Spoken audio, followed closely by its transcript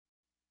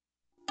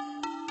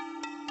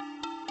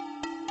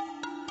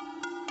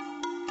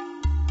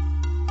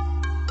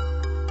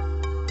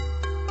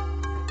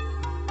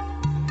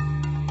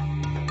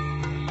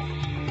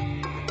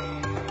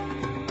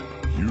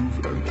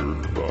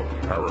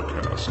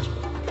Paracast,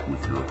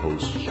 with your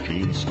hosts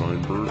Gene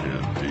Steinberg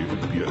and David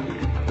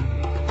Biedney.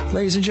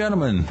 Ladies and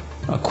gentlemen,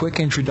 a quick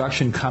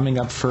introduction coming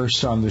up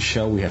first on the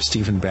show. We have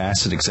Stephen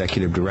Bassett,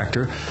 Executive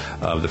Director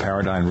of the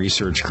Paradigm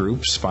Research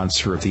Group,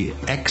 sponsor of the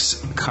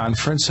X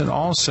Conference, and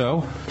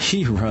also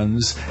he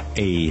runs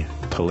a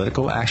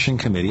political action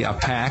committee, a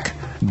PAC,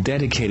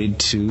 dedicated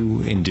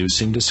to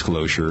inducing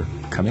disclosure,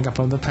 coming up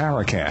on the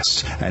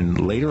Paracast.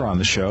 And later on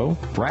the show,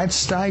 Brad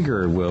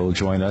Steiger will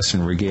join us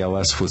and regale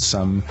us with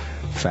some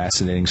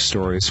fascinating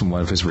stories from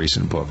one of his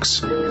recent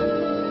books. I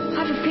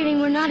have a feeling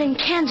we're not in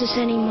Kansas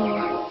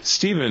anymore.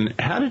 Stephen,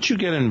 how did you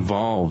get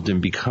involved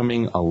in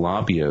becoming a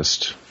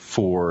lobbyist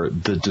for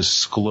the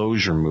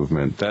disclosure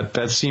movement?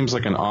 That seems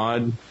like an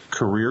odd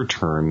career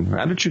turn.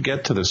 How did you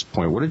get to this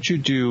point? What did you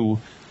do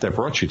that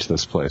brought you to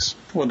this place?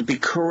 Well, to be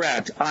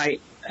correct, I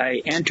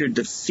entered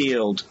the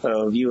field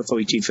of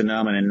UFO ET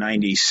phenomena in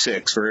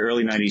 96, or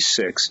early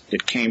 96,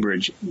 at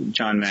Cambridge,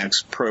 John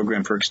Mack's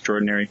program for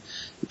extraordinary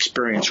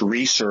experience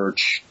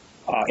research.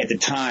 At the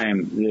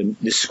time, the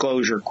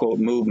disclosure, quote,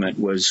 movement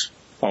was,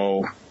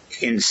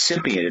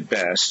 incipient at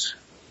best,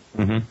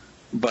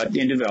 but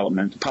in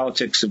development. The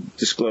politics of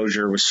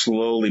disclosure was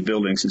slowly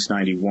building since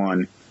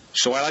 91.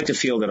 So I like to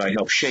feel that I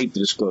helped shape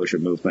the disclosure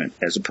movement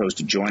as opposed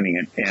to joining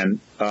it. And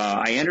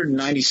I entered in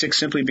 96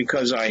 simply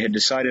because I had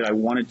decided I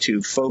wanted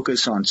to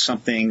focus on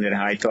something that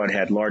I thought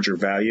had larger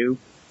value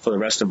for the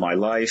rest of my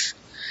life.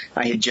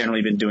 I had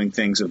generally been doing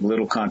things of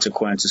little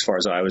consequence as far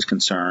as I was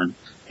concerned.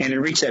 And it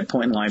reached that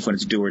point in life when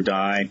it's do or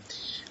die.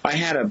 I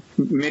had a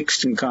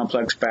mixed and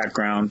complex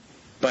background,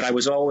 but I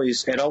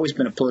had always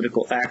been a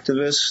political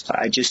activist.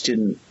 I just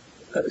didn't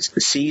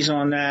seize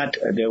on that.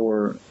 There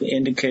were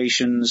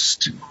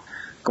indications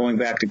going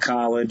back to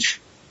college,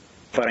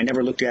 but I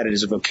never looked at it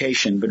as a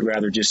vocation, but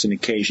rather just an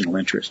occasional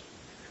interest.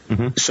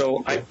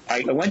 So I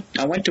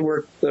went to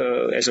work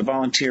as a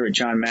volunteer at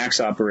John Mack's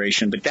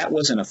operation, but that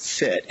wasn't a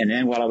fit. And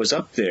then while I was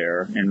up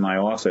there in my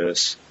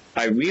office,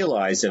 I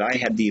realized that I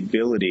had the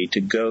ability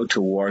to go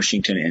to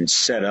Washington and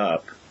set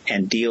up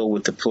and deal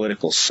with the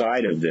political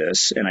side of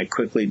this. And I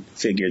quickly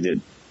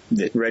figured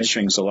that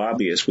registering as a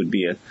lobbyist would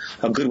be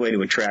a good way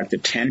to attract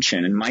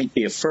attention and might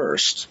be a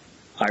first.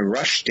 I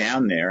rushed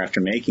down there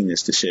after making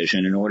this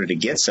decision in order to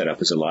get set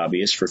up as a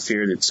lobbyist for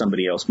fear that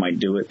somebody else might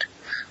do it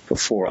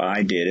before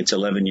I did. It's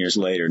 11 years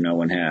later. No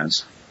one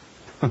has.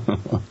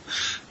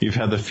 You've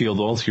had the field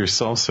all to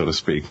yourself, so to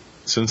speak,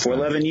 since for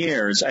 11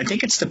 years. I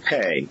think it's the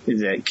pay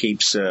that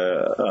keeps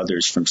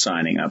others from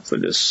signing up for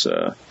this,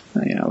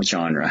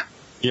 genre.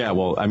 Yeah,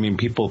 well, I mean,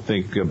 people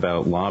think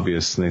about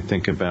lobbyists and they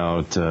think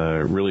about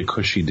really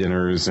cushy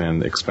dinners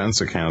and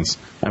expense accounts.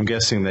 I'm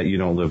guessing that you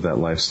don't live that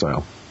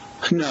lifestyle.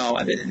 No,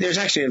 there's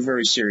actually a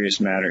very serious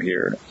matter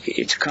here.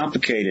 It's a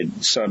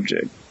complicated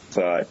subject,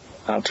 but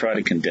I'll try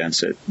to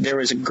condense it. There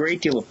is a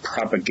great deal of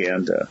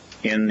propaganda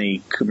in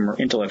the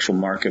intellectual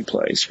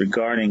marketplace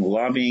regarding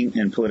lobbying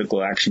and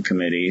political action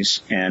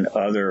committees and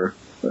other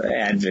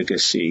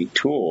advocacy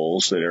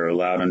tools that are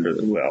allowed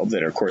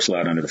that are of course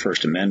allowed under the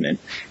First Amendment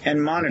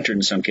and monitored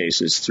in some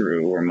cases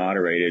through or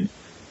moderated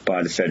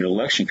by the Federal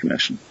Election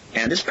Commission.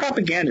 And this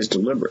propaganda is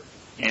deliberate.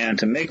 And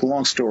to make a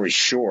long story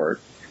short,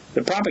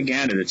 the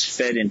propaganda that's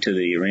fed into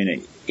the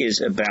arena is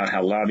about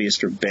how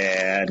lobbyists are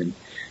bad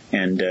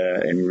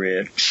and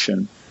rich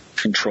and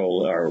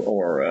control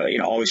or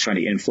always trying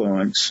to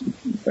influence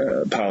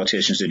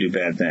politicians to do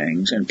bad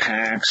things. And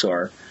PACs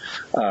are,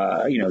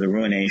 the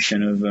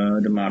ruination of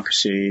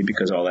democracy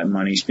because all that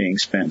money's being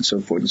spent and so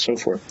forth and so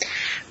forth.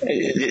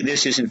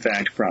 This is, in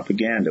fact,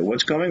 propaganda.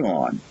 What's going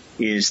on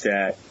is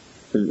that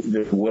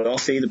the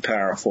wealthy, the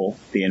powerful,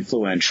 the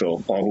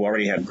influential, or who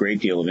already have a great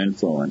deal of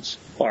influence,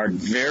 are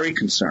very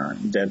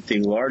concerned that the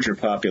larger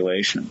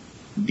population,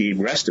 the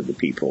rest of the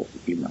people,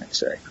 you might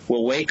say,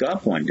 will wake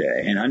up one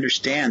day and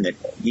understand that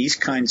these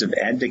kinds of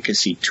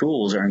advocacy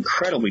tools are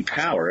incredibly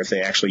powerful if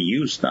they actually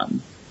use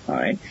them. All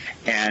right?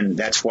 And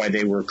that's why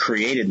they were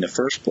created in the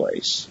first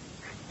place.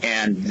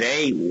 And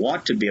they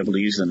want to be able to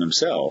use them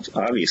themselves,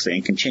 obviously,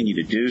 and continue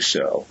to do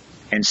so.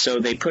 And so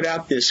they put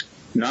out this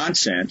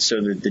nonsense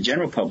so that the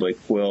general public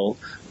will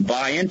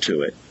buy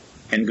into it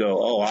and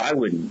go, I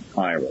wouldn't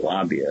hire a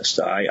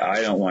lobbyist.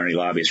 I don't want any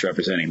lobbyists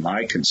representing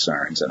my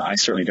concerns, and I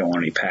certainly don't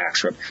want any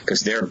PACs because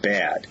they're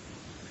bad.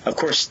 Of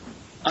course,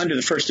 under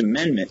the First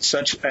Amendment,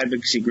 such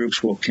advocacy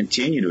groups will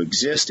continue to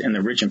exist, and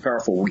the rich and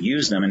powerful will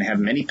use them and have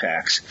many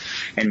PACs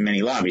and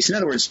many lobbyists. In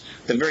other words,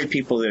 the very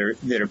people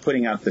that are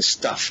putting out this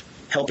stuff,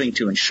 helping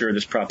to ensure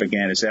this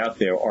propaganda is out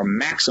there, are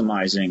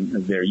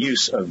maximizing their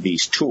use of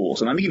these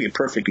tools. And let me give you a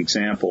perfect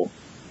example.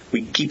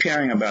 We keep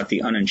hearing about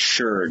the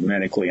uninsured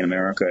medically in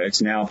America.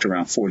 It's now up to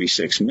around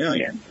 46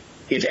 million.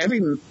 If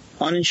every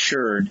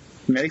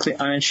medically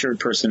uninsured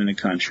person in the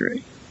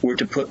country were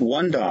to put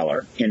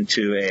 $1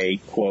 into a,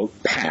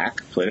 quote,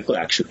 PAC, political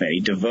action committee,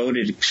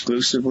 devoted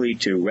exclusively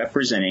to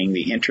representing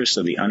the interests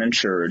of the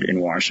uninsured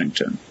in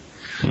Washington,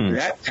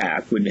 that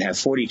PAC would have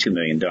 $42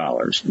 million.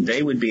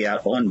 They would be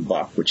out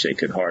 $1, which they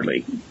could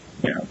hardly,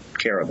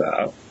 care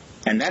about.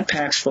 And that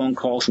PAC's phone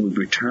calls would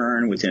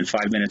return within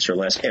 5 minutes or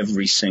less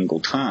every single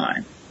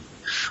time.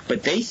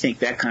 But they think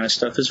that kind of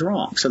stuff is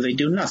wrong, so they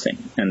do nothing,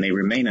 and they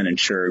remain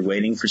uninsured,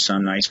 waiting for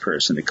some nice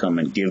person to come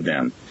and give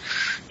them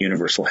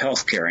universal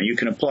health care. And you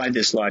can apply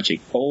this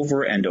logic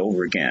over and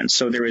over again.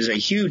 So there is a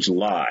huge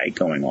lie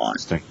going on.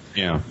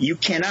 Yeah. You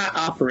cannot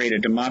operate a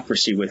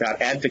democracy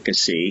without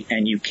advocacy,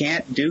 and you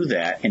can't do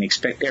that and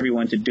expect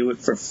everyone to do it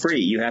for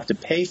free. You have to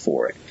pay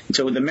for it. And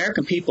so the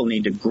American people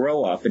need to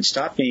grow up and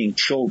stop being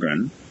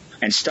children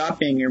and stop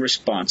being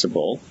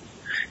irresponsible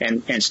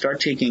and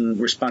start taking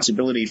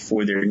responsibility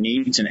for their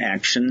needs and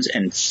actions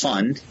and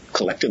fund,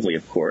 collectively,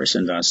 of course,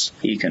 and thus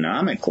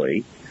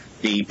economically,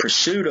 the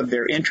pursuit of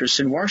their interests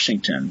in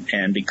Washington.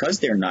 And because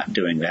they're not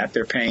doing that,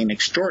 they're paying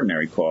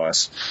extraordinary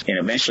costs, and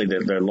eventually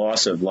their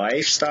loss of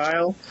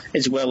lifestyle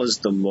as well as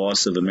the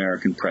loss of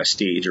American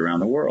prestige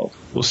around the world.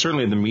 Well,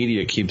 certainly the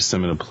media keeps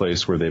them in a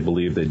place where they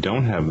believe they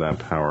don't have that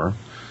power.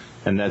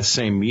 And that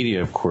same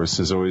media, of course,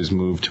 has always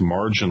moved to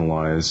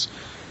marginalize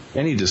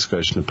any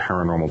discussion of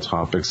paranormal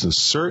topics, and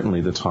certainly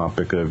the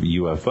topic of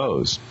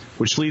UFOs,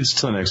 which leads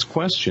to the next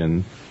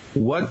question.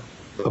 What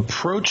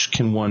approach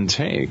can one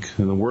take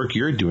in the work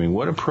you're doing?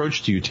 What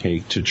approach do you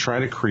take to try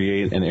to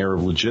create an air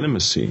of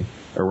legitimacy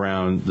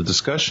around the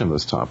discussion of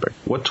this topic?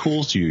 What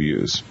tools do you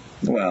use?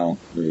 Well,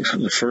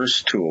 the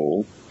first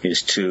tool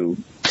is to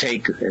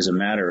take as a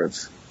matter of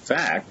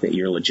fact that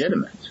you're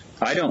legitimate.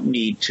 I don't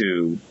need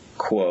to,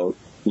 quote,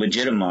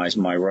 legitimize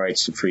my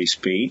rights to free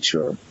speech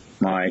or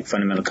my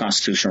fundamental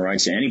constitutional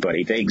rights to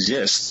anybody. They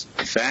exist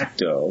de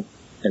facto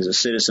as a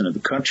citizen of the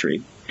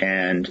country.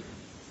 And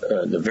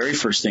the very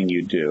first thing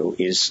you do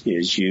is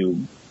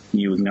you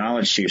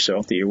acknowledge to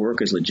yourself that your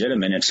work is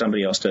legitimate. If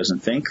somebody else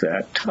doesn't think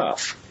that,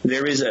 tough.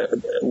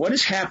 What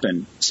has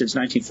happened since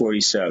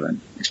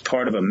 1947 is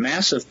part of a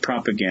massive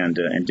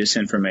propaganda and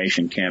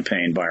disinformation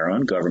campaign by our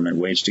own government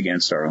waged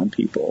against our own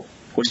people,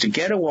 was to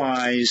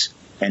ghettoize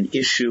and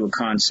issue a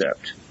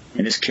concept,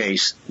 in this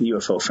case,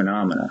 UFO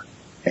phenomena,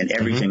 and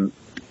everything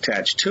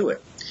attached to it.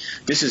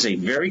 This is a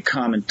very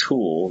common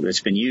tool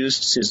that's been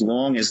used as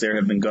long as there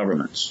have been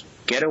governments.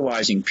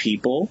 Ghettoizing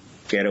people,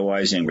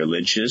 ghettoizing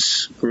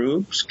religious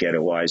groups,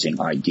 ghettoizing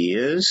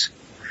ideas,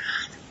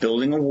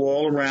 building a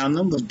wall around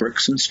them with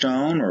bricks and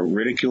stone or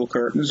ridicule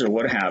curtains or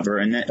what have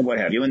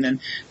you, and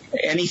then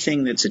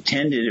anything that's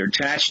attended or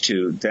attached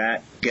to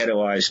that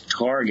ghettoized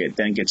target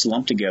then gets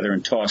lumped together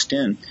and tossed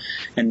in,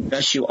 and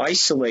thus you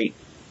isolate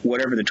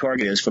whatever the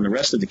target is from the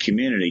rest of the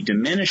community,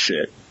 diminish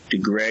it,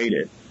 degrade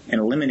it, and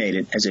eliminate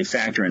it as a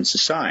factor in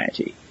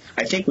society.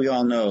 I think we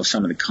all know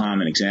some of the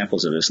common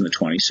examples of this in the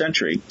 20th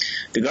century.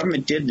 The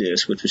government did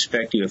this with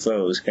respect to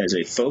UFOs as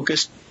a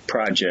focused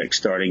project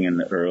starting in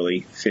the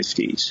early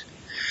 50s.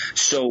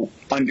 So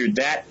under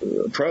that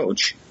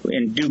approach,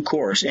 in due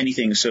course,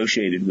 anything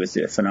associated with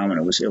the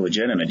phenomena was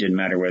illegitimate. It didn't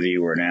matter whether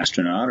you were an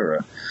astronaut or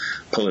a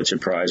Pulitzer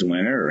Prize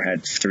winner or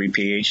had 3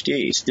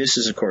 PhDs. This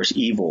is, of course,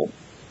 evil,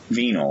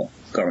 venal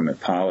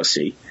government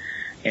policy.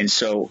 And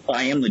so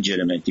I am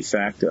legitimate de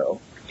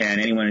facto. And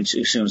anyone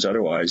who assumes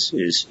otherwise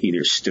is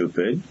either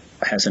stupid,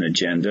 has an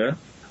agenda,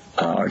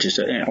 or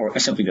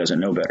simply doesn't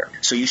know better.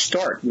 So you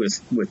start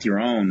with your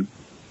own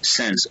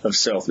sense of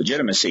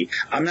self-legitimacy.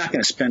 I'm not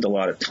going to spend a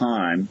lot of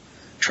time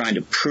trying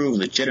to prove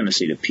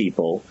legitimacy to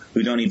people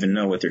who don't even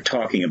know what they're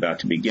talking about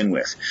to begin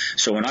with.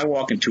 So when I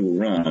walk into a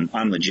room,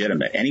 I'm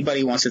legitimate.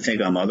 Anybody who wants to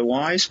think I'm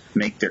otherwise,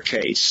 make their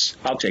case.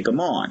 I'll take them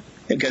on.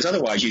 Because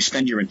otherwise you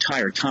spend your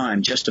entire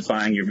time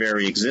justifying your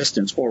very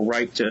existence or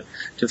right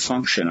to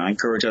function. I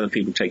encourage other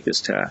people to take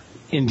this tack.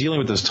 In dealing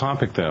with this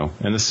topic, though,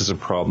 and this is a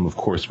problem, of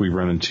course, we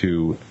run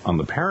into on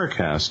the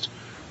Paracast,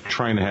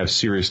 trying to have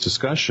serious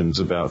discussions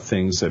about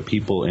things that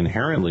people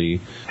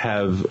inherently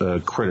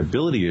have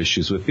credibility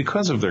issues with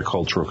because of their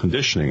cultural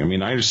conditioning. I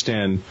mean, I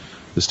understand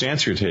the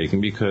stance you're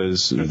taking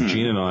because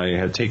Gene and I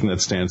had taken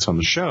that stance on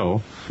the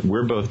show.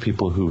 We're both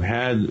people who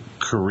had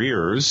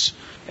careers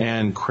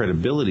and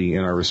credibility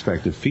in our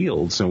respective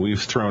fields, and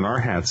we've thrown our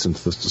hats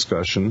into this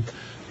discussion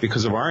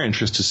because of our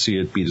interest to see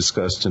it be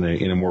discussed in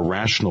a more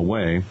rational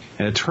way.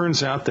 And it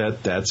turns out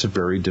that that's a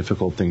very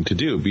difficult thing to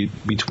do.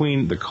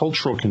 Between the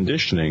cultural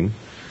conditioning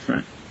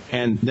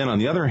and then, on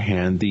the other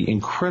hand, the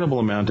incredible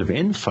amount of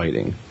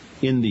infighting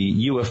in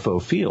the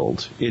UFO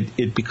field,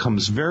 it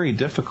becomes very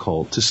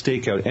difficult to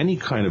stake out any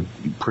kind of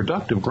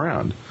productive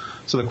ground.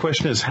 So the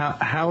question is,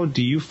 how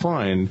do you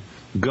find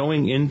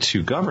going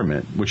into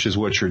government, which is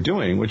what you're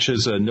doing, which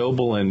is a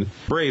noble and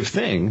brave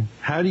thing,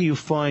 how do you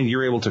find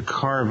you're able to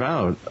carve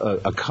out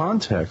a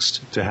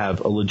context to have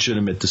a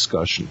legitimate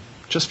discussion?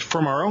 Just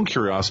from our own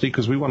curiosity,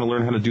 because we want to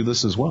learn how to do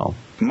this as well.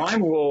 My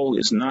role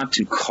is not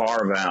to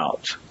carve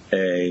out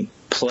a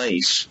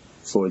place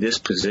for this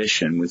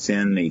position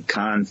within the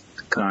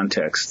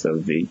context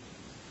of the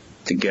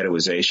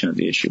ghettoization of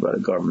the issue by the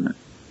government.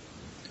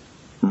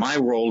 My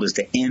role is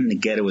to end the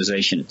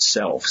ghettoization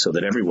itself so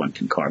that everyone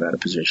can carve out a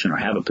position or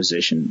have a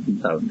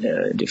position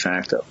de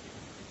facto.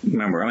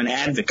 Remember, I'm an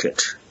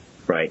advocate,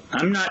 right?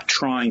 I'm not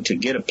trying to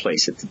get a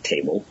place at the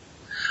table.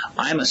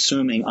 I'm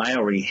assuming I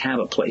already have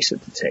a place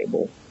at the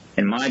table,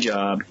 and my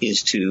job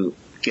is to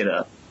get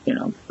a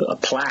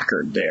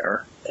placard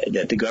there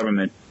that the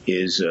government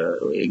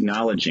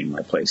acknowledging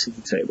my place at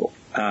the table.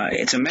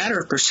 It's a matter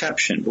of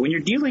perception. But when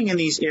you're dealing in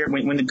these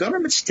areas, when the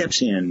government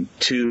steps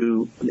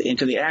into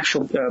the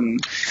actual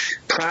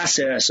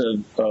process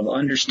of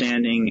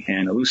understanding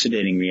and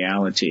elucidating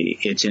reality,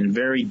 it's in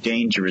very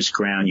dangerous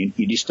ground.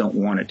 You just don't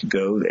want it to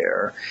go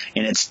there,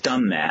 and it's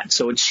done that.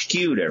 So it's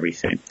skewed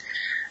everything.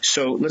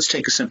 So let's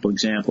take a simple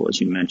example, as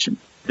you mentioned.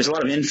 There's a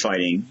lot of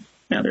infighting.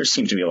 Now, there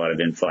seems to be a lot of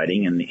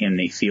infighting in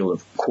the field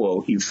of,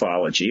 quote,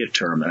 ufology, a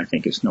term that I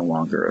think is no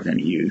longer of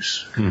any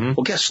use. Mm-hmm.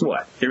 Well, guess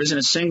what? There isn't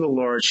a single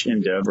large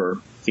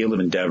field of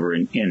endeavor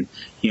in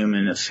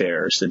human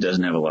affairs that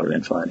doesn't have a lot of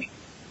infighting,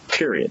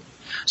 period.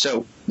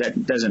 So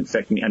that doesn't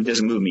affect me. It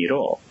doesn't move me at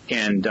all.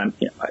 And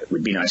it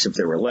would be nice if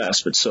there were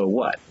less, but so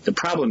what? The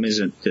problem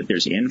isn't that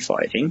there's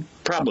infighting.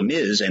 The problem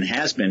is, and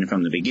has been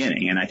from the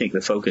beginning, and I think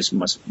the focus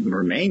must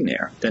remain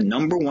there. The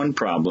number one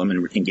problem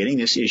in getting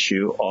this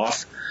issue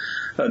off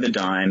the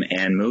dime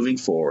and moving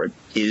forward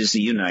is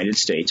the United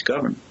States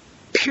government.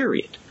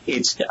 Period.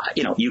 It's,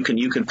 you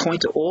can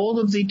point to all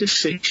of the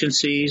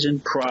deficiencies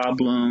and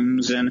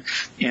problems and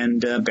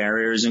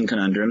barriers and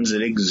conundrums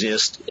that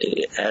exist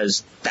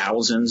as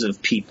thousands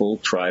of people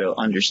try to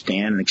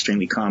understand an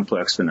extremely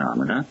complex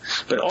phenomena.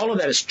 But all of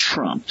that is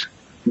trumped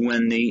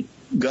when the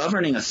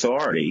governing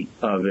authority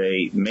of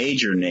a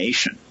major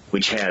nation,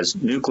 which has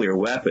nuclear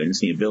weapons,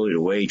 the ability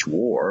to wage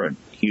war, and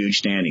huge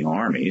standing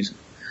armies,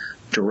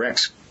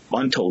 directs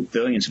untold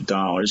billions of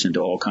dollars into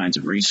all kinds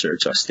of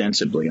research,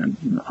 ostensibly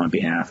on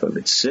behalf of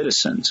its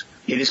citizens.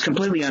 It is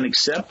completely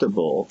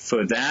unacceptable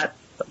for that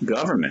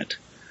government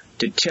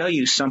to tell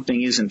you something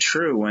isn't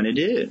true when it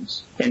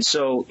is. And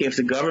so if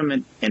the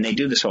government, and they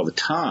do this all the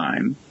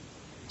time,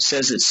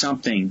 says that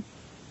something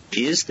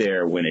is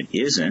there when it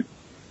isn't,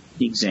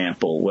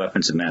 example,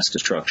 weapons of mass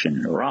destruction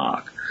in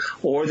Iraq,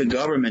 or the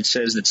government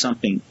says that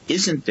something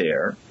isn't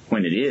there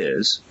when it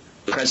is,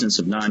 presence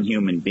of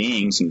non-human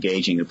beings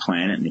engaging the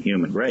planet and the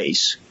human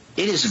race,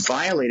 it has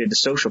violated the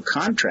social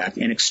contract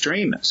in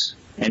extremis.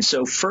 And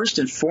so first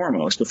and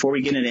foremost, before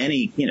we get into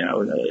any,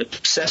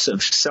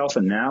 obsessive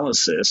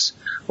self-analysis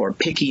or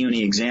picayune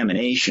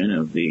examination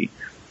of the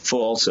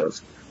faults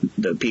of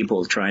the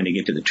people trying to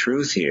get to the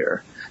truth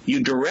here,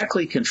 you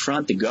directly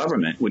confront the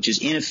government, which has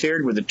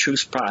interfered with the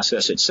truth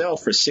process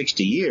itself for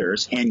 60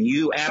 years, and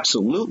you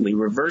absolutely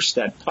reverse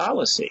that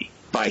policy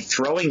by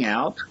throwing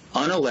out,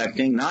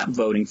 unelecting, not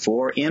voting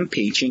for,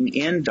 impeaching,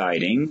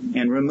 indicting,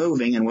 and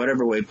removing in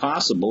whatever way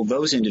possible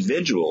those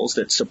individuals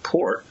that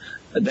support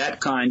that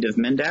kind of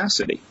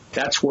mendacity.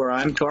 That's where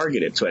I'm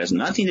targeted. So it has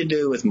nothing to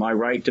do with my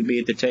right to be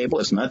at the table.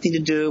 It has nothing to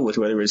do with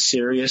whether it's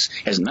serious.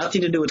 It has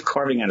nothing to do with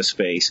carving out a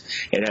space.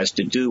 It has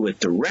to do with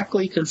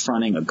directly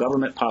confronting a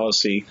government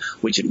policy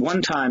which at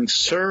one time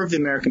served the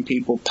American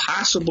people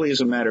possibly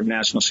as a matter of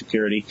national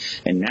security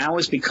and now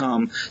has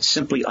become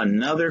simply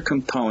another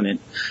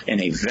component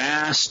in a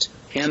vast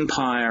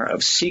empire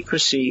of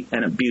secrecy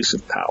and abuse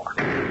of power.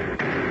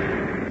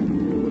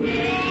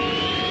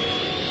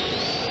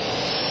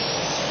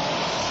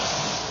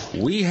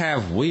 We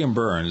have William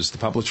Burns, the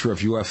publisher of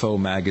UFO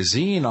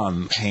Magazine,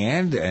 on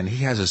hand, and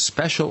he has a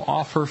special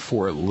offer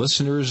for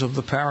listeners of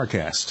the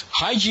Paracast.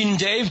 Hi, Gene and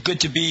Dave.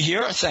 Good to be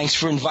here. Thanks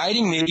for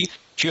inviting me.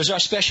 Here's our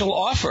special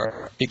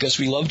offer. Because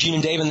we love Gene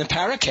and Dave and the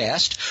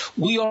Paracast,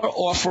 we are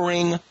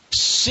offering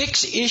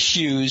 6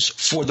 issues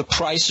for the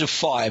price of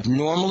 5.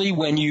 Normally,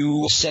 when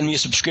you send me a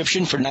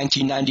subscription for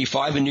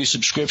 $19.95, a new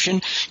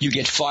subscription, you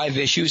get 5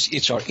 issues.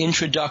 It's our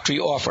introductory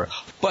offer.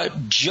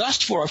 But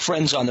just for our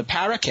friends on the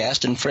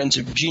Paracast and friends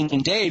of Gene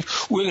and Dave,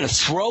 we're going to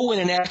throw in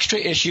an extra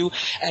issue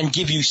and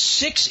give you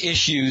 6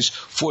 issues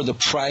for the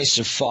price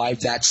of 5.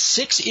 That's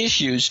 6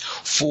 issues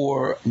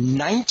for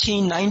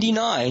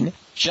 $19.99.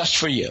 Just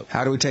for you.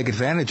 How do we take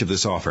advantage of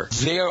this offer?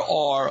 There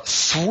are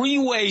 3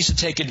 ways to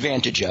take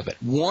advantage of it.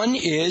 One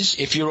is,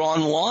 if you're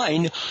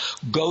online,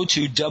 go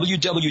to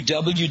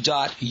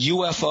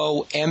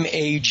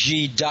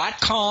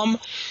www.ufomag.com,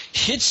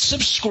 hit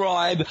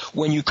subscribe.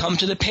 When you come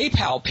to the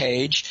PayPal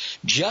page,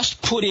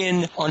 just put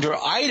in under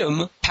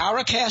item,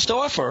 Paracast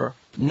offer,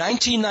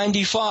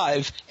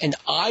 $19.95, and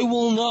I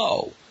will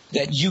know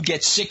that you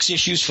get 6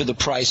 issues for the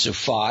price of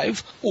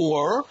 5,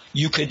 or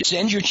you could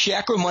send your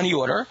check or money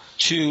order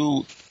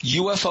to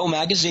UFO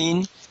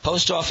Magazine,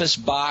 Post Office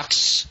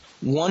Box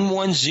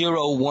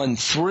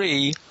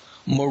 11013,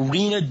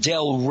 Marina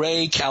del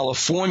Rey,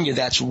 California.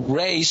 That's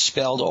Ray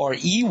spelled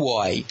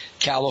R-E-Y,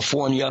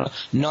 California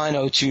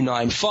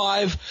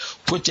 90295.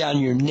 Put down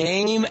your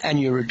name and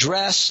your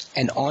address,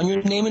 and on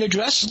your name and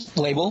address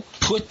label,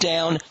 put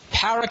down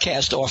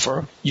Paracast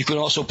offer. You can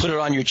also put it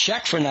on your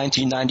check for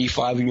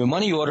 $19.95 in your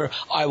money order.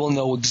 I will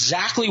know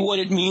exactly what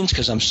it means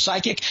because I'm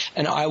psychic,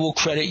 and I will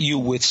credit you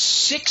with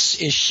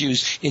 6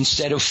 issues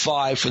instead of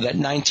 5 for that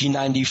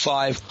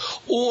 $19.95.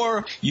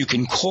 Or you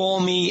can call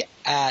me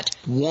at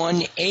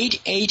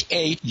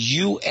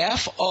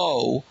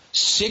 1-888-UFO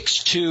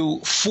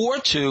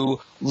 888-628-6242.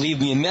 Leave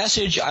me a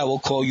message. I will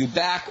call you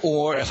back,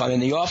 or if I'm in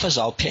the office,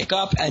 I'll pick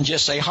up and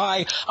just say,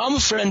 hi, I'm a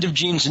friend of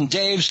Gene's and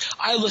Dave's.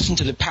 I listen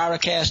to the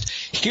Paracast.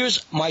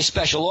 Here's my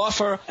special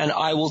offer, and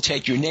I will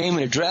take your name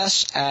and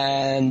address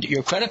and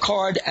your credit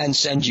card and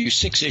send you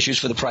 6 issues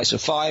for the price of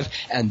 5,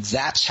 and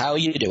that's how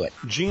you do it.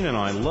 Gene and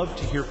I love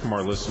to hear from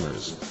our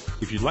listeners.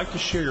 If you'd like to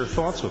share your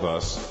thoughts with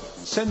us,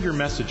 send your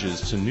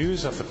messages to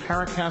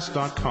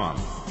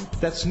news@theparacast.com.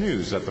 That's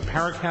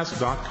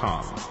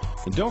news@theparacast.com.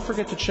 And don't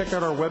forget to check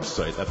out our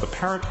website at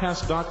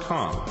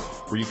theparacast.com,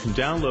 where you can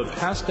download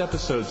past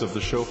episodes of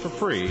the show for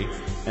free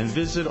and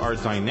visit our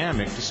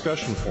dynamic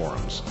discussion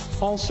forums.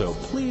 Also,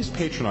 please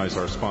patronize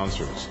our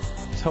sponsors.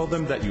 Tell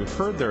them that you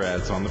heard their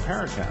ads on the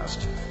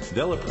Paracast.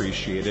 They'll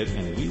appreciate it,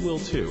 and we will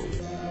too.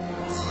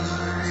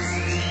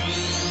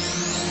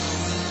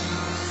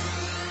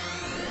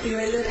 You're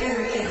in the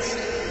Paracast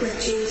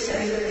with Gene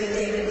Steinberg and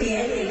David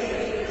Biedney.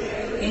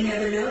 You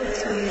never know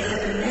what's going to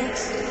happen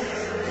next.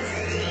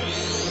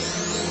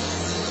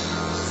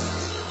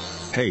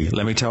 Hey,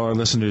 let me tell our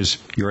listeners,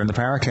 you're in the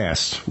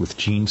Paracast with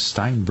Gene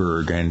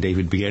Steinberg and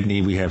David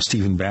Biedney. We have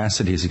Stephen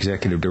Bassett, he's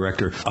executive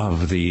director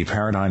of the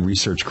Paradigm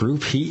Research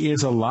Group. He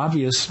is a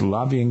lobbyist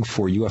lobbying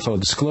for UFO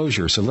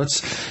disclosure. So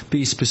let's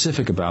be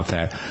specific about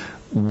that.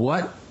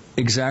 What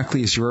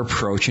exactly is your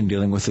approach in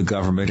dealing with the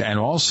government? And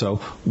also,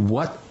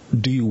 what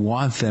do you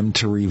want them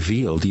to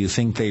reveal? Do you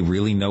think they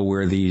really know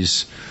where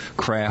these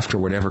craft or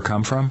whatever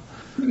come from?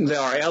 There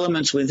are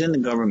elements within the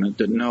government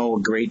that know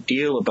a great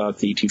deal about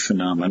the ET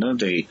phenomena.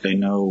 They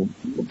know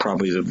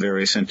probably the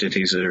various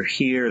entities that are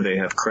here. They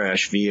have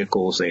crash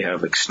vehicles. They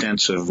have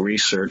extensive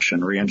research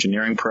and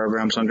reengineering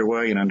programs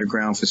underway in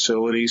underground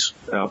facilities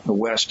out in the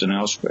West and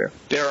elsewhere.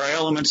 There are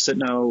elements that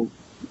know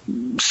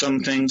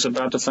some things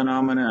about the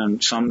phenomena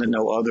and some that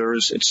know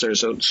others.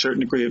 There's a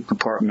certain degree of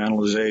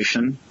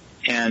compartmentalization.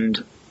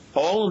 And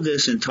all of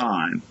this in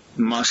time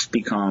must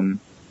become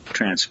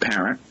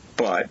transparent,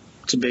 but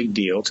it's a big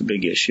deal. It's a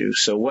big issue.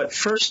 So what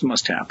first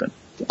must happen,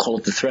 we'll call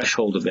it the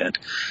threshold event,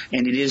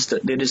 and it is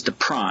the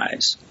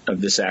prize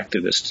of this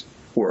activist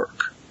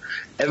work.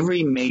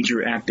 Every major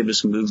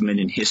activist movement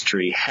in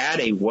history had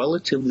a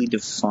relatively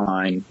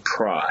defined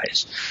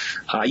prize.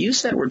 I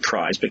use that word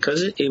prize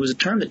because it was a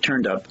term that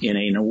turned up in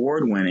an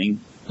award-winning,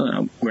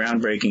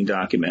 groundbreaking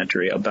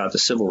documentary about the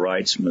civil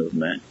rights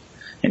movement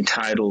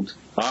entitled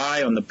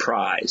Eye on the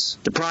Prize.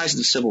 The prize of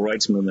the civil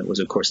rights movement was,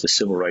 of course, the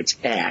Civil Rights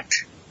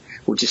Act,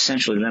 which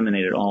essentially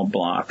eliminated all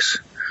blocks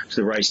to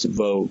the rights to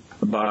vote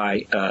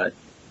by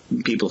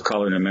people of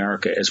color in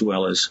America, as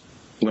well as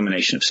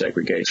elimination of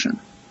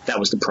segregation. That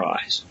was the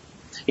prize.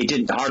 It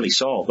didn't hardly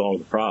solve all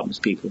the problems,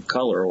 people of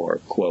color, or,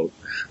 quote,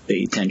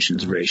 the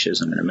tensions of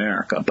racism in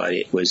America, but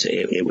it was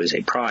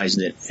a prize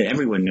that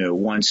everyone knew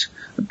once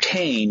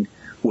obtained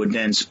would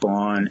then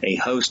spawn a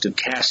host of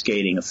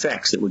cascading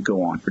effects that would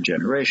go on for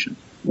generations.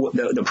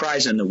 The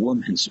prize in the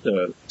women's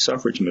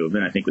suffrage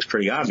movement, I think, was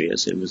pretty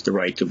obvious. It was the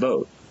right to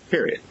vote,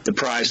 period. The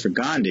prize for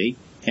Gandhi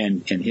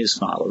and his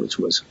followers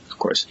was, of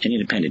course, an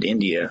independent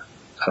India,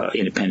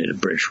 independent of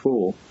British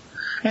rule,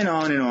 and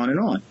on and on and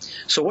on.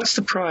 So what's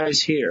the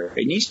prize here?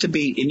 It needs to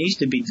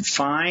be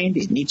defined,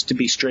 it needs to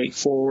be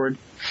straightforward,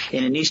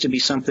 and it needs to be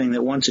something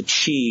that once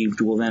achieved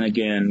will then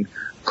again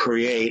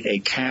create a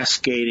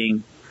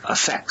cascading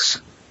effects,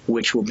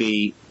 which will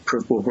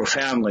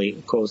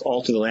profoundly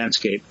alter the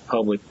landscape,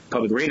 public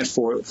arena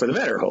for the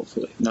better,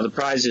 hopefully. Now, the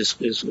prize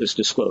is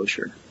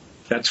disclosure.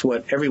 That's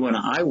what everyone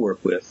I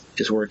work with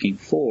is working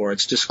for.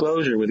 It's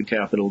disclosure with a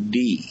capital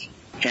D.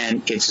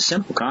 And it's a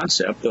simple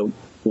concept, though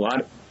a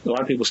lot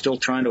of people still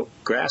trying to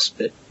grasp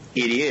it.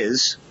 It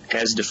is,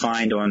 as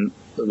defined on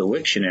the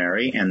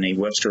Wiktionary and the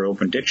Webster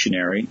Open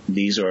Dictionary,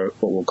 these are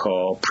what we'll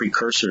call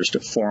precursors to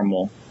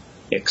formal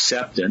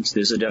acceptance.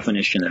 This is a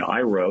definition that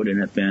I wrote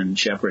and have been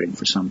shepherding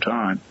for some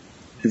time.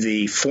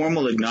 The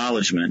formal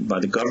acknowledgement by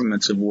the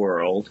governments of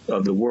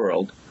the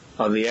world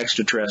of the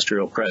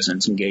extraterrestrial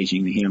presence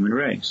engaging the human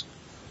race.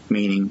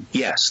 Meaning,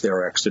 yes, there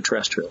are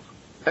extraterrestrials.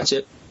 That's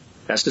it.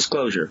 That's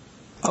disclosure.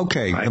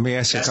 Okay, right? Let me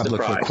ask you a couple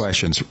of quick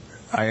questions.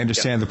 I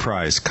understand the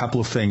prize. A couple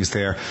of things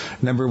there.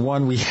 Number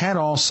one, we had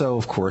also,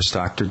 of course,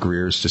 Dr.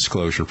 Greer's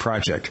Disclosure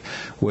Project,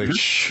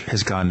 which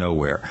has gone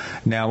nowhere.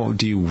 Now,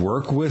 do you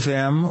work with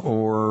them,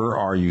 or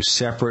are you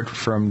separate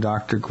from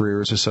Dr.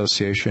 Greer's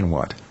association?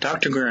 What?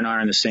 Dr. Greer and I are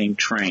in the same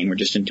train. We're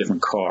just in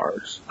different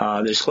cars.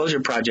 The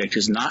Disclosure Project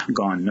has not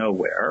gone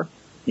nowhere.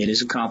 It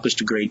has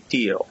accomplished a great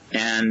deal.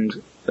 And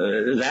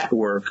that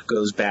work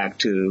goes back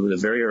to the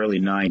very early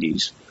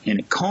 90s, and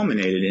it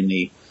culminated in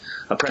a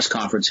press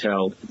conference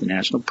held at the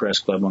National Press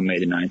Club on May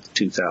the 9th,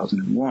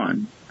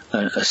 2001.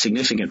 A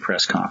significant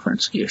press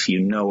conference. If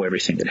you know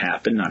everything that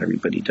happened, not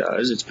everybody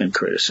does. It's been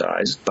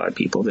criticized by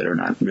people that are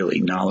not really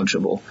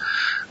knowledgeable.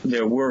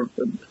 There were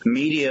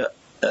media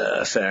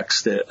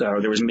effects there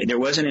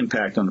was an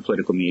impact on the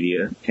political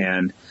media,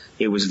 and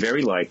it was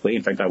very likely,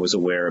 in fact I was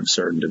aware of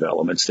certain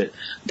developments, that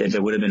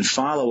there would have been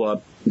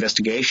follow-up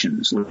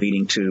investigations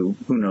leading to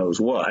who knows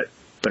what,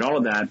 but all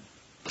of that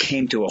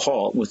came to a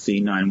halt with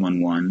the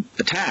 911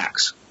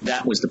 attacks.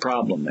 That was the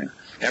problem there.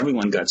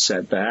 Everyone got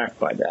set back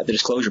by that. The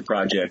Disclosure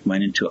Project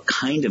went into a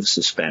kind of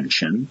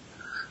suspension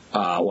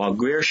while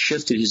Greer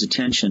shifted his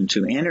attention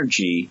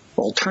to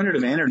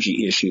alternative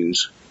energy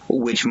issues,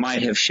 which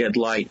might have shed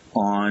light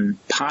on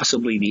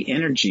possibly the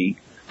energy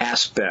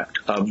aspect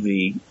of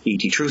the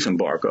ET Truth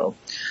embargo.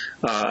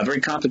 A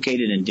very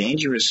complicated and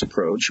dangerous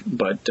approach,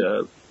 but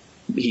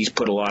he's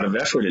put a lot of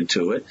effort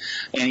into it,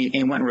 and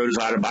he went and wrote his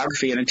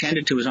autobiography and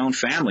attended to his own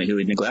family, who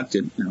he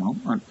neglected,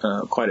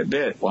 quite a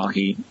bit while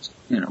he,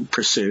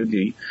 pursued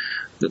the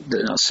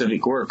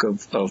civic work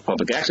of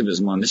public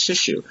activism on this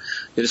issue.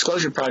 The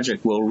Disclosure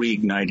Project will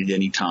reignite at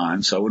any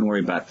time, so I wouldn't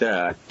worry about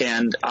that.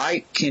 And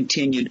I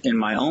continued in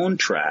my own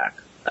track.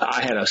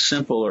 I had a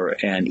simpler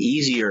and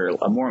easier,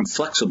 a more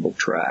inflexible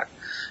track.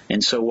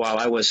 And so while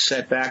I was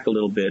set back a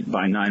little bit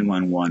by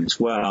 911 as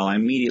well, I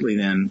immediately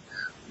then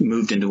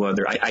moved into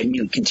I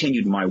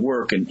continued my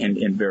work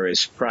in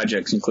various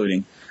projects,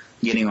 including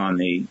getting on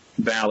the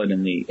ballot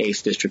in the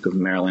 8th District of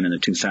Maryland in the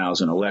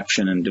 2000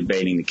 election and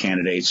debating the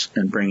candidates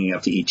and bringing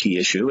up the ET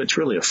issue. It's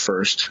really a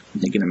first, I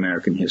think, in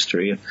American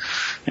history.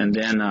 And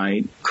then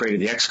I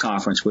created the X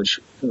Conference, which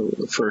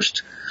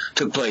first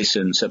took place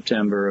in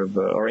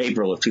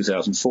April of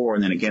 2004,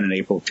 and then again in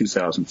April of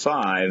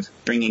 2005,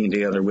 bringing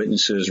together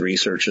witnesses,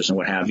 researchers, and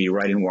what have you,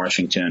 right in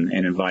Washington,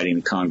 and inviting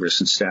the Congress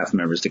and staff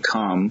members to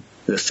come.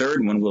 The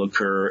third one will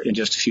occur in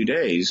just a few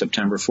days,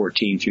 September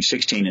 14 through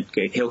 16 at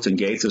Hilton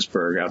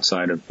Gaithersburg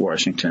outside of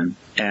Washington.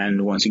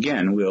 And once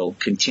again, we'll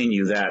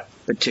continue that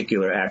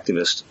particular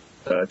activist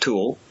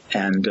tool.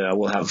 And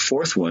we'll have a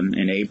fourth one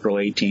in April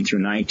 18 through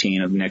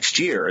 19 of next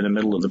year, in the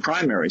middle of the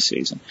primary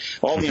season.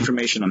 All the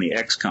information on the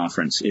X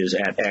Conference is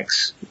at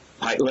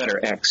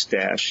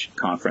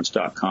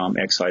x-conference.com,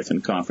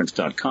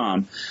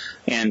 x-conference.com.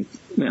 And,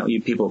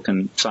 you people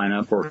can sign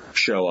up or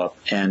show up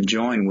and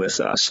join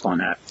with us on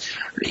that.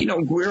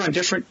 We're on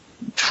different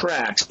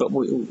tracks, but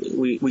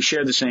we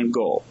share the same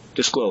goal,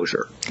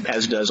 disclosure,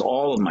 as does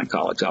all of my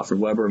colleagues, Alfred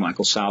Weber,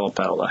 Michael Sala,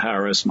 Paola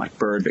Harris, Mike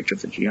Bird, Victor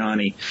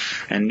Figiani,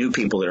 and new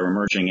people that are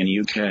emerging in the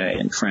UK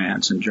and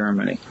France and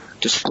Germany.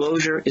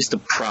 Disclosure is the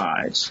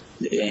prize.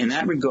 In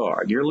that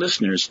regard, your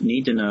listeners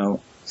need to know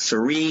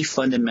 3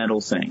 fundamental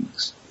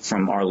things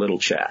from our little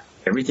chat.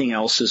 Everything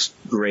else is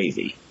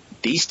gravy.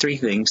 These 3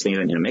 things they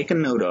need to make a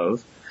note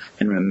of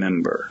and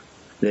remember.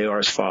 They are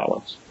as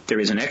follows. There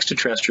is an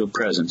extraterrestrial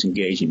presence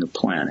engaging the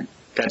planet.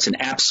 That's an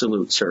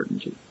absolute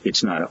certainty.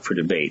 It's not up for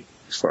debate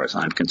as far as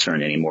I'm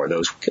concerned anymore.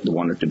 Those who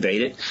want to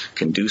debate it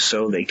can do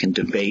so. They can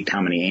debate how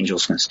many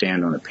angels can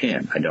stand on a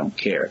pin. I don't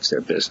care. It's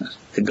their business.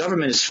 The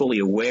government is fully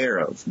aware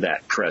of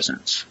that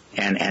presence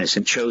and has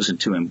chosen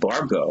to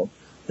embargo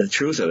the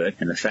truth of it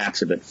and the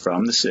facts of it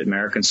from the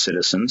American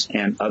citizens,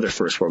 and other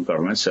first world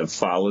governments have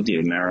followed the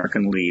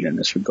American lead in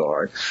this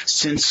regard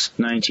since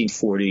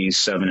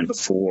 1947 and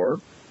before.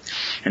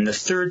 And the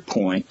third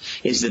point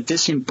is that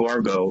this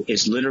embargo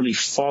is literally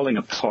falling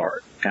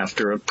apart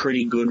after a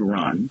pretty good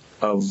run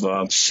of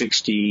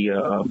 60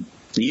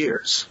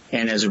 years.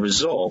 And as a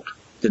result,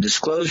 the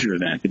disclosure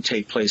event could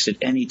take place at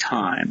any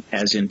time,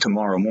 as in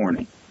tomorrow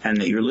morning,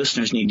 and that your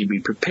listeners need to be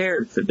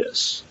prepared for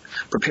this,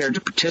 prepared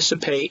to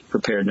participate,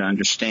 prepared to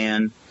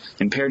understand,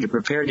 and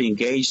prepared to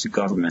engage the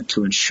government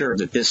to ensure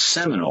that this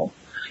seminal,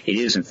 it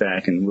is in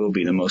fact and will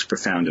be the most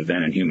profound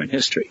event in human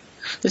history.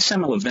 This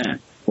seminal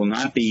event will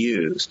not be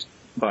used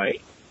by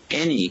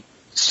any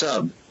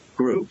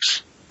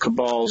subgroups,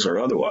 cabals or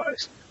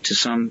otherwise,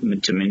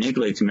 to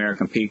manipulate the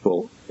American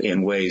people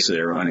in ways that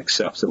are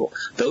unacceptable.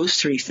 Those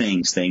 3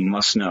 things they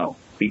must know.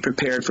 Be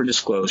prepared for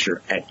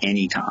disclosure at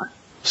any time.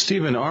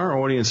 Stephen, our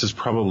audience is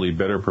probably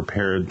better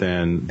prepared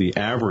than the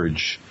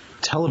average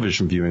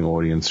television viewing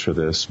audience for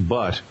this,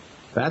 but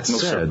that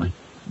said,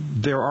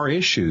 there are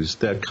issues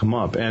that come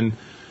up, and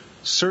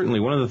certainly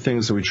one of the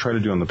things that we try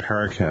to do on the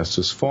Paracast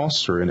is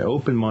foster an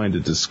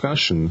open-minded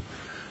discussion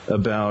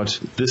about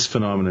this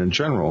phenomenon in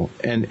general.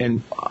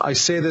 And I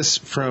say this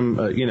from,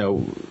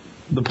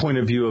 the point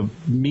of view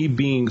of me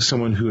being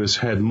someone who has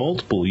had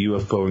multiple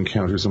UFO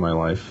encounters in my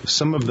life,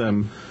 some of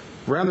them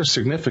rather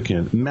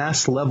significant,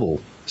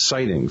 mass-level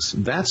sightings.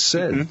 That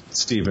said,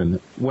 Stephen,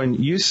 when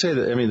you say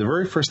that, the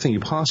very first thing you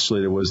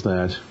postulated was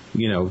that,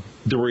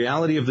 the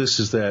reality of this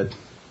is that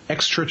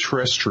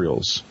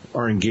extraterrestrials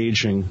are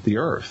engaging the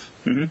Earth.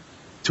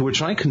 To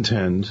which I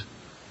contend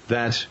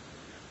that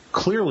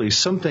clearly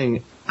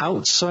something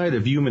outside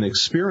of human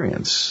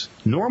experience,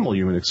 normal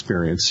human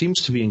experience,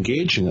 seems to be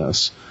engaging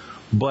us.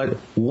 But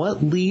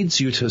what leads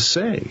you to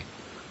say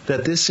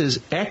that this is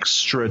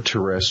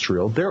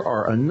extraterrestrial? There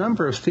are a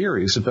number of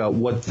theories about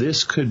what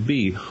this could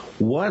be.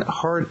 What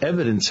hard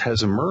evidence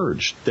has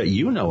emerged that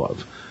you know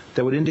of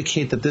that would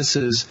indicate that this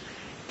is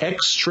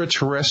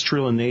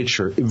extraterrestrial in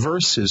nature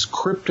versus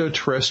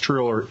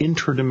cryptoterrestrial or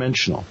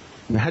interdimensional?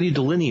 And how do you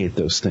delineate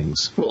those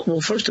things?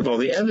 Well, first of all,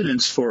 the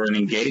evidence for an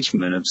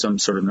engagement of some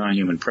sort of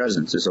non-human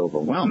presence is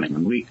overwhelming.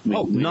 And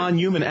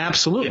non-human,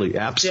 absolutely,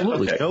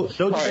 absolutely. Yeah,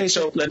 okay. All right,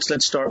 so let's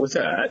start with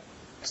that.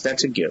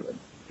 That's a given.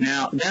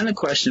 Now, then the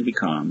question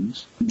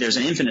becomes: there's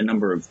an infinite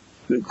number of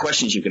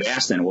questions you could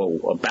ask then, well,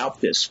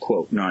 about this,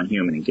 quote,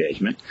 non-human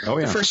engagement. Oh,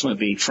 yeah. The first one would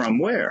be, from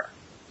where?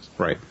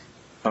 Right.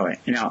 All right.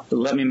 Now,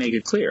 let me make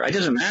it clear. It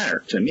doesn't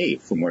matter to me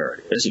from where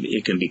it is.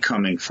 It can be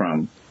coming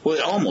from, well,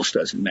 it almost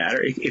doesn't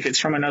matter. If it's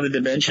from another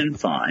dimension,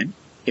 fine.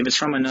 If it's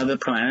from another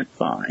planet,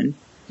 fine.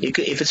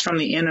 If it's from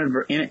the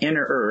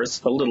inner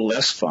Earth, a little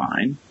less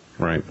fine.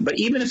 Right. But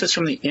even if it's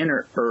from the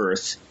inner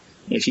Earth,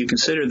 if you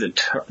consider the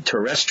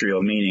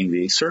terrestrial, meaning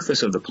the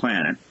surface of the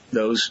planet,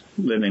 those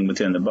living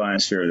within the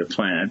biosphere of the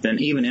planet, then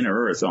even inner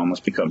Earth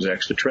almost becomes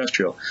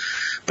extraterrestrial.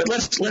 But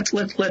let's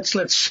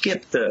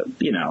skip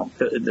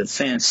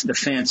the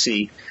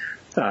fancy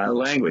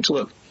language.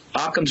 Look,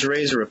 Occam's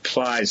razor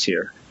applies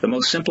here. The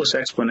most simplest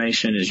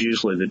explanation is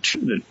usually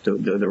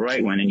the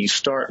right one, and you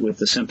start with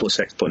the simplest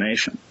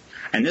explanation.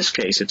 In this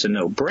case, it's a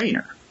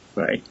no-brainer,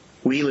 right?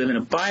 We live in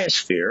a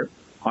biosphere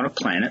on a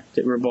planet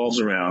that revolves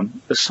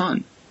around the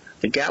sun.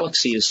 The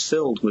galaxy is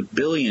filled with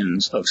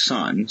billions of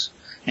suns,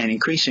 and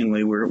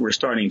increasingly we're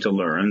starting to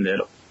learn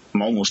that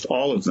almost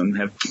all of them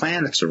have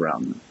planets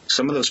around them.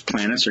 Some of those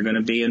planets are going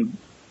to be in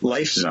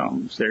life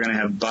zones. They're going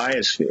to have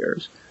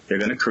biospheres. They're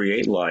going to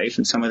create life,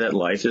 and some of that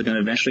life is going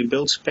to eventually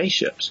build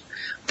spaceships.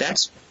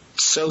 That's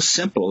so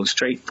simple and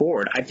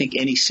straightforward, I think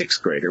any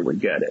sixth grader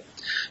would get it.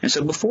 And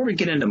so before we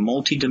get into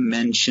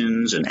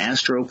multi-dimensions and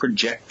astral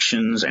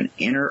projections and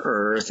inner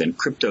Earth and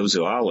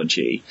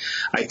cryptozoology,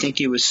 I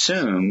think you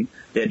assume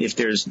that if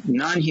there's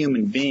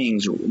non-human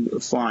beings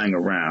flying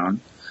around,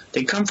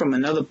 they come from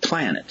another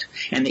planet.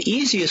 And the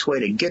easiest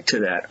way to get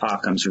to that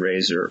Occam's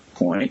razor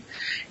point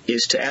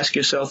is to ask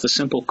yourself a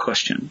simple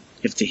question.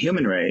 If the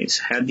human race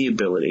had the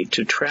ability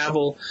to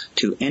travel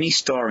to any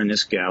star in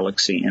this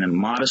galaxy in a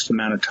modest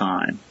amount of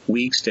time,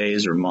 weeks,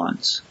 days, or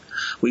months,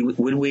 would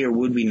we or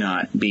would we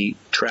not be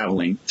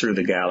traveling through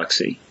the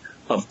galaxy?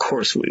 Of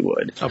course we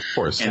would. Of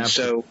course. And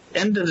so,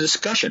 end of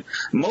discussion.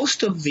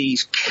 Most of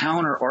these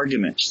counter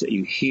arguments that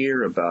you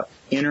hear about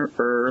inner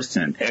Earth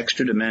and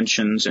extra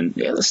dimensions and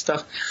the other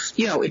stuff,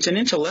 it's an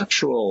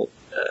intellectual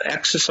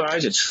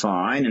exercise. It's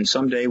fine, and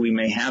someday we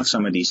may have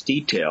some of these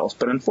details,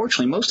 but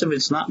unfortunately most of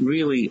it's not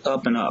really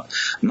up and up.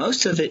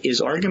 Most of it is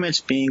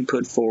arguments being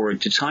put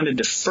forward to try to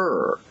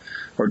defer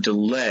or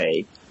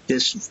delay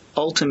this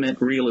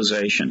ultimate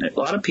realization. A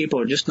lot of people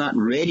are just not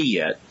ready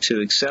yet to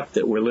accept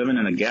that we're living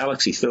in a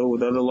galaxy filled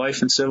with other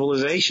life and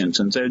civilizations,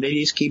 and so they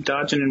just keep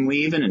dodging and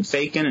weaving and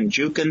faking and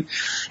juking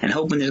and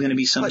hoping there's going to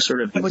be some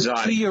sort of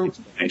exotic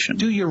explanation.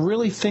 Do you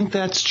really think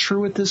that's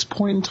true at this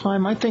point in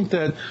time? I think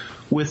that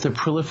with the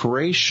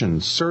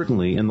proliferation,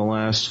 certainly in the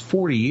last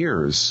 40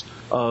 years,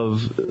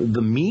 of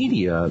the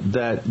media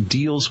that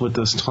deals with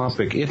this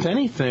topic, if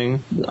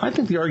anything, I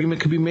think the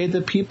argument could be made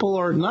that people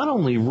are not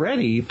only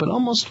ready, but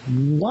almost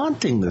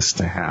wanting this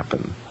to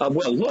happen.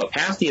 Well, look,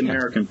 half the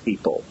American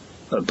people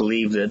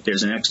believe that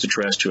there's an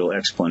extraterrestrial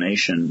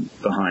explanation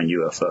behind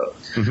UFOs.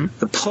 Mm-hmm.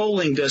 The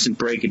polling doesn't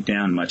break it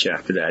down much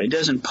after that. It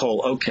doesn't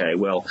poll, okay,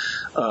 well,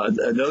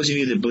 those of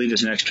you that believe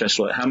there's an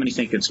extraterrestrial, how many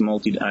think it's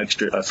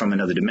from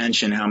another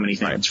dimension? How many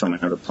think it's from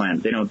another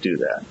planet? They don't do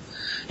that.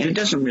 And it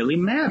doesn't really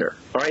matter.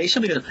 All right,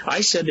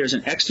 I said there's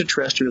an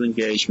extraterrestrial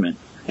engagement,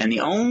 and the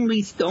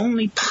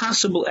only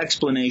possible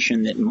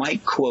explanation that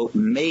might, quote,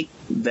 make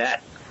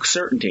that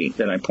certainty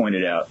that I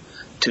pointed out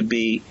to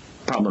be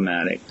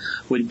problematic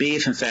would be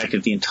if, in fact,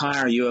 if the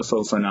entire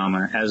UFO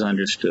phenomena, as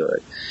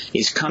understood,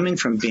 is coming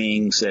from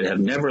beings that have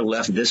never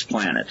left this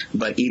planet,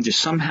 but either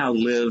somehow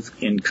live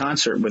in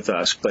concert with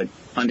us, but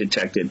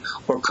undetected,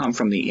 or come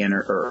from the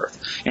inner Earth.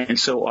 And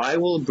so I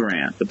will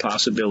grant the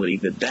possibility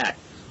that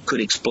could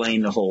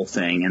explain the whole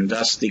thing, and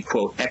thus the,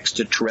 quote,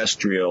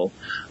 extraterrestrial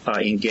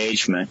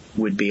engagement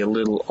would be a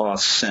little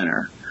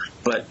off-center.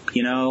 But,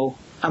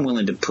 I'm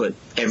willing to put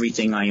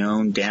everything I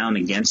own down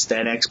against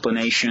that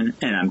explanation,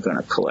 and I'm going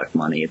to collect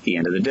money at the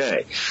end of the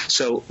day.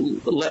 So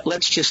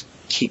let's just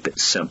keep it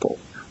simple,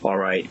 all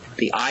right?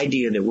 The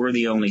idea that we're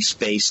the only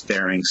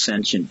space-faring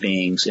sentient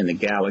beings in the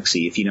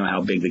galaxy, if you know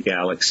how big the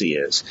galaxy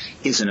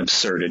is an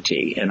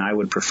absurdity, and I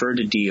would prefer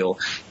to deal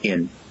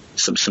in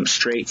some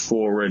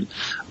straightforward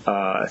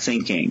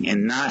thinking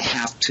and not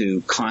have to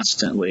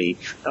constantly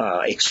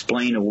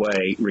explain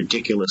away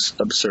ridiculous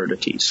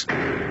absurdities.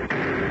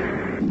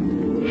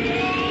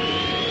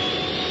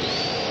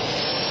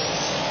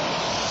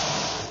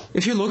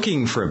 If you're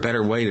looking for a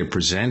better way to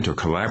present or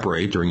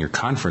collaborate during your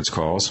conference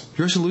calls,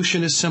 your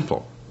solution is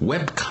simple.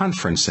 Web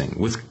conferencing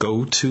with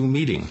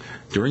GoToMeeting.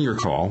 During your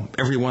call,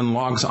 everyone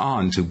logs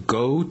on to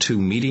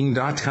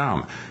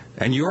gotomeeting.com,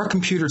 and your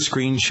computer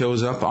screen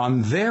shows up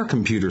on their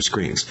computer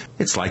screens.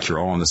 It's like you're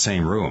all in the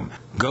same room.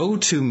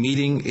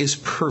 GoToMeeting is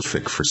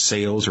perfect for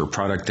sales or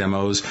product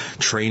demos,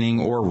 training,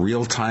 or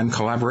real-time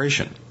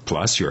collaboration.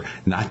 Plus, you're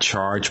not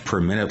charged per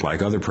minute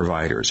like other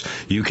providers.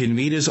 You can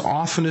meet as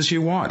often as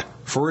you want,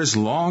 for as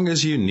long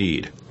as you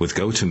need. With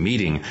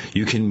GoToMeeting,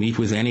 you can meet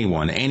with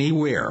anyone,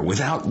 anywhere,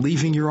 without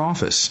leaving your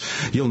office.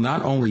 You'll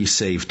not only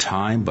save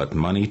time, but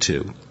money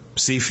too.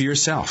 See for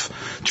yourself.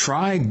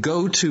 Try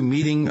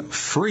GoToMeeting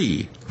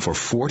free for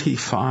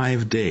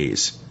 45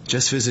 days.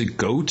 Just visit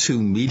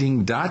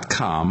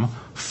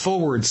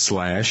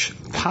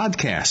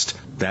gotomeeting.com/podcast.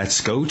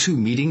 That's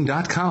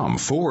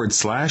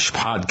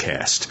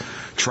gotomeeting.com/podcast.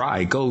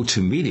 Try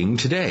GoToMeeting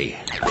today.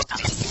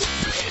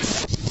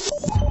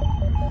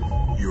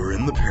 You're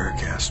in the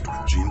Paracast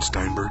with Gene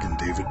Steinberg and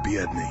David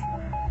Biedny.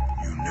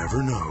 You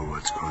never know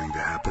what's going to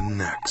happen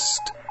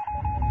next.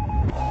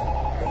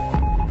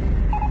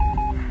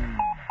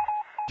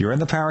 You're in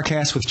the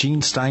Paracast with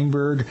Gene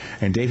Steinberg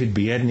and David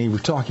Biedny. We're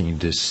talking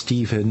to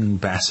Stephen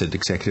Bassett,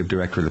 Executive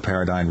Director of the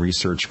Paradigm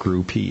Research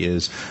Group. He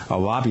is a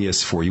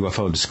lobbyist for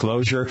UFO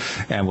disclosure,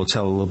 and we'll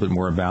tell a little bit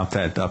more about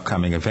that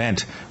upcoming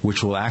event,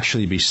 which will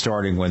actually be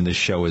starting when this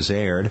show is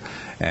aired.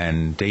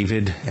 And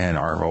David and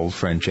our old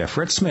friend Jeff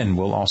Ritzman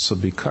will also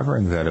be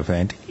covering that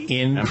event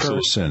in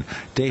person.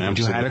 David,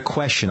 you had a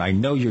question. I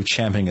know you're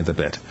champing at the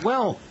bit.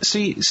 Well,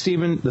 see,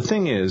 Stephen, the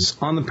thing is,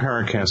 on the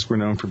Paracast, we're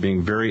known for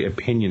being very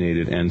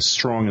opinionated and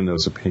strong in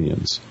those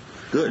opinions.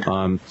 Good.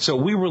 So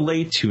we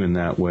relate to you in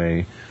that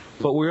way,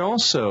 but we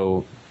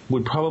also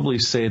would probably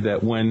say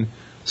that when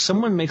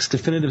someone makes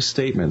definitive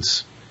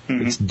statements,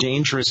 it's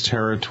dangerous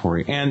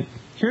territory. And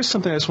here's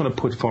something I just want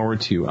to put forward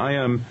to you. I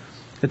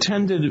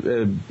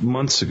attended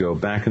months ago,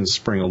 back in the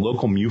spring, a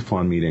local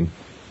MUFON meeting,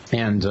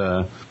 and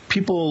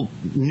people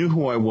knew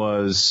who I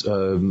was.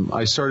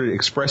 I started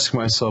expressing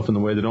myself in the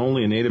way that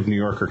only a native New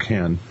Yorker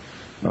can,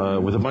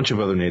 with a bunch of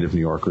other native New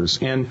Yorkers.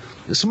 And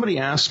somebody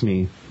asked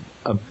me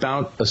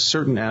about a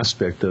certain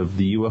aspect of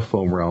the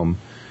UFO realm,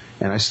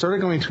 and I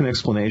started going to an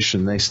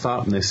explanation. They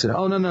stopped and they said,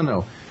 "Oh,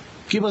 no.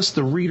 Give us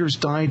the Reader's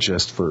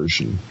Digest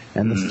version."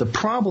 And the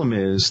problem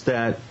is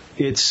that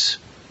it's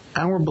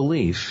our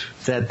belief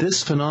that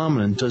this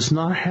phenomenon does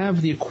not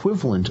have the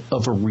equivalent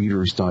of a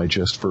Reader's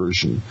Digest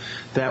version.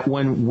 That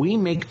when we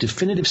make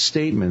definitive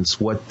statements,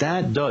 what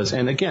that does,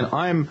 and again,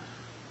 I'm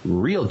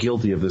real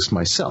guilty of this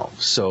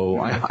myself. So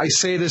I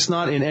say this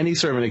not in any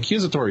sort of an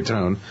accusatory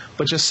tone,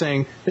 but just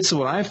saying this is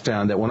what I've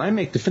found, that when I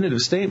make definitive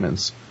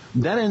statements,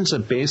 that ends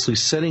up basically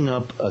setting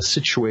up a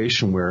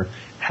situation where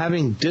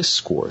having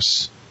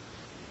discourse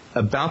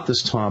about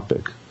this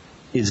topic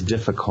is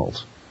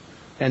difficult.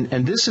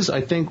 And this is,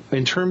 I think,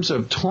 in terms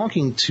of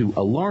talking to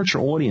a larger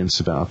audience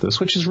about this,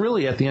 which is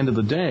really, at the end of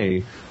the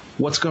day,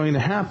 what's going to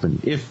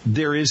happen if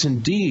there is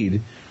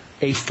indeed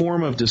a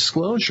form of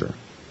disclosure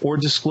or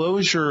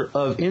disclosure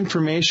of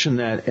information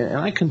that, and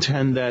I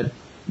contend that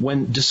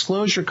when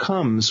disclosure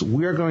comes,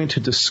 we are going to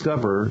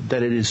discover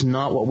that it is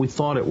not what we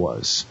thought it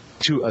was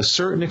to a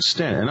certain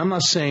extent. And I'm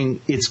not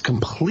saying it's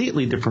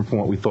completely different from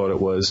what we thought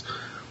it was,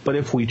 but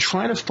if we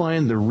try to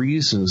find the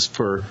reasons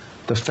for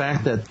the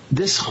fact that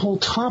this whole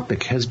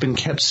topic has been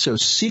kept so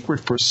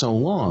secret for so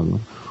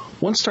long,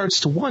 one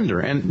starts to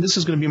wonder, and this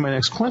is going to be my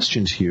next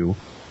question to you.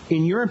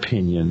 In your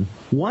opinion,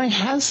 why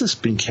has this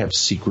been kept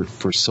secret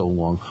for so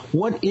long?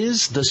 What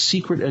is the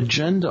secret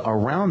agenda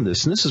around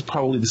this? And this is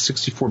probably the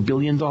 $64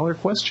 billion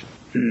question.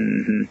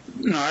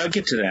 No, I'll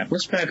get to that.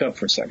 Let's back up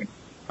for a second.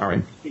 All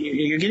right.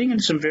 You're getting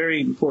into some very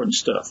important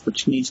stuff,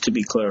 which needs to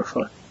be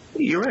clarified.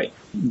 You're right.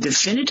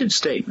 Definitive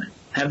statements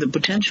have the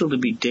potential to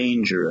be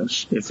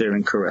dangerous if they're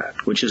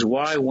incorrect, which is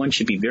why one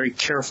should be very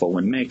careful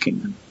when making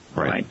them.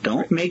 Right?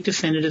 Don't make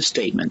definitive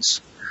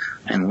statements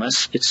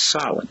unless it's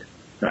solid.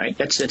 Right?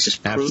 That's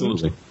just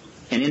prudent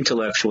and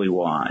intellectually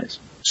wise.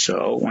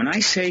 So when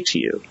I say to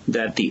you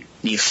that the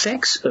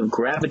effects of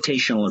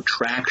gravitational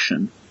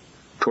attraction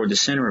toward the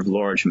center of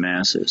large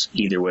masses,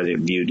 either whether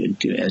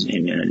viewed as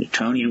in a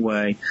Newtonian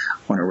way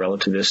or in a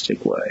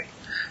relativistic way,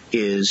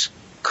 is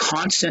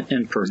constant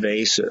and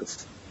pervasive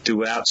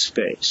throughout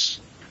space,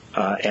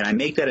 and I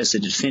make that as a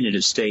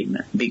definitive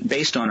statement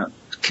based on a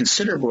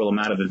considerable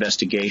amount of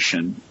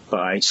investigation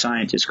by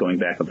scientists going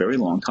back a very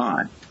long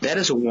time. That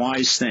is a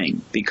wise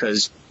thing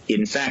because,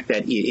 in fact,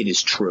 that it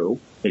is true.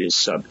 It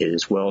is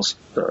well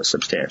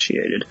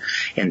substantiated.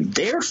 And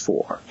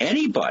therefore,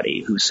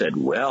 anybody who said,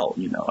 well,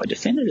 a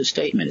definitive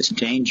statement is a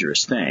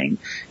dangerous thing,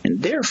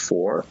 and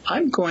therefore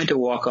I'm going to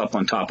walk up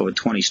on top of a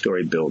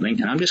 20-story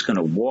building and I'm just going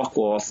to walk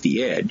off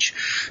the edge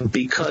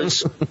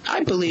because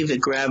I believe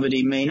that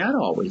gravity may not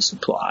always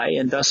apply,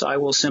 and thus I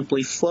will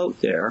simply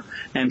float there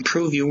and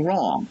prove you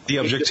wrong. The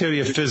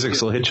objectivity of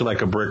physics will hit you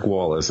like a brick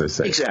wall, as they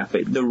say.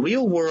 Exactly. The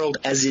real world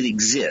as it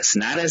exists,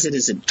 not as it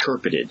is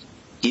interpreted,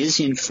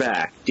 is in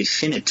fact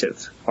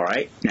definitive. All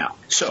right. Now,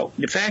 so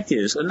the fact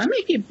is, and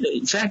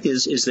the fact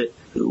is that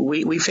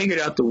we figured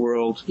out the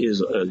world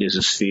is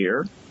a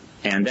sphere,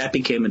 and that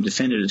became a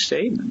definitive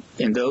statement.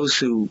 And those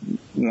who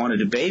want to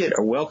debate it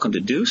are welcome to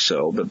do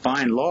so, but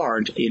by and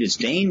large, it is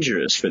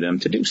dangerous for them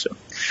to do so.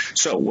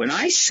 So when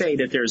I say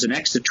that there's an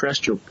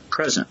extraterrestrial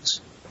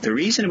presence, the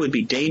reason it would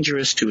be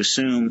dangerous to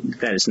assume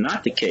that is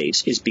not the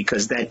case is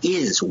because that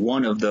is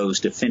one of those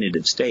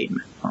definitive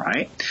statements. All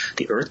right,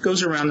 the Earth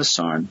goes around the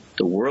sun,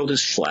 the world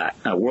is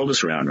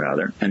round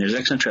rather, and there's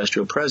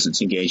extraterrestrial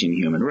presence engaging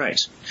the human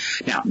race.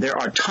 Now, there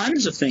are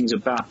tons of things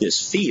about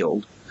this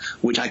field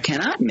which I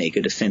cannot make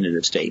a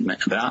definitive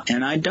statement about,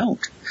 and I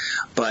don't.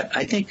 But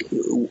I think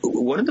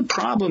one of the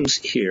problems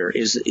here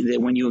is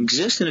that when you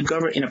exist in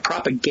a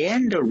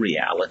propaganda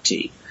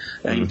reality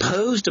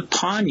imposed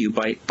upon you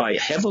by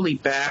heavily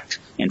backed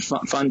and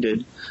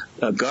funded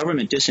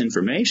government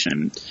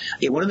disinformation,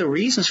 one of the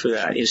reasons for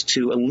that is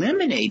to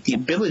eliminate the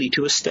ability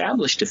to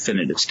establish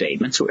definitive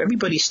statements, so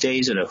everybody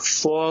stays in a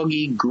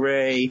foggy,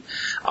 gray,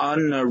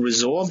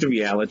 unresolved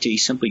reality,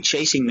 simply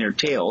chasing their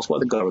tails while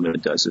the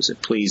government does as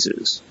it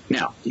pleases.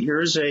 Now,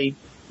 here's a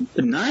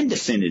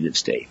non-definitive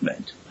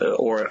statement,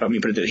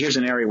 here's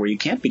an area where you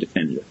can't be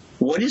definitive.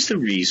 What is the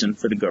reason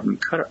for the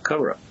government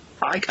cover-up?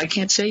 I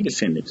can't say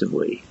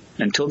definitively.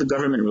 Until the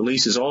government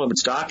releases all of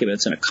its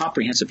documents and a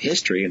comprehensive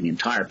history of the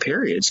entire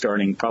period,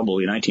 starting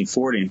probably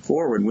 1940 and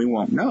forward, we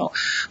won't know.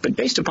 But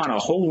based upon a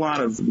whole lot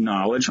of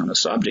knowledge on the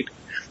subject,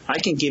 I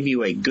can give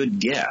you a good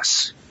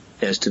guess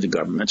as to the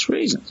government's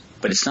reasons.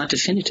 But it's not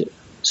definitive.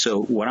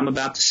 So what I'm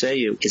about to say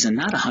is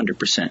not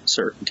 100%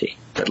 certainty.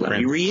 But let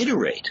me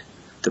reiterate.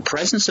 The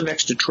presence of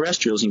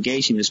extraterrestrials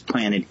engaging this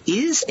planet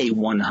is a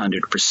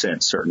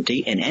 100%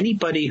 certainty, and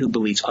anybody who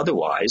believes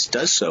otherwise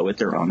does so at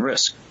their own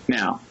risk.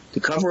 Now, the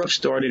cover-up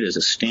started as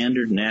a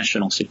standard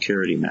national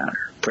security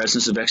matter. The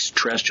presence of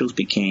extraterrestrials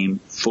became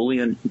fully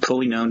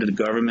known to the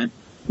government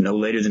no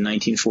later than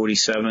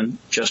 1947,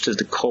 just as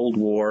the Cold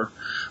War,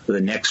 or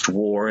the next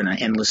war in an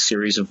endless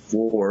series of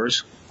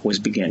wars, was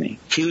beginning.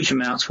 Huge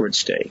amounts were at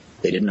stake.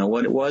 They didn't know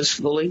what it was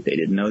fully. They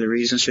didn't know the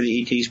reasons for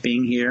the ETs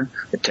being here.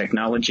 The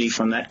technology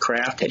from that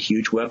craft had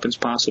huge weapons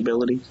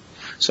possibilities.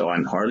 So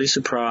I'm hardly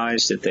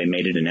surprised that they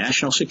made it a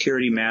national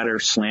security matter,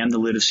 slammed the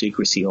lid of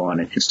secrecy on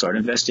it, and started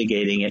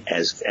investigating it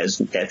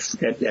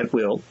at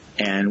will,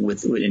 and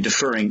in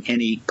deferring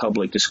any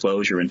public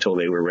disclosure until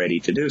they were ready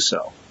to do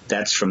so.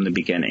 That's from the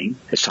beginning.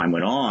 As time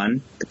went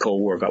on, the Cold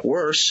War got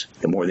worse.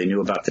 The more they knew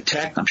about the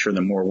tech, I'm sure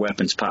the more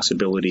weapons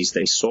possibilities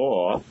they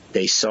saw.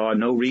 They saw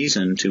no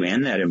reason to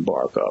end that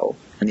embargo,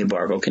 and the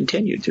embargo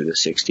continued through the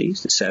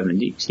 60s, the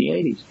 70s, the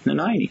 80s, and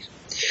the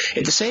 90s.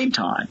 At the same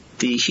time,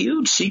 the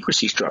huge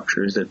secrecy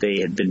structures that they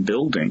had been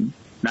building,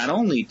 not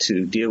only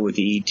to deal with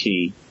the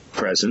ET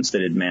presence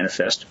that had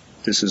manifested,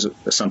 this is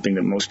something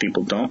that most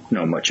people don't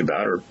know much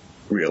about or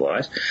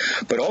realize,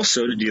 but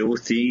also to deal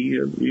with the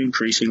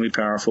increasingly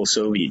powerful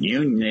Soviet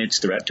Union, its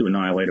threat to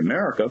annihilate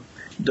America.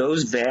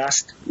 Those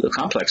vast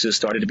complexes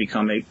started to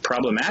become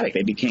problematic.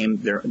 They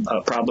became a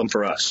problem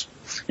for us.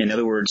 In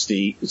other words,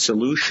 the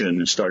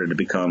solution started to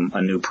become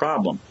a new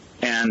problem.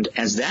 And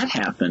as that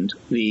happened,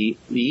 the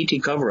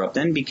ET cover-up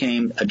then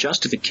became a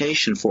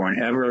justification for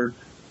an ever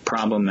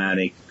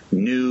problematic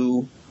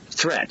new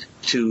threat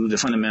to the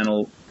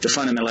fundamental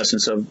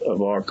essence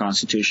of our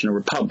constitutional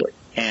republic.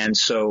 And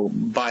so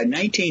by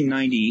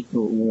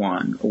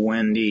 1991,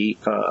 when the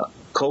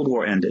Cold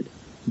War ended,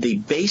 the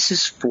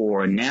basis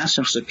for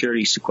national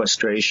security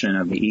sequestration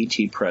of the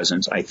ET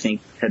presence, I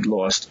think, had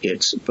lost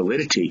its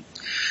validity.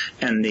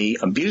 And the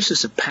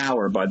abuses of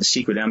power by the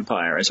secret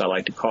empire, as I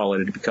like to call it,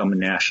 had become a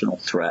national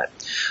threat.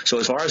 So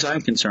as far as I'm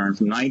concerned,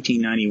 from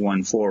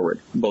 1991 forward,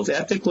 both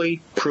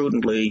ethically,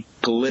 prudently,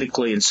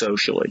 politically, and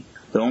socially,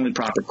 the only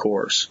proper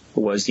course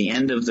was the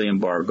end of the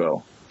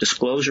embargo,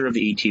 disclosure of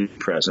the ET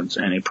presence,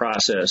 and a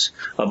process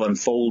of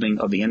unfolding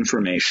of the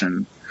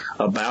information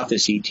about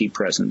this ET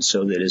presence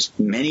so that as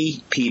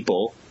many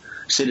people,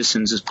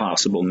 citizens as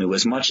possible, knew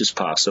as much as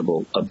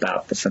possible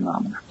about the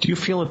phenomena. Do you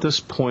feel at this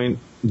point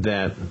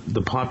that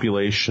the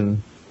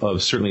population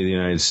of certainly the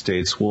United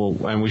States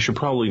will, and we should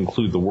probably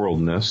include the world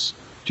in this,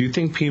 do you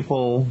think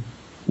people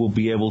will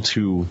be able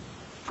to,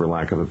 for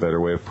lack of a better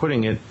way of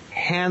putting it,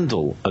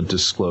 handle a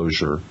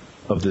disclosure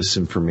of this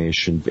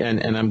information?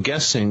 And I'm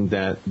guessing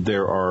that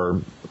there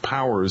are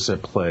powers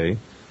at play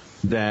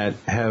that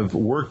have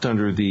worked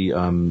under the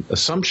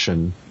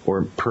assumption,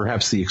 or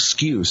perhaps the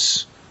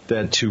excuse,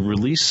 that to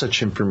release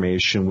such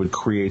information would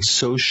create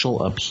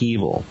social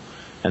upheaval.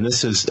 And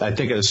this is, I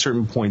think at a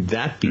certain point,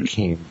 that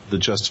became the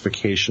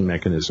justification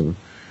mechanism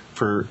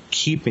for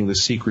keeping the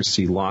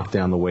secrecy locked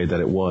down the way that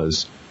it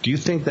was. Do you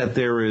think that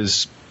there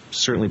is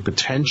certainly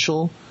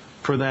potential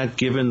for that,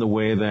 given the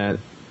way that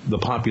the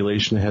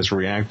population has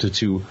reacted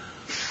to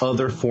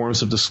other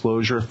forms of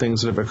disclosure of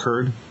things that have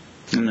occurred?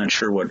 I'm not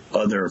sure what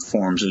other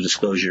forms of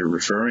disclosure you're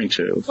referring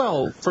to.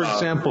 Well, for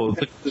example,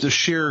 the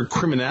sheer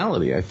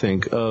criminality, I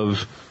think,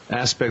 of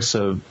aspects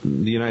of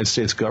the United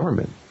States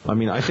government. I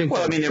mean, I think.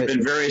 Well, there have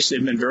been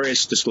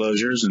various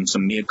disclosures and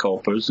some mea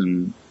culpas,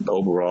 and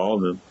overall,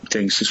 the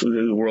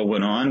world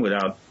went on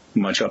without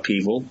much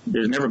upheaval.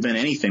 There's never been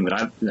anything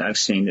that I've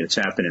seen that's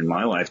happened in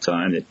my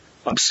lifetime that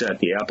upset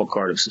the apple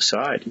cart of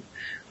society.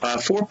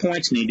 4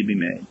 points need to be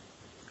made.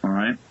 All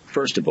right.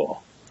 First of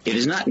all, it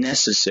is not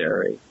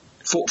necessary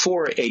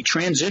for a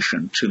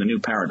transition to the new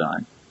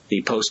paradigm,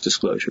 the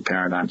post-disclosure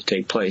paradigm, to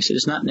take place. It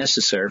is not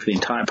necessary for the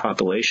entire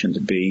population to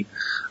be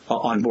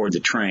on board the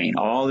train.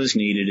 All is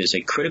needed is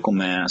a critical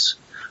mass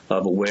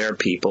of aware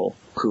people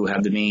who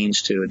have the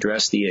means to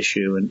address the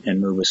issue and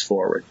move us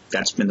forward.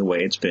 That's been the way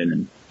it's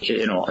been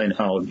in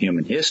all of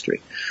human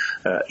history.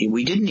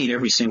 We didn't need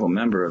every single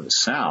member of the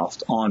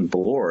South on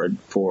board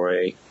for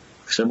a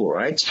Civil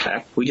Rights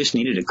Act. We just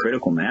needed a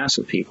critical mass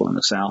of people in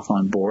the South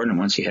on board, and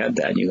once you had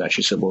that, you got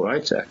your Civil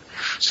Rights Act.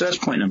 So that's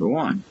point number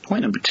one.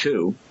 Point number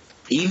two,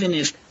 even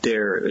if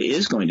there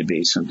is going to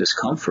be some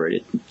discomfort,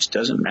 it just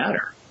doesn't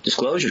matter.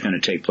 Disclosure is going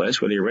to take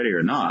place whether you're ready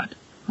or not.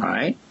 All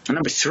right? And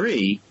number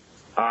three,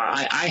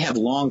 I have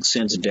long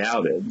since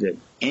doubted that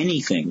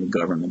anything the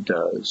government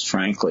does,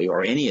 frankly,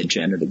 or any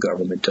agenda the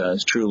government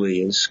does,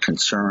 truly is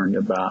concerned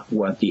about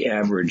what the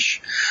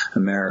average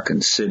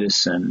American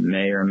citizen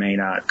may or may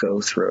not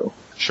go through.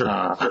 Sure.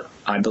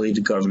 I believe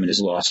the government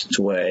has lost its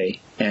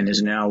way and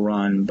is now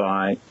run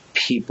by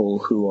people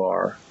who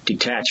are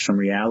detached from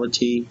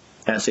reality,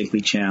 ethically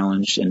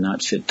challenged, and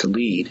not fit to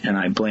lead. And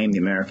I blame the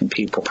American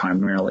people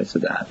primarily for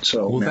that.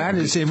 So, well, that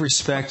is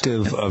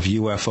irrespective of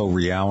UFO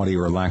reality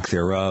or lack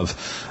thereof.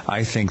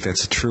 I think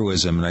that's a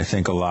truism, and I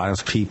think a lot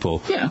of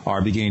people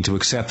are beginning to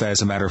accept that.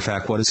 As a matter of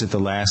fact, what is it, the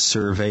last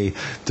survey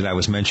that I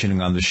was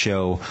mentioning on the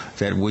show,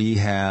 that we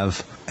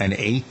have an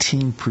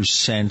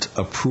 18%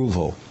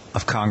 approval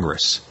of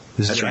Congress.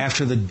 This is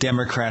after the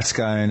Democrats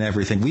got in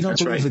everything. We don't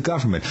believe the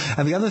government.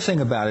 And the other thing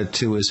about it,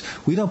 too, is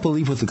we don't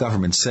believe what the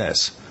government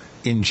says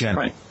in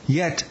general. Right.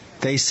 Yet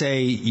they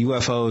say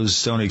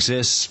UFOs don't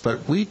exist,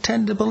 but we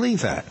tend to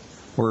believe that.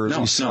 Or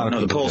no,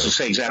 the polls will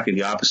say exactly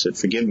the opposite.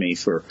 Forgive me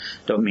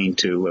don't mean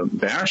to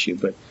embarrass you,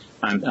 but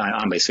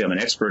I'm basically an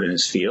expert in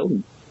this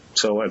field,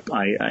 so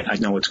I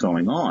know what's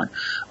going on.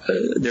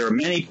 There are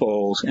many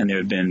polls, and there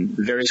have been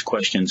various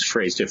questions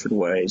phrased different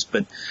ways,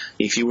 but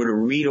if you were to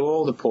read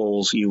all the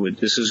polls,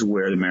 this is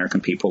where the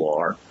American people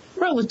are,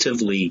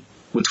 relatively,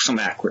 with some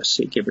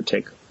accuracy, give or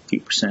take a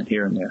few percent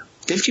here and there.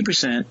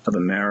 50% of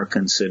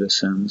American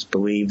citizens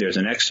believe there's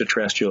an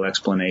extraterrestrial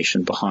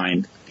explanation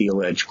behind the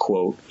alleged,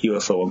 quote,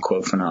 UFO,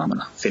 unquote,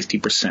 phenomena.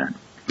 50%.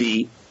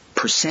 The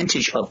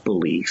percentage of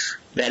belief,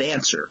 that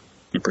answer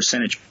in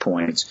percentage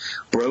points,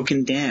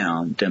 broken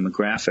down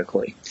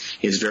demographically,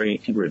 is very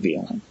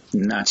revealing.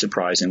 Not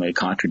surprisingly,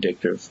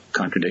 contradictory to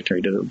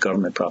the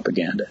government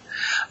propaganda.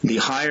 The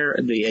higher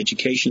the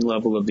education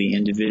level of the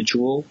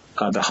individual,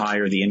 the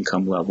higher the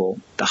income level,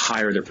 the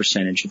higher the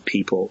percentage of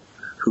people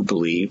who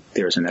believe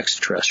there's an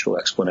extraterrestrial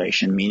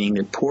explanation, meaning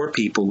that poor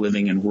people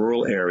living in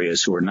rural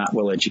areas who are not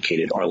well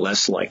educated are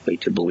less likely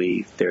to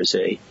believe there's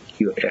a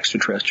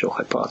extraterrestrial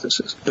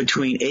hypothesis.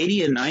 Between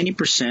 80 and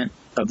 90%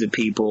 of the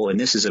people, and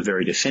this is a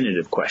very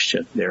definitive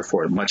question,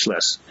 therefore much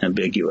less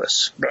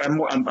ambiguous. But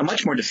a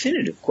much more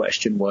definitive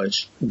question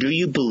was, do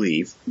you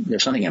believe,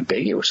 there's something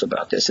ambiguous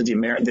about this, that the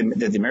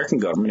American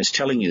government is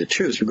telling you the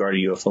truth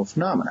regarding UFO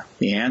phenomena?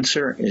 The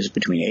answer is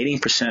between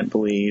 80%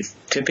 believe,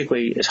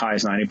 typically as high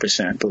as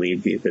 90%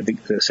 believe that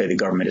say the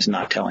government is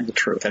not telling the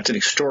truth. That's an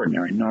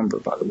extraordinary number,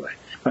 by the way.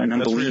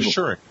 That's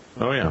reassuring.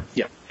 Oh, yeah.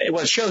 Yeah.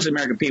 Well, it shows the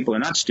American people are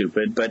not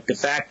stupid, but the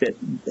fact that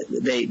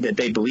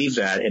they believe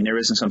that and there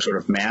isn't some sort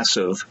of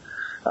massive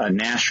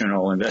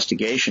national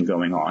investigation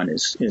going on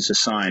is a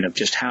sign of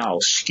just how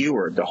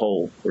skewered the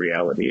whole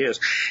reality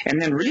is.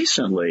 And then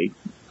recently,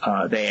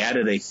 they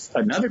added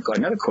another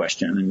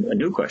question, a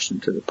new question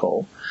to the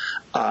poll.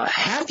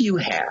 Have you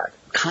had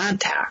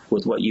contact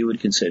with what you would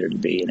consider to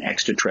be an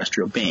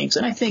extraterrestrial beings?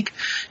 And I think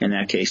in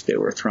that case they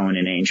were throwing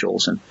in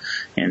angels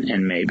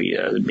and maybe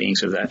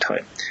beings of that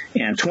type.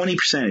 And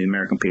 20% of the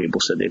American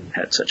people said they've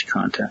had such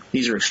contact.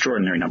 These are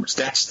extraordinary numbers.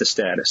 That's the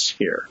status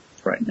here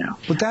right now.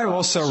 But that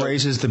also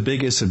raises the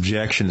biggest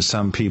objection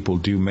some people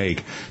do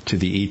make to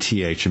the ETH.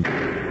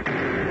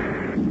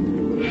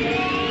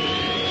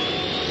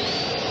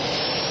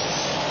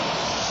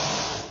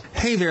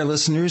 Hey there,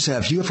 listeners.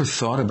 Have you ever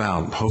thought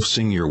about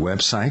hosting your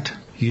website?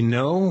 You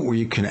know where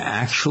you can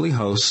actually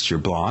host your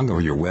blog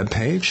or your web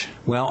page?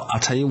 Well,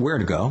 I'll tell you where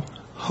to go.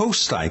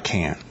 Host I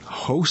Can.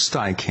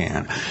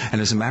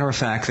 And as a matter of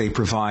fact, they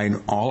provide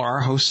all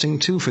our hosting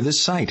too for this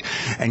site.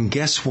 And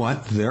guess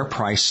what? Their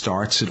price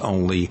starts at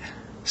only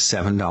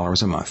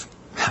 $7 a month.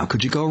 How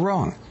could you go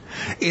wrong?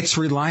 Its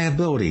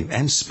reliability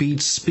and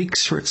speed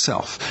speaks for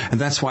itself,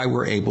 and that's why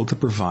we're able to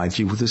provide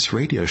you with this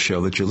radio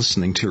show that you're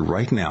listening to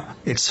right now.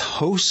 It's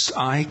Host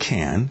I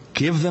Can.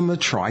 Give them a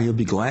try. You'll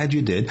be glad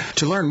you did.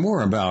 To learn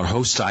more about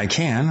Host I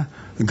Can,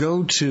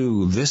 go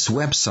to this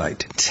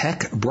website,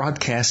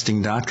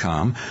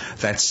 techbroadcasting.com.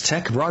 That's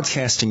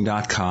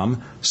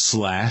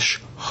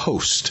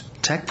techbroadcasting.com/host.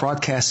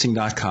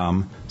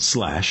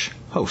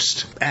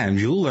 techbroadcasting.com/host. And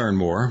you'll learn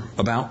more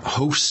about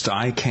Host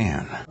I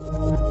Can.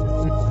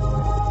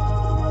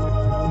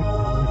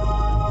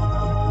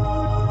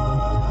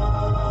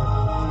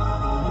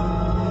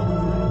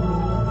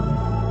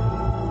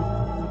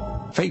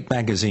 Fate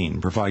magazine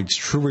provides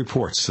true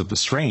reports of the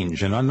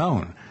strange and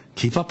unknown.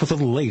 Keep up with the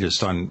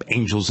latest on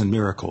angels and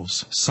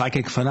miracles,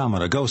 psychic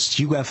phenomena, ghosts,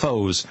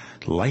 UFOs,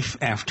 life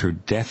after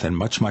death, and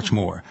much, much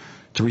more.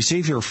 To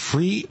receive your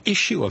free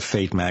issue of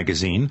Fate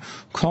magazine,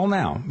 call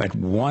now at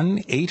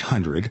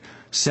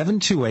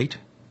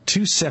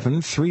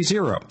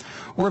 1-800-728-2730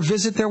 or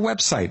visit their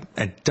website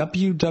at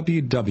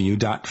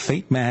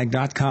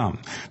www.fatemag.com.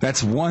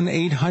 That's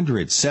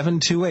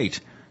 1-800-728-2730.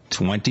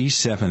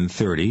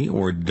 2730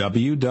 or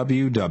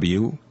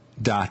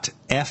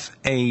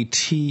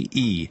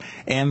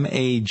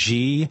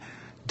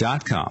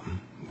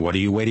www.fatemag.com. What are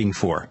you waiting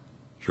for?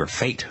 Your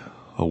fate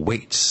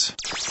awaits.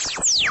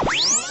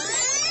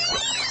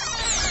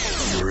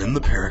 You're in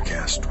the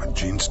Paracast with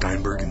Gene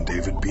Steinberg and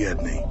David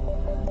Biedney.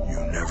 You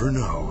never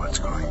know what's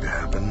going to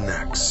happen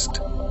next.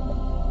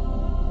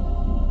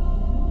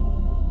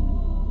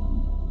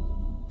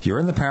 You're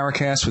in the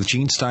Paracast with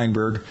Gene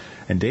Steinberg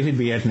and David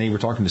Biedney. We're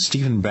talking to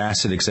Stephen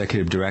Bassett,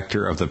 Executive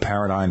Director of the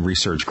Paradigm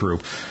Research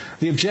Group.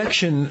 The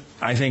objection,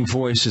 I think,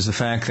 voiced is the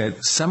fact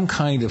that some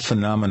kind of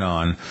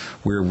phenomenon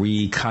where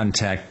we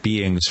contact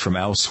beings from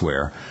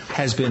elsewhere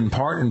has been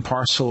part and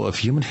parcel of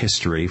human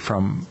history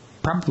from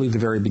probably the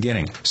very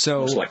beginning.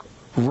 So,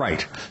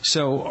 right.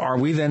 So are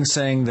we then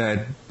saying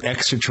that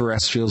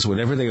extraterrestrials,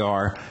 whatever they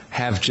are,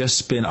 have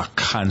just been a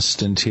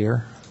constant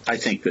here? I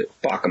think that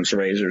Occam's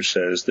razor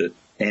says that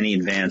any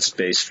advanced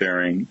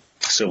spacefaring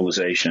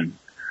civilization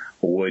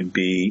would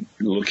be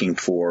looking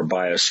for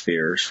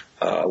biospheres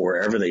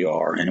wherever they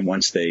are, and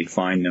once they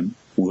find them,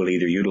 we'll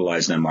either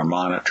utilize them or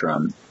monitor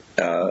them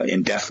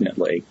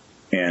indefinitely.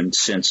 And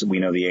since we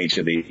know the age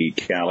of the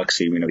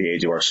galaxy, we know the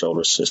age of our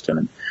solar system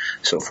and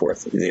so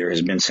forth, there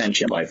has been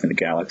sentient life in the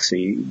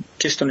galaxy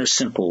just under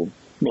simple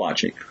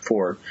logic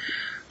for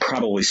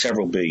probably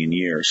several billion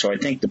years. So I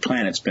think the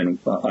planet's been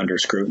under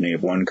scrutiny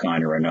of one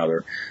kind or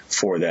another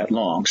for that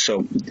long. So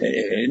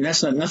and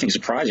that's nothing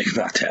surprising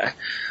about that.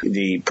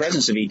 The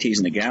presence of ETs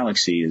in the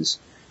galaxy is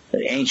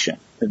ancient.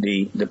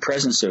 The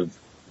presence of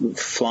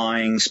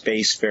flying,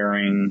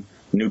 spacefaring,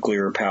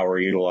 nuclear power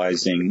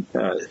utilizing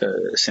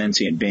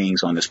sentient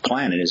beings on this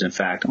planet is in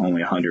fact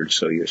only 100 or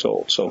so years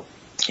old. So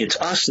it's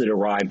us that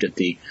arrived at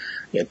the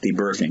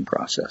birthing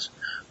process.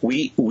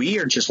 We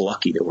are just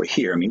lucky that we're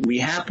here. I mean, we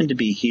happen to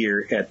be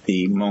here at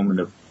the moment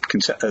of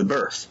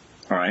birth,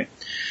 all right?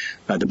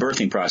 The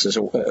birthing process,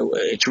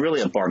 it's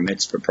really a bar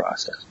mitzvah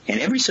process. And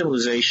every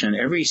civilization,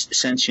 every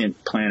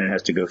sentient planet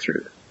has to go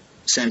through it.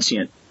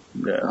 Sentient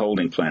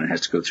holding planet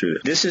has to go through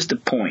it. This is the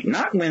point,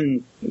 not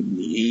when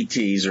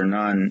ETs or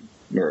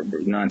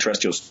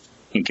non-terrestrials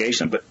engage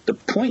them, but the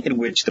point at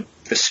which the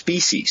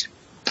species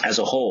as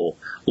a whole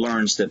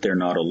learns that they're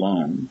not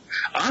alone.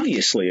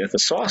 Obviously, if a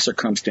saucer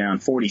comes down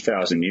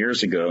 40,000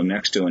 years ago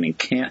next to an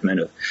encampment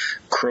of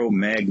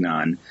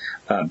Cro-Magnon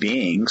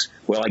beings,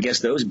 well, I guess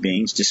those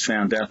beings just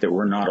found out that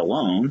we're not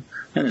alone,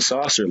 and the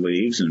saucer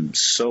leaves, and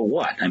so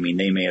what? I mean,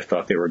 they may have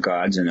thought they were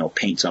gods, and they'll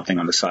paint something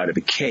on the side of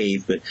a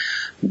cave, but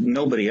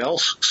nobody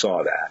else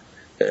saw that.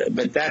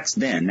 But that's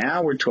then.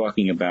 Now we're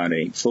talking about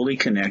a fully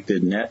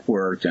connected,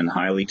 networked, and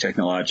highly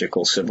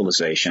technological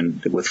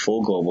civilization with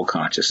full global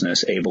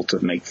consciousness, able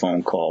to make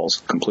phone calls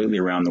completely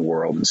around the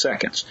world in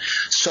seconds.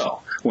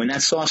 So when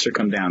that saucer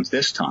comes down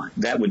this time,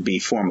 that would be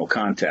formal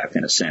contact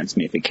in a sense. I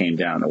mean, if it came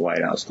down the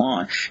White House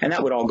lawn, and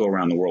that would all go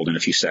around the world in a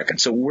few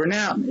seconds. So we're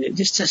now,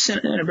 just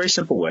in a very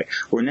simple way,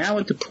 we're now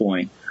at the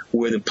point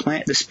where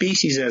the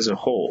species as a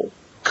whole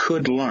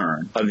could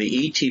learn of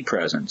the ET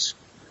presence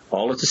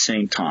all at the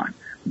same time.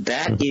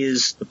 That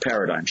is the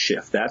paradigm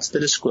shift. That's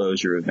the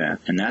disclosure event,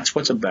 and that's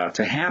what's about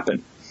to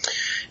happen.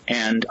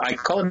 And I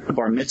call it a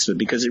bar mitzvah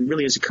because it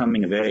really is a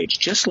coming of age.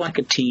 Just like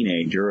a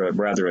teenager, or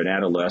rather an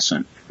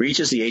adolescent,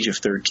 reaches the age of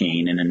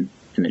 13 and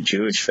in the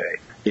Jewish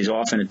faith is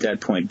often at that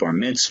point bar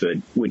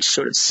mitzvah, which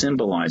sort of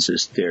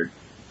symbolizes their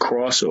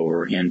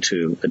crossover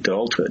into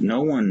adulthood.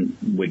 No one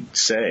would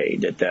say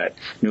that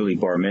newly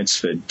bar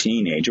mitzvah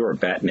teenager or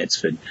bat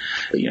mitzvah,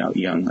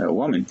 young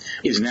woman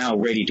is now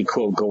ready to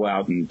quote go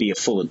out and be a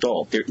full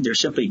adult. They're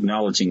simply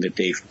acknowledging that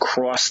they've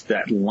crossed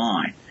that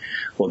line.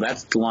 Well,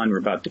 that's the line we're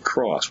about to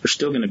cross. We're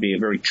still going to be a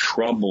very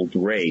troubled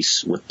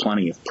race with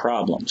plenty of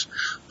problems,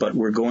 but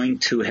we're going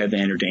to have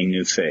entered a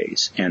new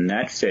phase, and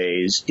that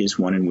phase is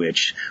one in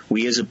which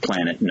we as a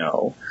planet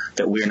know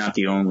that we're not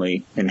the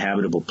only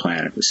inhabitable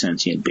planet with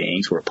sentient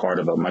beings. We're part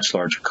of a much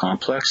larger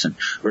complex, and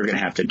we're going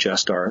to have to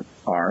adjust our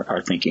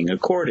thinking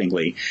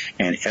accordingly.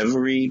 And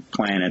every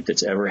planet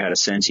that's ever had a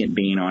sentient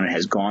being on it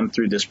has gone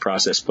through this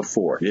process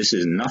before. This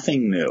is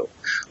nothing new,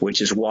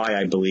 which is why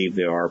I believe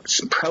there are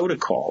some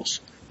protocols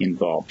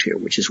involved here,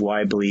 which is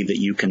why I believe that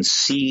you can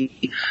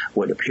see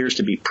what appears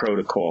to be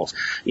protocols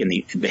in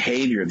the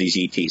behavior of these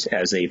ETs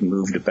as they've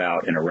moved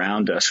about and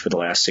around us for the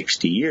last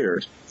 60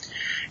 years.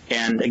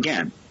 And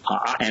again,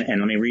 and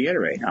let me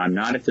reiterate, I'm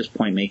not at this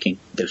point making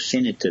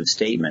definitive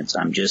statements.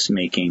 I'm just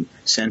making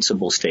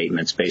sensible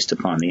statements based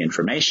upon the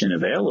information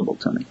available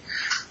to me.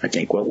 I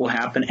think what will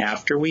happen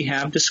after we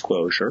have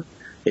disclosure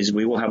is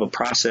we will have a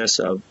process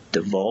of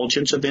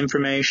divulgence of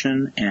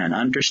information and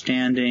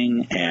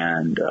understanding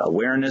and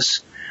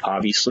awareness.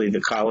 Obviously,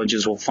 the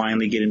colleges will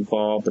finally get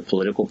involved. The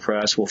political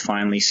press will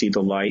finally see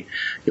the light.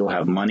 You'll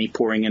have money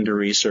pouring into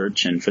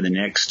research. And for the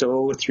next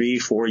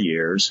 3-4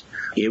 years,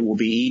 it will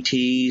be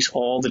ETs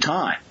all the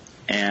time.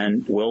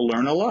 And we'll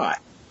learn a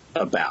lot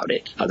about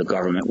it. The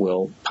government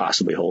will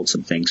possibly hold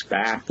some things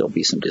back. There'll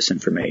be some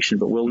disinformation,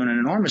 but we'll learn an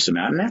enormous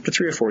amount. And after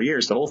 3 or 4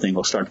 years, the whole thing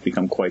will start to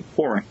become quite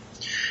boring.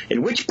 At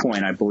which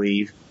point, I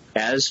believe,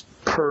 as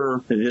per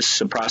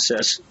this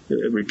process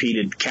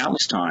repeated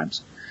countless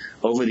times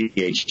over the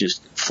age,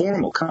 just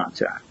formal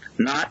contact,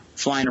 not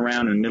flying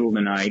around in the middle of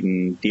the night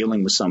and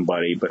dealing with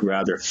somebody, but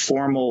rather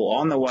formal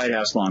on the White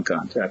House lawn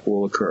contact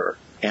will occur.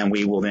 And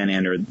we will then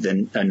enter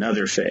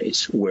another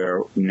phase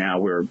where now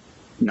we're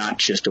not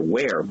just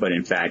aware, but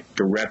in fact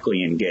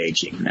directly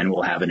engaging, and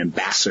we'll have an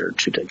ambassador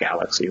to the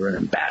galaxy or an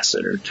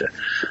ambassador to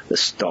the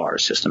star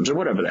systems or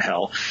whatever the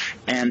hell.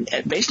 And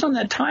based on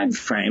that time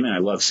frame, and I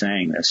love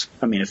saying this,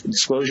 I mean, if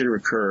disclosure to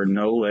occur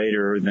no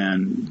later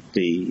than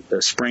the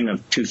spring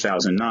of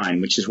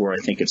 2009, which is where I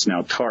think it's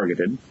now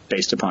targeted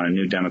based upon a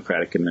new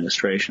Democratic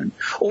administration,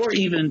 or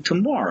even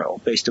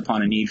tomorrow based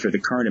upon a need for the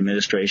current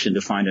administration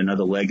to find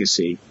another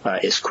legacy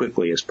as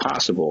quickly as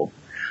possible,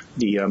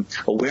 the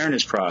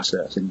awareness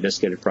process,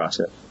 investigative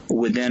process,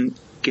 would then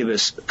give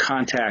us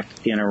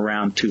contact in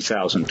around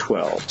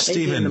 2012.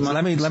 Stephen,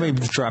 let me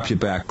drop you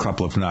back a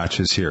couple of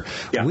notches here.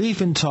 Yeah. We've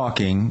been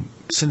talking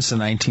since the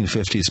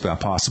 1950s about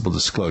possible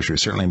disclosure.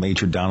 Certainly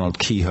Major Donald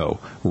Kehoe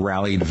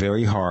rallied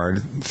very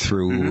hard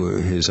through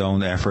his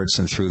own efforts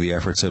and through the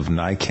efforts of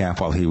NICAP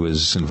while he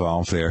was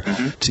involved there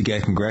to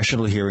get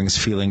congressional hearings,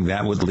 feeling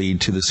that would lead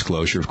to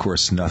disclosure. Of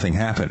course, nothing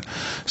happened.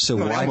 So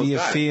why do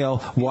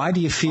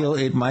you feel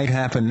it might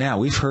happen now?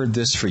 We've heard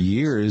this for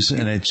years,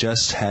 and it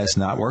just has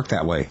not worked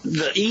that way.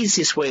 The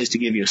easiest way is to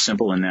give you a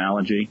simple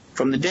analogy.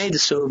 From the day the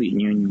Soviet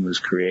Union was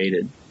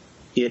created,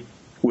 it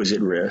was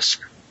at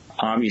risk.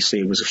 Obviously,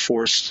 it was a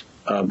forced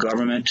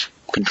government,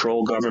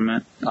 control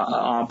government,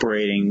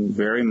 operating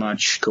very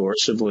much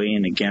coercively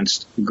and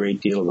against a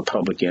great deal of the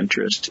public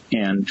interest.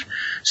 And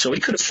so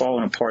it could have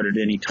fallen apart at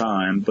any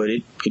time, but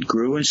it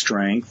grew in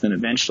strength and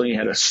eventually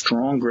had a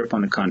strong grip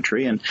on the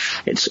country. And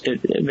it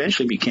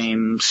eventually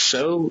became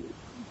so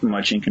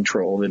much in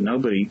control that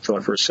nobody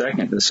thought for a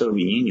second that the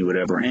Soviet Union would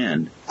ever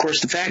end. Of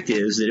course, the fact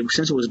is that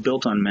since it was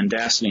built on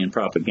mendacity and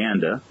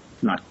propaganda,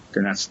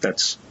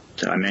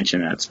 I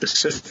mentioned that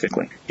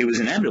specifically, it was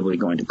inevitably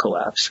going to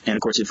collapse. And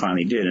of course it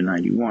finally did in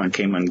 91,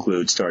 came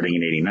unglued starting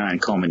in 89,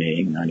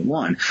 culminating in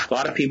 91. A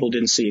lot of people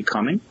didn't see it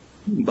coming,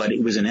 but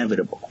it was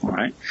inevitable,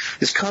 right?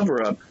 This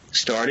cover-up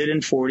started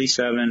in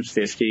 47,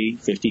 50,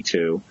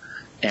 52,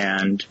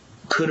 and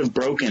could have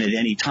broken at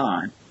any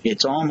time.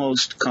 It's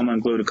almost come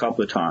unglued a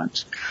couple of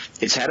times.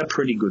 It's had a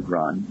pretty good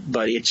run,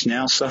 but it's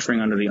now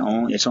suffering under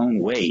its own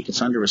weight.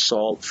 It's under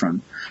assault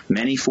from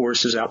many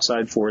forces,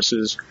 outside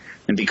forces,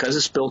 and because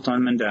it's built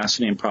on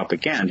mendacity and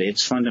propaganda,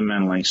 it's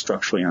fundamentally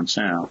structurally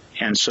unsound.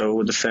 And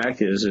so the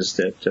fact is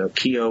that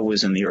Kehoe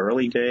was in the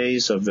early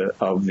days of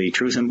the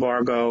truth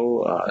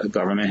embargo. The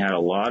government had a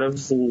lot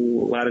of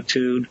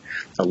latitude,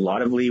 a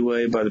lot of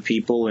leeway by the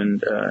people,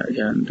 and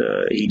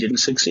he didn't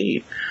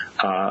succeed.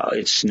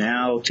 It's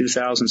now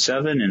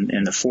 2007,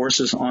 and the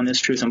forces on this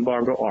truth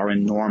embargo are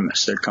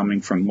enormous. They're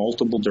coming from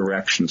multiple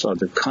directions,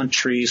 other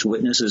countries,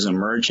 witnesses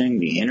emerging,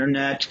 the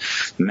internet,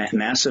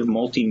 massive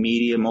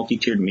multimedia,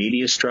 multi-tiered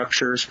media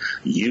structures,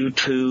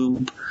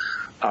 YouTube,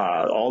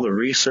 all the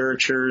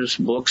researchers,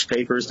 books,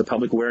 papers, the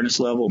public awareness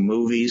level,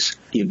 movies,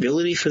 the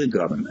ability for the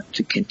government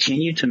to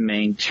continue to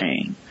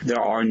maintain. There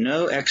are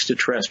no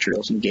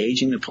extraterrestrials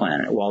engaging the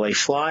planet while they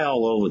fly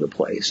all over the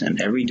place, and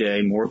every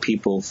day more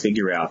people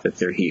figure out that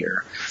they're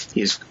here,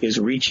 is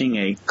reaching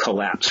a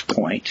collapse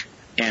point.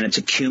 And it's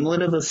a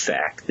cumulative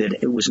effect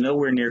that it was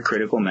nowhere near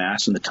critical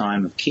mass in the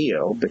time of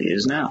Kehoe, but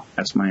is now.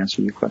 That's my answer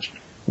to your question.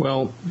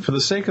 Well, for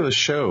the sake of the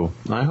show,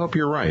 I hope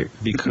you're right,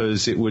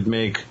 because it would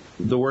make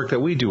the work that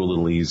we do a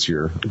little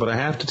easier. But I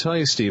have to tell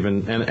you,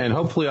 Stephen, and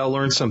hopefully I'll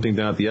learn something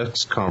down at the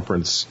X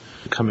conference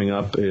coming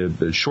up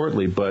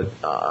shortly, but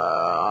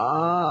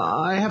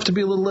I have to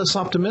be a little less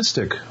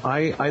optimistic.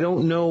 I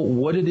don't know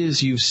what it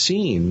is you've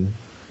seen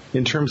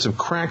in terms of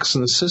cracks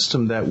in the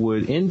system that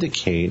would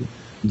indicate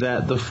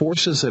that the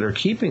forces that are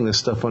keeping this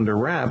stuff under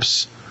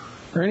wraps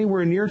are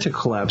anywhere near to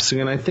collapsing.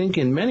 And I think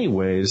in many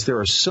ways there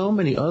are so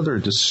many other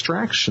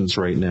distractions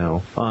right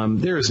now.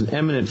 There is an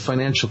imminent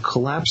financial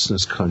collapse in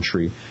this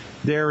country.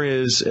 There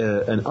is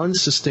an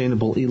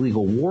unsustainable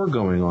illegal war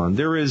going on.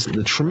 There is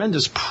the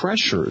tremendous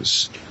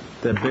pressures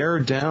that bear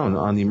down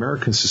on the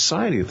American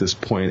society at this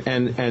point.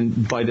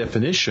 And by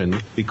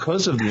definition,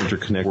 because of the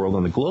interconnected world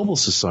and the global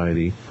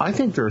society, I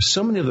think there are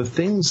so many other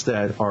things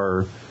that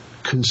are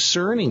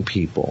concerning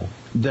people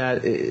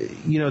that,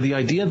 the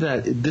idea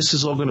that this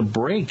is all going to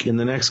break in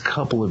the next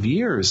couple of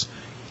years,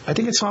 I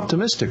think it's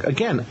optimistic.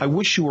 Again, I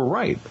wish you were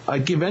right.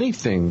 I'd give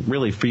anything,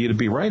 really, for you to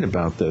be right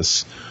about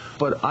this.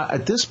 But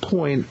at this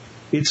point,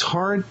 it's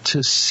hard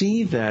to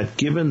see that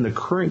given the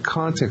current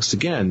context,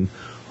 again,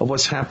 of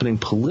what's happening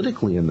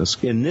politically in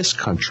this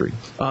country.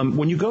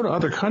 When you go to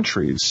other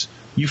countries,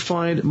 you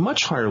find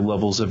much higher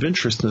levels of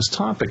interest in this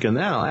topic, and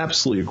that I'll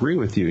absolutely agree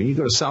with you. And you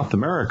go to South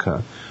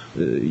America,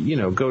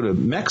 go to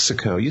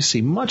Mexico, you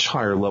see much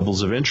higher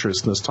levels of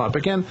interest in this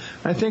topic, and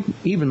I think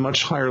even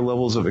much higher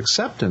levels of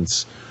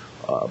acceptance.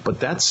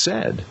 But that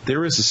said,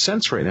 there is a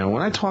sense right now,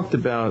 when I talked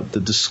about the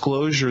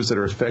disclosures that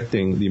are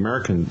affecting the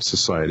American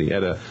society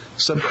at a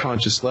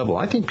subconscious level,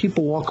 I think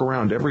people walk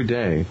around every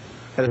day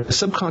at a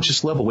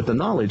subconscious level with the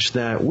knowledge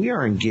that we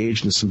are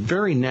engaged in some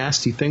very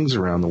nasty things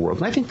around the world.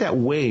 And I think that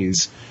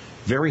weighs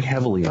very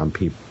heavily on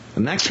people.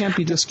 And that can't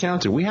be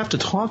discounted. We have to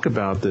talk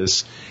about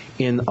this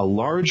in a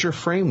larger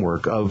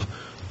framework of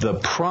the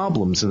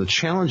problems and the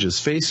challenges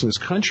facing this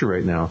country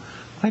right now.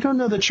 I don't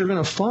know that you're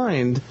going to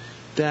find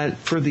that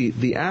for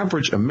the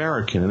average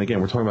American, and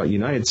again, we're talking about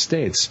United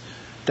States,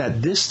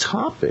 that this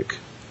topic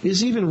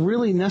is even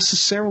really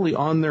necessarily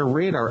on their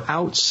radar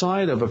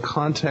outside of a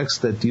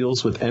context that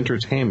deals with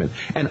entertainment.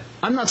 And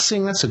I'm not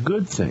saying that's a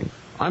good thing.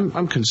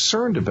 I'm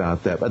concerned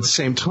about that. But at the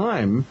same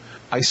time,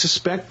 I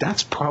suspect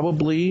that's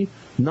probably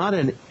not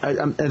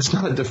it's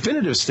not a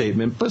definitive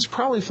statement, but it's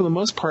probably for the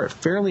most part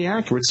fairly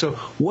accurate. So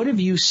what have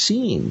you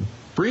seen?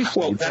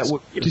 Briefly, do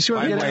you see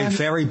what I'm getting at?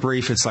 Very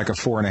brief. It's like a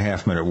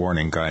 4.5-minute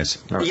warning,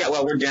 guys. Right. Yeah,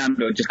 well, we're down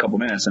to just a couple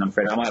minutes, and I'm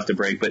afraid I'll have to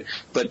break.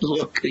 But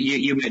look,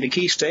 you made the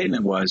key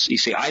statement was, you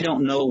see, I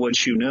don't know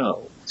what you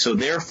know. So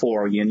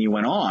therefore, and you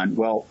went on,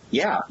 well,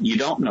 yeah, you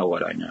don't know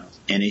what I know.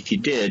 And if you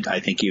did, I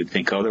think you'd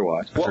think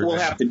otherwise. What we'll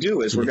have to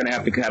do is we're going to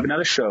have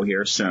another show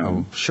here soon.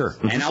 Oh, sure.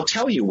 And I'll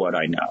tell you what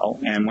I know.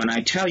 And when I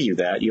tell you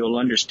that, you'll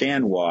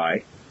understand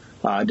why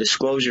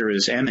disclosure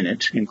is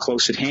imminent and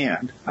close at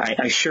hand. I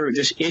assure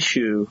this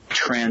issue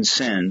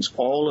transcends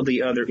all of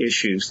the other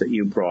issues that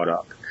you brought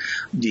up.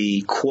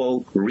 The,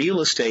 quote,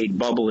 real estate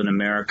bubble in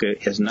America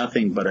is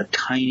nothing but a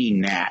tiny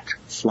gnat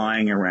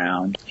flying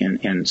around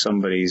in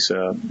somebody's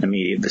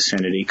immediate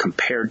vicinity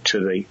compared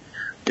to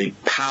the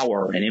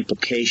power and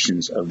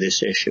implications of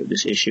this issue.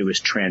 This issue is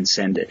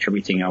transcendent.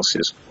 Everything else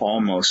is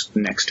almost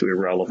next to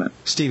irrelevant.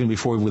 Stephen,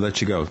 before we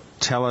let you go,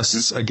 tell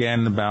us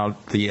again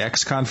about the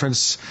X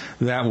conference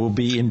that will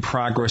be in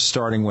progress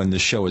starting when the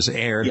show is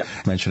aired. Yep.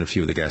 Mention a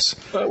few of the guests.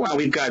 Well,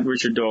 we've got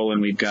Richard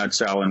Dolan, we've got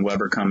Sal and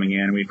Weber coming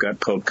in, we've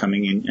got Pope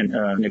coming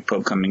in, Nick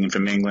Pope coming in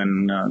from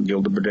England,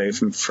 Gilda Boudet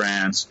from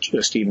France,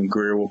 Stephen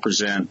Greer will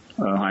present,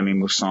 Jaime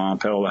Moussan,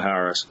 Paola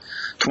Harris,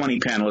 20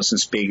 panelists and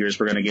speakers.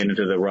 We're going to get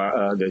into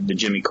the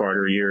Jimmy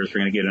Carter years.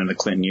 We're going to get into the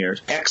Clinton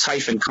years.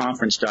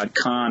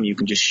 X-conference.com. You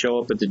can just show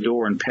up at the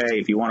door and pay.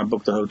 If you want to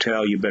book the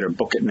hotel, you better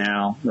book it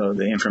now.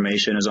 The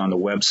information is on the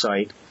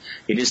website.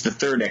 It is the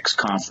third X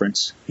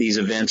conference. These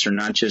events are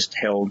not just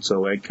held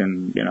so I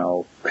can,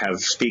 have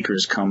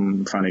speakers come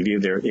in front of you.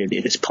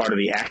 It is part of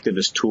the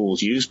activist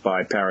tools used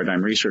by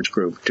Paradigm Research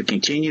Group to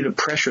continue to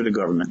pressure the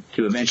government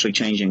to eventually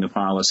changing the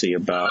policy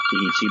about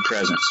the ET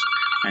presence.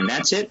 And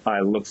that's it. I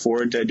look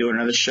forward to doing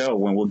another show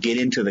when we'll get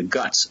into the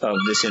guts of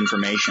this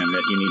information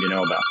that you need to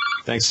know about.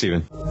 Thanks,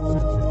 Stephen.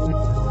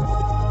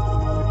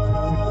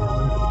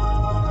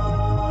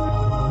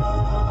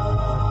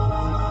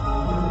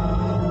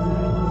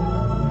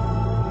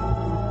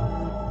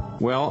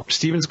 Well,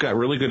 Stephen's got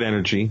really good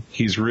energy.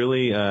 He's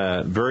really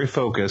very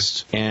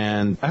focused,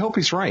 and I hope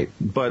he's right.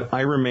 But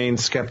I remain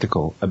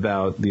skeptical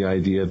about the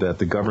idea that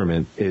the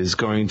government is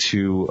going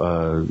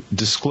to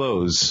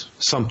disclose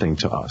something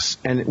to us.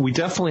 And we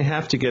definitely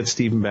have to get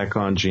Stephen back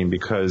on, Gene,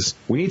 because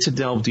we need to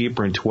delve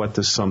deeper into what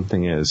this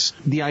something is.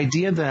 The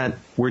idea that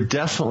we're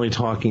definitely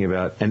talking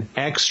about an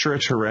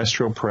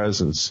extraterrestrial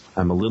presence,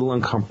 I'm a little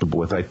uncomfortable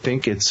with. I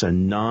think it's a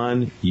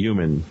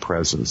non-human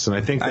presence. And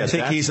I think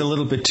he's a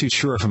little bit too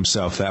sure of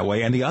himself that way.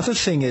 And the other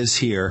thing is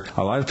here,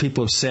 a lot of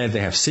people have said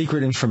they have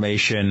secret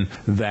information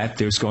that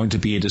there's going to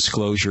be a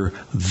disclosure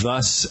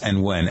thus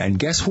and when. And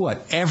guess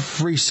what?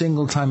 Every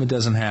single time it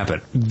doesn't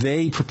happen,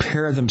 they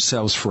prepare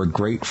themselves for a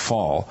great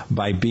fall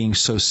by being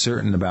so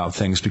certain about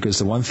things, because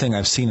the one thing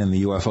I've seen in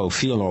the UFO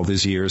field all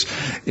these years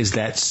is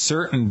that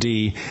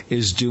certainty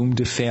is doomed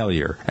to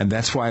failure. And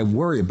that's why I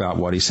worry about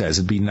what he says.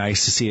 It'd be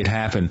nice to see it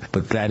happen,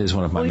 but that is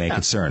one of my main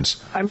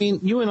concerns. I mean,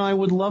 you and I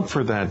would love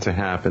for that to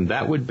happen.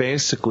 That would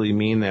basically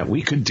mean that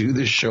we could do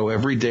this show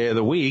every day of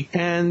the week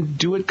and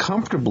do it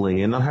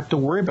comfortably and not have to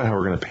worry about how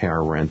we're going to pay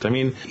our rent. I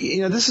mean,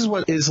 this is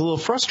what is a little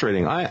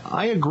frustrating.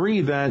 I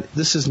agree that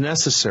this is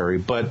necessary,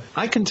 but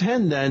I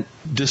contend that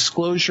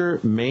disclosure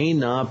may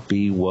not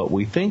be what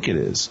we think it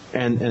is.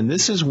 And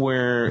this is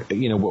where,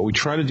 what we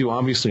try to do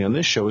obviously on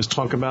this show is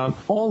talk about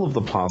all of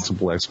the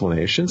possible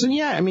explanations. And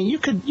yeah, I mean, you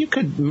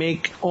could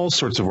make all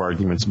sorts of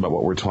arguments about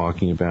what we're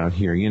talking about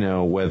here,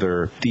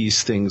 whether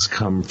these things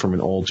come from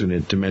an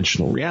alternate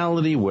dimensional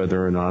reality,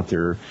 whether or not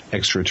they're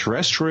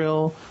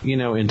extraterrestrial.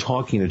 In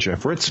talking to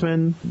Jeff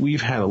Ritzman,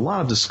 we've had a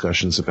lot of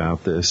discussions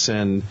about this,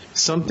 and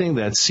something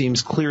that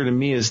seems clear to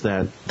me is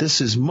that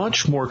this is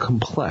much more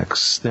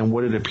complex than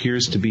what it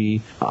appears to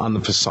be on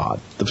the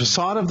facade. The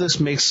facade of this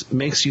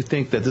makes you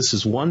think that this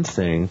is one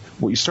thing.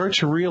 What you start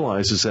to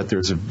realize is that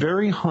there's a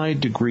very high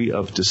degree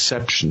of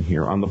deception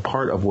here on the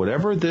part of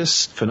whatever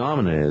this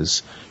phenomena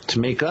is to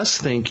make us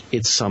think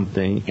it's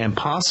something and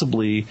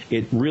possibly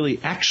it really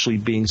actually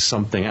being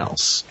something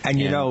else.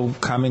 And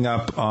coming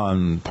up up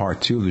on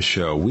part 2 of the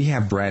show, we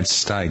have Brad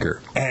Steiger.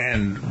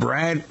 And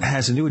Brad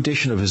has a new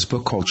edition of his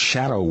book called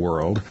Shadow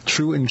World,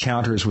 True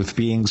Encounters with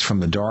Beings from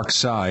the Dark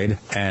Side.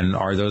 And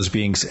are those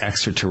beings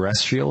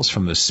extraterrestrials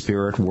from the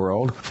spirit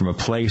world, from a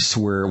place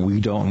where we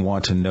don't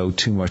want to know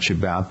too much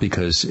about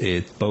because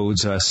it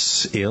bodes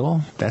us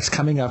ill? That's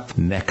coming up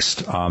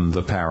next on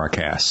the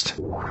Paracast.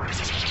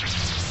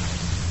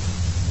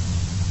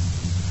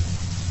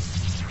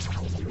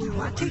 We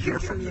want to hear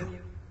from you.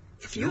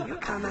 If you have a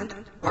comment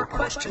or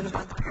question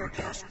about the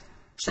Paracast,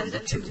 send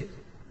it to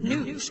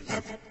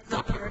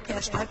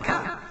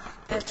news@theparacast.com.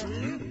 That's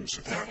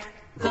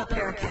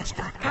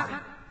news@theparacast.com.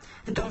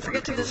 And don't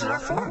forget to visit our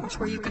forums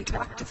where you can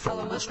talk to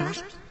fellow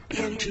listeners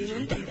and Gene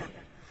and David.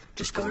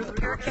 Just go to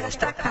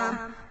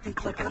theparacast.com and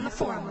click on the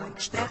forum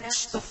links.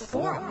 That's the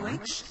forum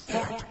links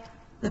at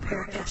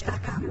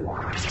theparacast.com.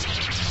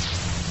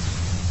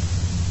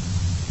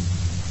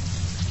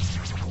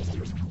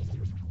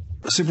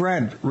 So,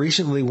 Brad,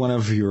 recently one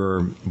of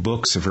your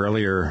books of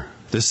earlier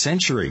this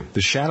century,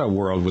 The Shadow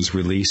World, was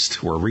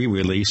released or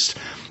re-released.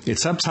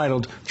 It's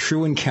subtitled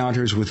True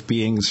Encounters with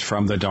Beings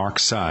from the Dark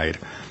Side.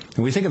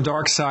 When we think of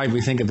dark side, we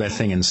think of that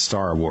thing in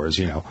Star Wars,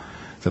 the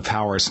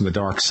powers from the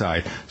dark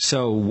side.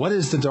 So what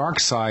is the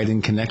dark side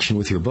in connection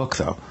with your book,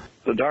 though?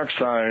 The dark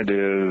side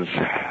is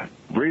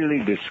really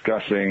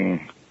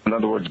discussing, in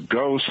other words,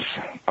 ghosts.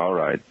 All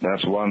right,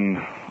 that's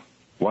one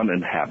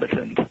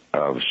inhabitant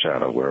of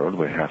Shadow World.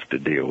 We have to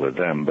deal with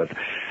them. But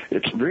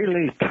it's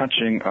really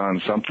touching on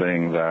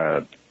something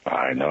that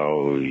I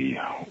know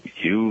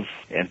you've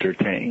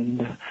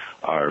entertained.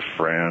 Our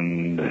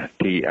friend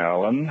T.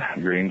 Allen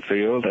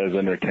Greenfield has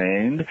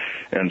entertained.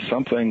 And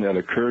something that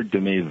occurred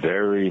to me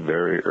very,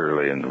 very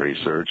early in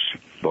research,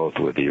 both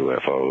with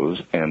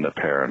UFOs and the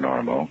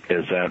paranormal,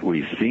 is that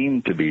we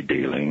seem to be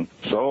dealing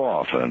so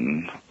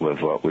often with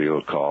what we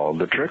will call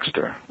the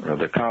trickster, or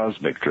the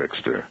cosmic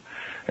trickster.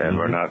 And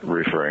we're not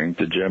referring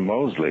to Jim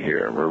Moseley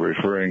here. We're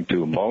referring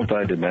to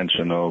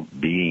multidimensional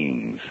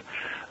beings.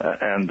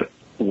 And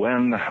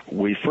when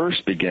we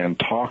first began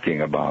talking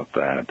about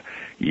that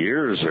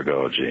years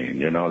ago, Gene,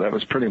 that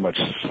was pretty much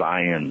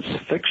science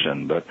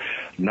fiction. But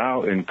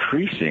now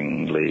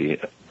increasingly,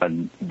 a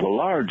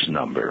large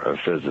number of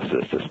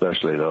physicists,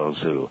 especially those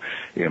who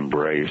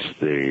embrace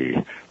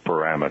the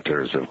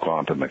parameters of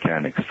quantum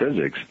mechanics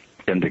physics,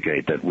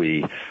 indicate that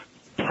we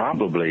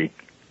probably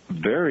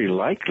very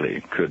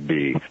likely could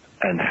be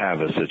and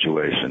have a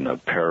situation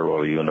of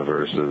parallel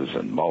universes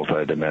and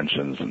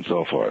multi-dimensions and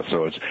so forth.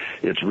 So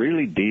it's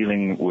really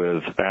dealing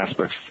with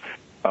aspects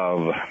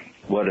of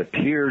what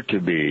appear to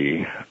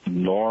be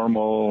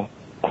normal,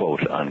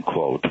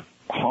 quote-unquote,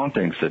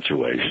 haunting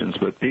situations,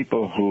 but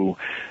people who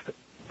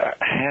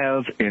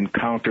have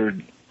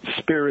encountered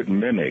spirit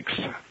mimics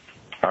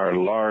are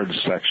a large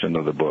section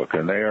of the book,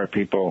 and they are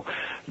people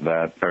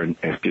that are,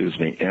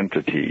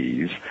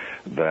 entities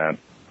that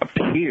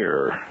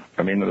appear,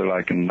 they're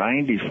like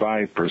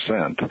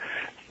 95%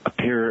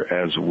 appear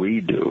as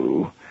we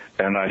do.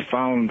 And I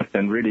found,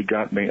 and really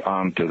got me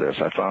onto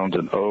this, I found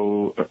an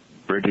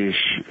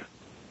British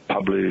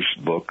published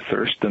book,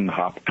 Thurston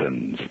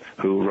Hopkins,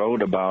 who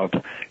wrote about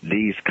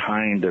these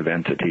kind of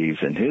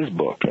entities in his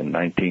book in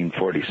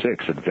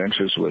 1946,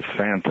 Adventures with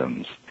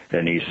Phantoms.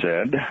 And he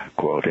said,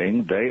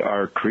 quoting, "They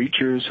are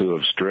creatures who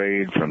have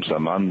strayed from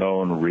some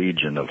unknown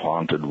region of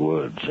haunted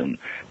woods and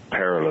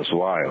perilous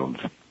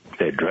wilds.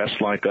 They dress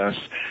like us,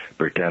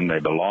 pretend they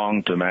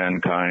belong to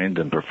mankind,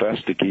 and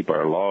profess to keep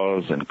our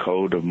laws and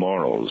code of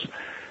morals.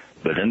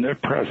 But in their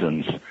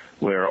presence,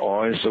 we are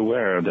always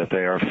aware that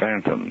they are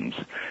phantoms,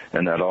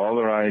 and that all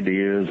their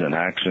ideas and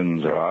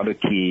actions are out of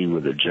key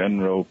with the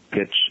general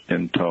pitch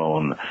and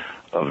tone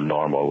of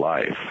normal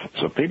life."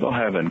 So people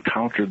have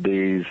encountered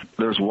these.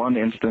 There's one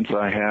instance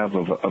I have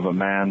of a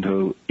man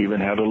who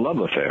even had a love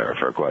affair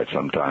for quite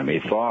some time. He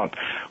thought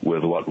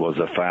with what was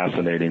a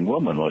fascinating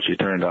woman. Well, she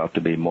turned out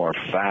to be more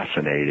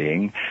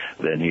fascinating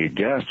than he'd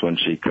guessed when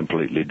she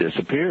completely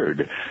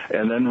disappeared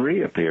and then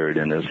reappeared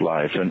in his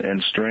life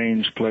in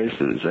strange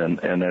places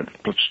and at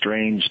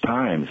strange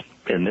times.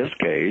 In this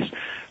case,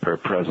 her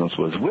presence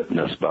was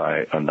witnessed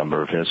by a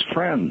number of his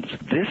friends.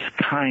 This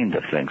kind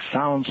of thing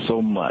sounds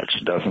so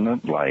much, doesn't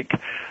it, like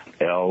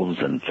elves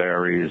and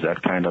fairies,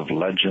 that kind of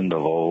legend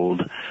of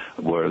old,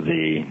 where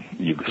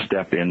you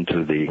step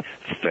into the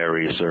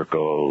fairy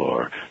circle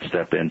or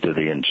step into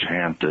the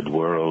enchanted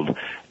world,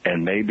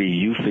 and maybe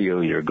you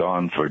feel you're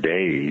gone for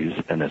days,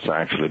 and it's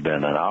actually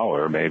been an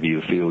hour. Maybe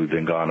you feel you've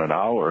been gone an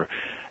hour,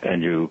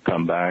 and you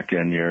come back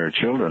and your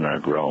children are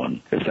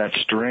growing. It's that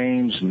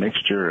strange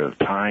mixture of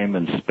time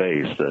and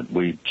space that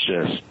we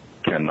just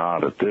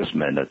cannot at this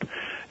minute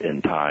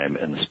in time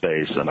and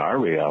space and our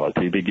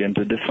reality begin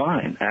to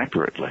define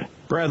accurately.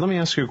 Brad, let me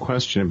ask you a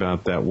question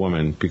about that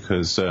woman,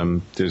 because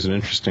there's an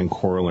interesting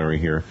corollary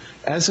here.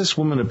 As this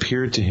woman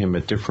appeared to him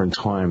at different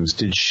times,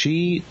 did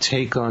she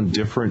take on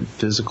different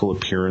physical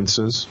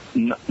appearances?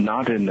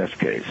 Not in this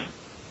case.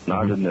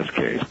 Not in this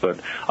case. But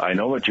I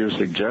know what you're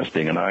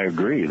suggesting, and I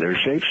agree. They're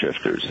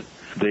shapeshifters.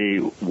 The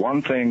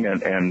one thing,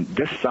 and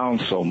this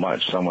sounds so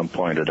much, someone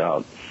pointed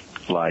out,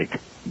 like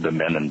the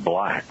Men in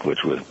Black, which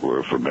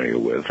we're familiar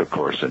with, of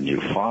course, in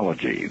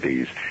ufology,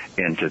 these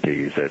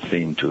entities that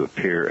seem to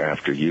appear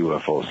after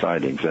UFO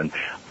sightings. And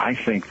I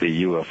think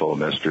the UFO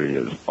mystery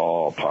is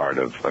all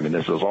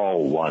this is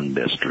all one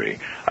mystery.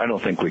 I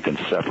don't think we can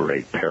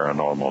separate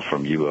paranormal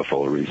from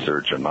UFO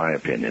research, in my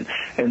opinion.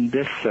 And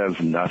this says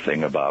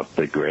nothing about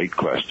the great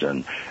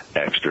question,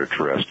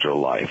 extraterrestrial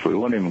life. We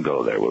won't even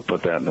go there. We'll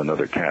put that in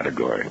another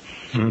category.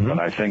 Mm-hmm. But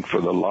I think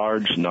for the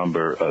large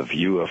number of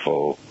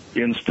UFO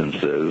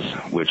instances,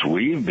 which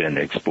we've been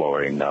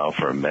exploring now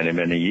for many,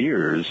 many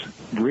years,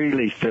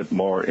 really fit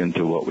more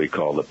into what we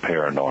call the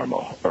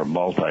paranormal or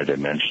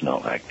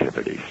multidimensional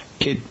activities.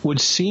 It would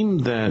seem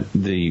that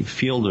the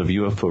field of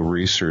UFO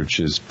research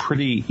is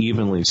pretty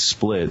evenly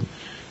split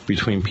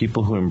between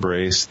people who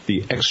embrace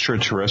the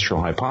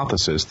extraterrestrial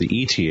hypothesis, the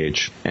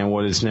ETH, and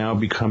what is now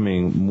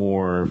becoming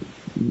more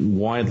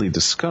widely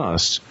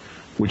discussed,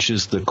 which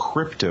is the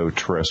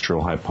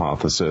crypto-terrestrial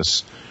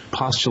hypothesis,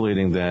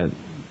 postulating that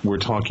we're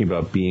talking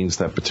about beings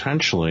that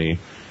potentially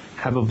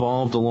have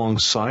evolved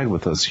alongside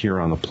with us here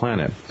on the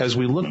planet. As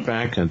we look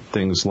back at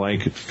things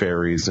like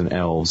fairies and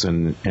elves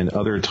and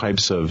other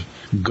types of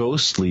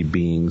ghostly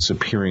beings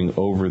appearing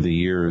over the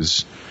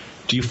years,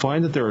 do you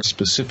find that there are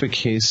specific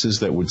cases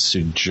that would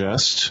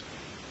suggest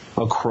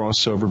a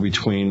crossover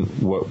between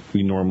what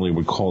we normally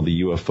would call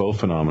the UFO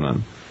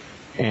phenomenon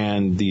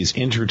and these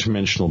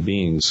interdimensional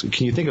beings?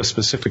 Can you think of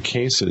specific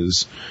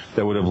cases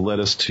that would have led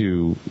us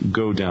to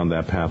go down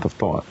that path of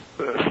thought?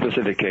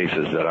 Specific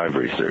cases that I've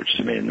researched,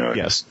 you mean?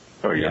 Yes.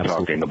 Or you're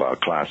talking about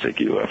classic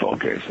UFO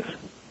cases?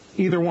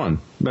 Either one,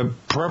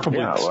 but preferably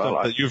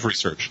stuff that you've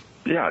researched.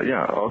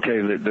 Yeah.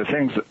 Okay,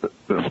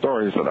 the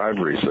stories that I've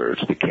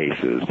researched, the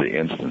cases, the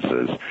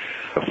instances,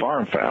 a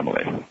farm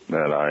family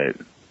that I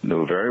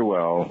knew very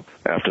well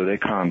after they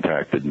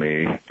contacted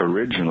me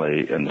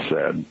originally and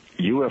said,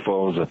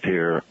 UFOs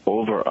appear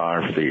over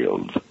our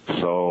fields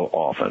so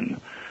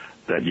often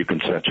that you can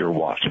set your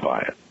watch by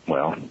it.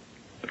 Well,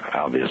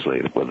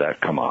 obviously, with that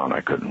come on,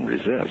 I couldn't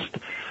resist.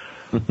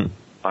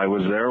 I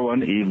was there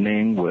one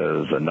evening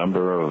with a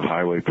number of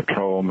highway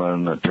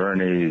patrolmen,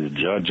 attorneys,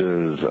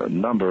 judges, a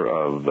number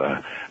of,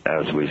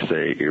 as we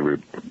say,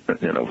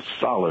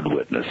 solid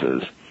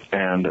witnesses,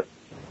 and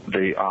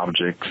the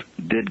objects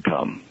did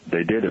come.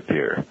 They did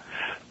appear.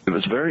 It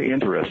was very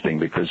interesting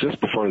because just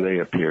before they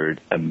appeared,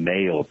 a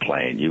mail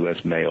plane,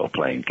 U.S. mail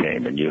plane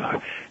came, and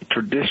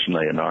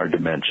traditionally in our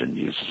dimension,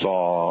 you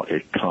saw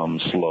it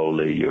come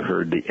slowly, you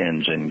heard the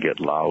engine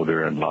get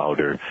louder and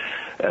louder,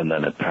 and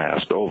then it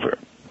passed over.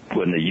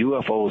 When the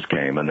UFOs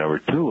came, and there were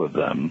two of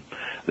them,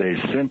 they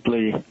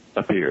simply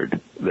appeared.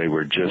 They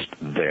were just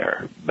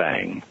there,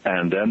 bang.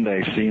 And then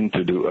they seemed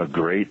to do a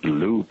great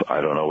loop.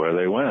 I don't know where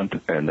they went.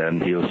 And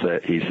then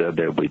he said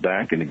they'll be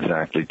back in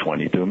exactly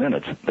 22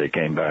 minutes. They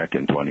came back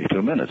in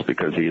 22 minutes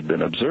because he had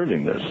been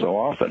observing this so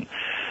often.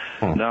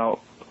 Now,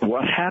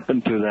 what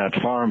happened to that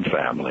farm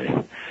family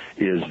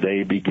is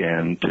they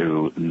began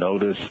to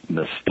notice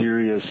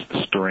mysterious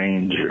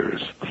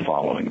strangers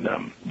following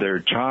them. Their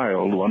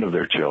child, one of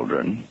their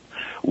children,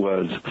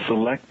 was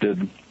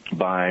selected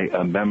by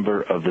a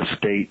member of the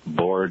State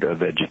Board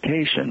of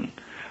Education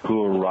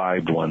who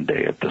arrived one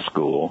day at the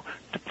school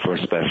for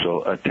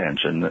special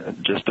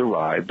attention, just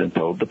arrived and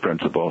told the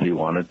principal he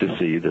wanted to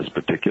see this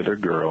particular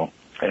girl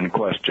and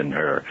question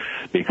her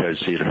because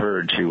she'd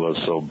heard she was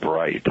so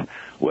bright.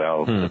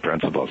 Well, the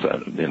principal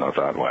said,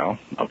 thought, well,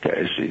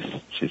 okay,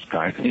 she's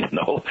kind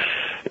of,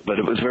 but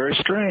it was very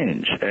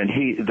strange.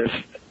 And this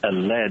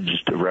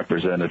alleged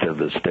representative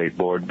of the state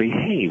board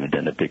behaved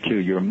in a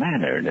peculiar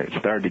manner, and it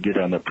started to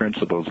get on the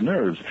principal's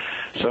nerves.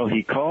 So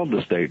he called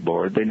the state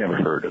board. They never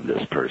heard of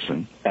this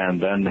person. And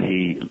then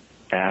he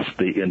asked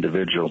the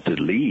individual to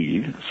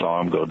leave,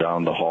 saw him go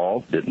down the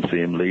hall, didn't see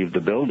him leave the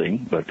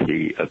building, but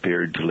he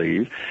appeared to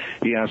leave.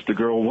 He asked the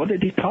girl, what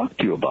did he talk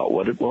to you about?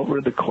 What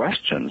were the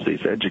questions,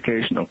 these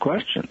educational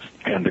questions?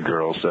 And the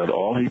girl said,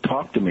 all he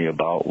talked to me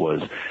about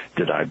was,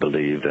 did I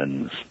believe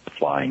in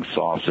flying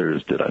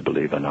saucers? Did I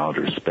believe in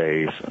outer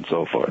space? And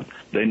so forth.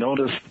 They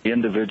noticed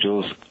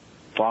individuals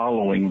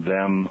following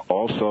them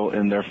also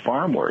in their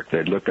farm work.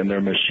 They'd look in their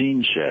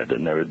machine shed,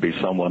 and there would be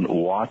someone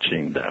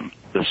watching them.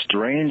 The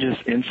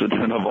strangest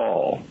incident of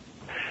all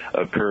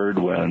occurred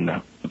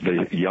when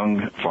the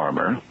young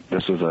farmer,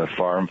 this was a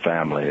farm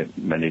family,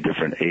 many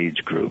different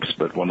age groups,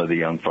 but one of the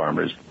young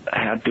farmers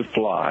had to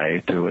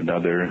fly to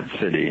another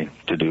city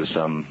to do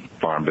some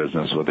farm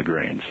business with a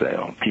grain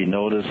sale. He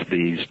noticed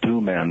these two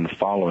men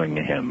following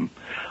him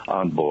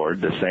on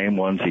board, the same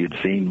ones he had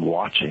seen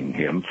watching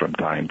him from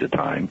time to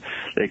time.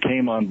 They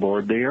came on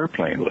board the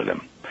airplane with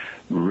him,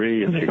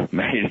 really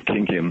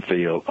making him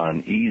feel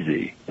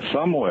uneasy.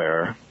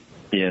 Somewhere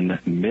in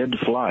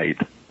mid-flight,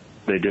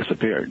 they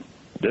disappeared.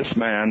 This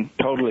man,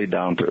 totally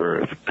down to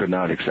earth, could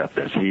not accept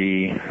this.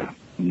 He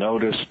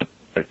noticed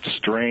a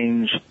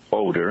strange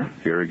odor.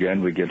 Here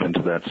again, we get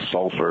into that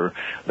sulfur,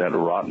 that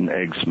rotten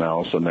egg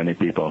smell so many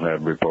people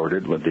have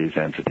reported with these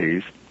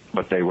entities.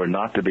 but they were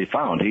not to be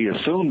found. He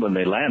assumed when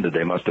they landed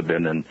they must have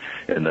been in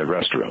the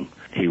restroom.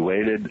 He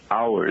waited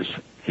hours.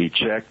 He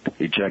checked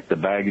the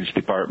baggage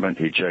department.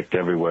 He checked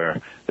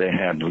everywhere. They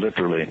had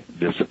literally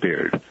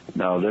disappeared.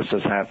 Now, this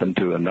has happened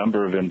to a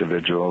number of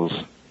individuals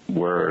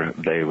where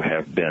they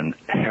have been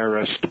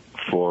harassed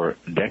for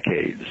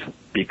decades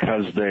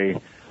because they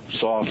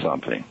saw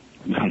something.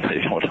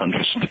 They don't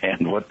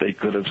understand what they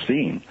could have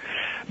seen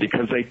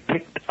because they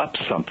picked up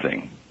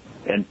something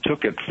and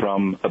took it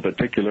from a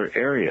particular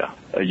area.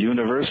 A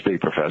university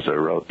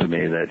professor wrote to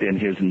me that in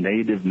his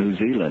native New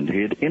Zealand,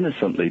 he had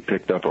innocently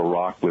picked up a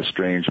rock with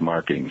strange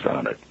markings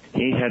on it.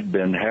 He had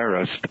been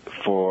harassed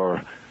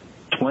for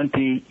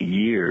 20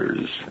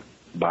 years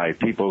by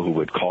people who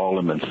would call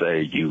him and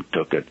say, you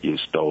took it, you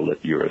stole it,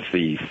 you're a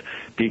thief.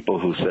 People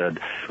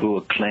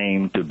who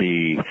claimed to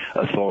be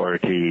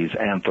authorities,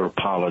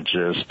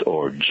 anthropologists,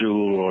 or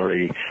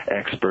jewelry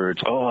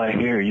experts. Oh, I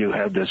hear you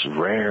have this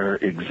rare,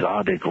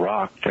 exotic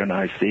rock. Can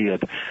I see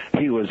it?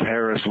 He was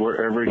harassed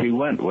wherever he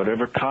went,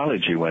 whatever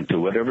college he went to,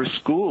 whatever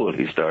school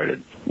he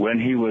started. When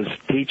he was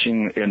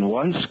teaching in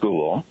one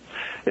school,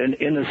 an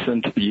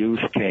innocent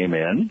youth came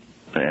in,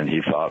 and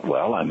he thought,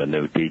 well, I'm a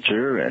new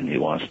teacher, and he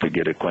wants to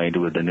get acquainted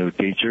with the new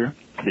teacher.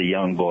 The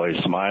young boy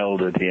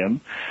smiled at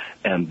him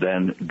and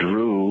then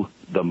drew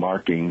the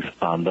markings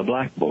on the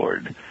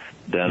blackboard,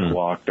 then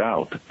walked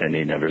out, and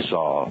he never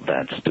saw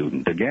that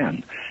student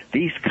again.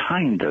 These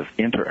kind of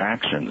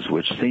interactions,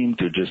 which seem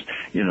to just,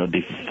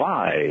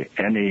 defy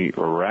any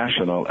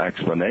rational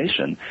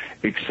explanation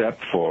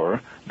except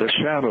for the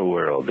shadow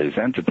world, these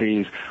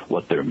entities,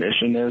 what their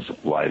mission is,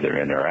 why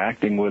they're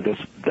interacting with us,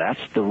 that's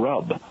the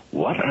rub.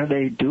 What are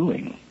they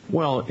doing?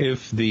 Well,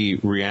 if the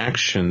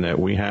reaction that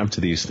we have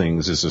to these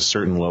things is a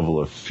certain level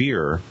of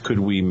fear, could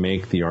we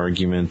make the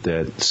argument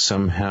that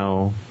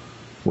somehow,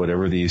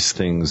 whatever these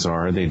things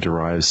are, they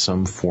derive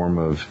some form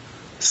of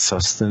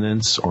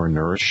sustenance or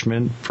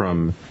nourishment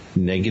from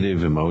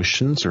negative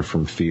emotions or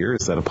from fear?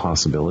 Is that a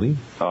possibility?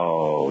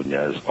 Oh,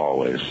 yes,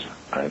 always.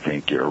 I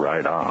think you're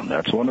right on.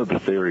 That's one of the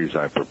theories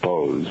I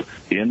propose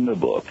in the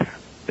book,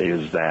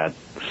 is that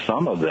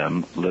some of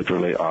them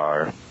literally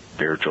are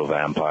spiritual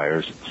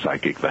vampires,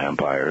 psychic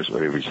vampires,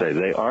 whatever you say.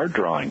 They are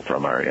drawing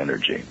from our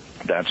energy.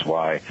 That's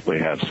why we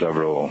have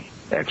several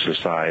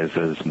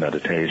exercises,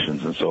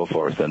 meditations, and so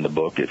forth in the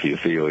book. If you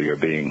feel you're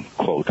being,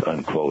 quote,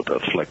 unquote,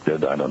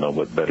 afflicted, I don't know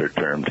what better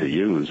term to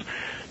use,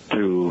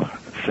 to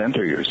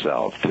center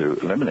yourself, to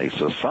eliminate.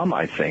 So some,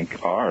 I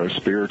think, are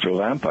spiritual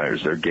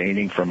vampires. They're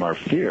gaining from our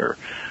fear.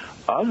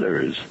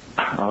 Others,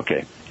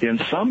 in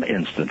some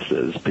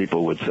instances,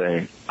 people would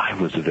say, I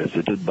was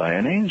visited by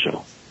an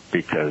angel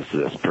because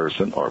this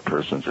person or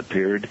persons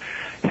appeared,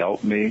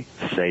 helped me,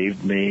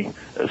 saved me,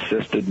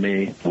 assisted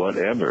me,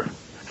 whatever.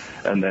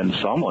 And then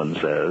someone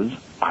says,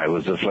 I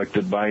was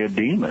afflicted by a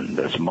demon,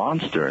 this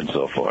monster, and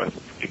so forth.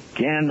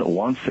 Again,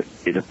 once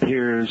it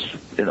appears,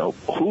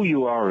 who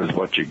you are is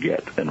what you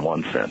get, in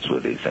one sense,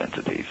 with these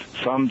entities.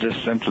 Some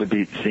just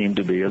simply seem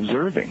to be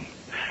observing.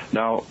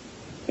 Now,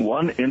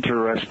 one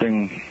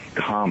interesting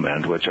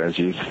comment, which, as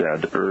you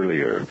said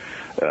earlier,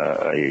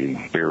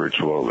 a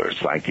spiritual or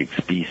psychic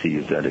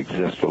species that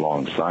exists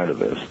alongside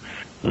of us,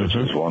 which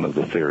is one of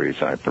the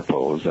theories I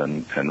propose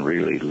and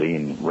really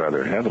lean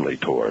rather heavily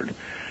toward.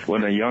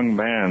 When a young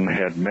man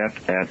had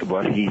met at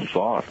what he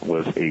thought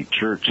was a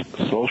church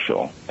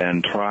social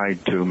and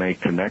tried to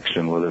make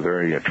connection with a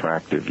very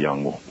attractive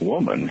young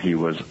woman, he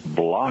was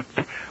blocked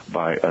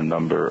by a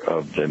number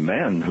of the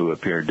men who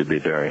appeared to be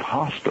very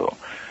hostile.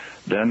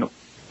 Then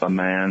a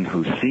man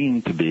who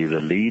seemed to be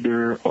the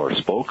leader or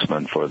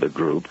spokesman for the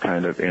group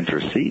kind of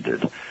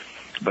interceded.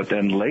 But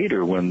then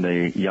later, when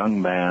the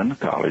young man,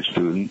 college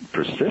student,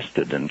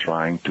 persisted in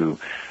trying to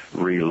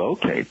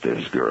relocate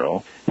this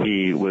girl,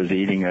 he was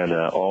eating at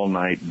an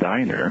all-night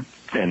diner,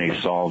 and he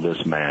saw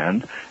this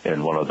man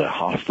and one of the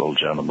hostile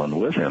gentlemen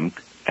with him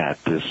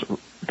at this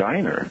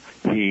diner.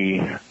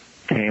 He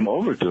came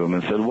over to him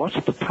and said,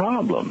 what's the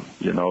problem?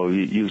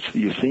 You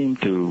seem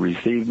to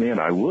receive me, and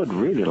I would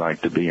really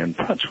like to be in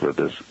touch with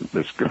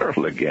this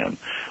girl again,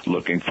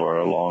 looking for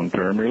a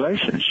long-term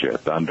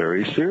relationship. I'm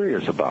very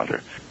serious about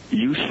her.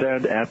 You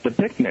said at the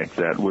picnic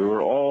that we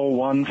were all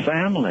one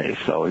family.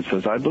 So he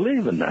says, I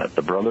believe in that,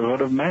 the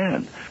brotherhood of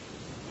man.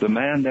 The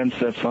man then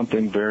said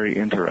something very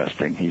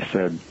interesting. He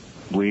said,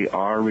 we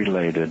are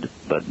related,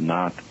 but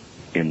not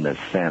in the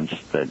sense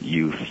that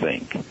you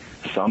think.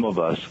 Some of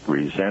us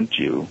resent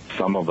you.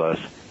 Some of us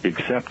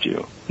accept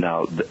you.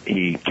 Now,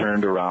 he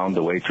turned around.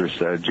 The waitress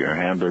said, your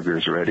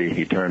hamburger's ready.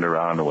 He turned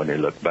around, and when he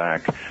looked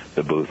back,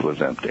 the booth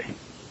was empty.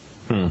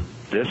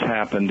 This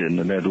happened in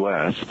the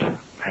Midwest,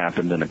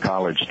 happened in a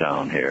college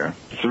town here.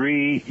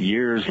 3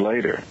 years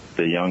later,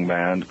 the young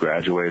man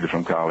graduated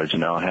from college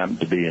and now happened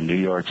to be in New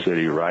York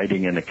City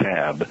riding in a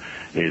cab.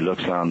 He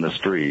looks on the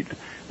street,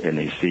 and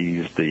he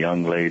sees the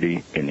young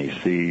lady, and he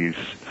sees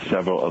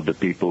several of the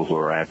people who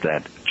are at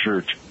that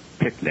church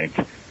picnic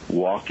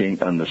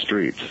walking on the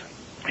streets.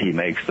 he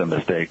makes the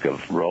mistake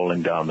of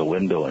rolling down the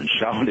window and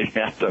shouting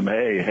at them,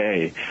 hey,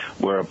 hey,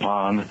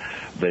 whereupon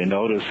they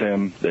notice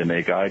him, they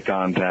make eye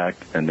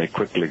contact, and they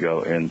quickly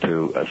go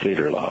into a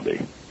theater lobby.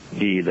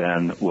 He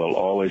then will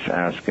always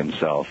ask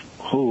himself,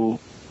 who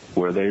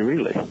were they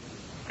really?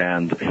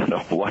 And,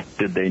 what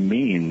did they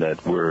mean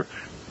that we're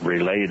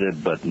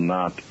related but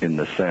not in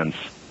the sense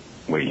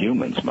we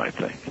humans might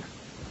think?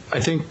 I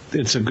think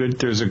there's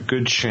a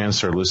good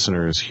chance our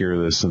listeners hear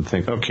this and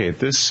think, okay,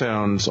 this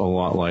sounds a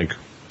lot like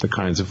the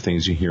kinds of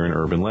things you hear in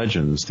urban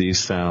legends. These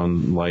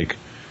sound like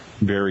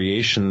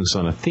variations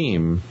on a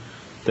theme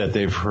that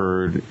they've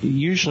heard,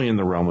 usually in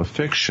the realm of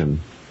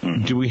fiction.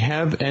 Mm-hmm. Do we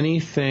have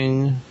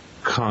anything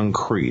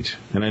concrete?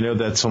 And I know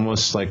that's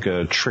almost like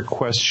a trick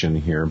question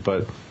here,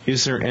 but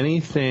is there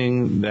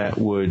anything that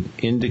would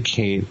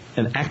indicate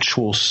an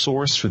actual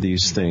source for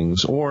these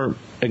things? Or,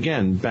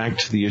 again, back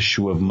to the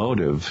issue of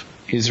motive,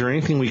 is there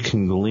anything we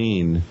can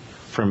glean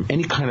from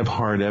any kind of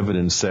hard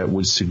evidence that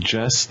would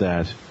suggest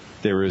that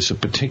there is a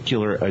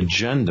particular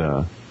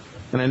agenda?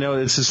 And I know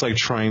this is like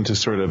trying to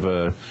sort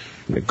of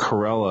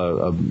corral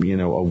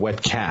a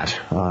wet cat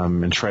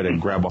and try to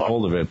grab a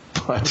hold of it,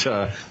 but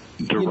to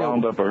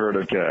round up a herd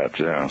of cats,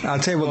 yeah. I'll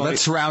tell you what,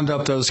 let's round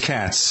up those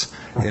cats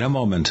in a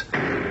moment.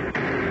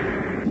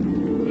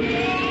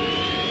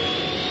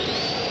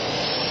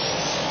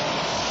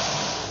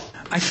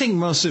 I think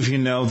most of you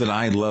know that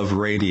I love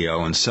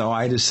radio, and so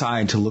I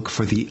decided to look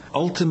for the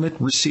ultimate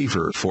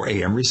receiver for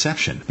AM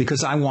reception,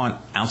 because I want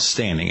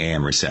outstanding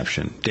AM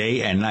reception,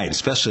 day and night,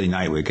 especially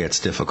night where it gets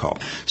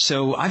difficult.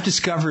 So I've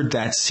discovered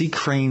that C.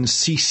 Crane's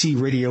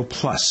CC Radio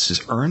Plus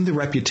has earned the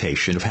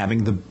reputation of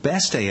having the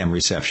best AM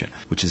reception,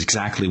 which is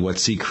exactly what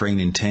C.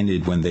 Crane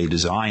intended when they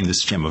designed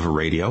this gem of a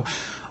radio.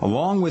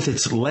 Along with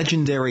its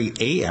legendary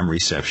AM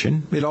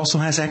reception, it also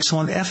has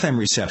excellent FM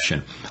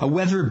reception, a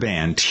weather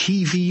band,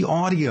 TV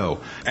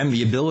audio, and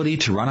the ability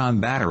to run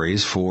on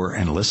batteries for,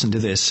 and listen to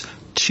this,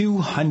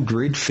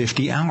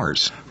 250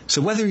 hours.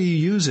 So whether you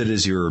use it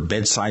as your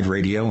bedside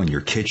radio in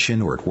your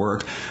kitchen or at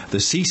work, the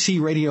CC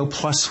Radio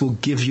Plus will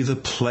give you the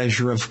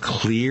pleasure of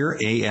clear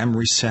AM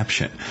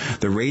reception.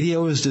 The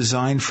radio is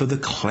designed for the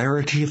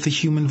clarity of the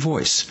human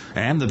voice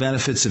and the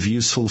benefits of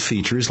useful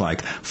features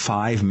like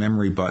 5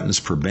 memory buttons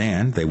per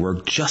band. They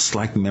work just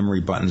like memory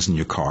buttons in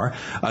your car,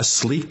 a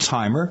sleep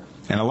timer,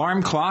 an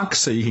alarm clock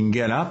so you can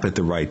get up at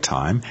the right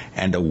time,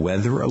 and a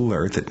weather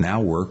alert that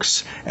now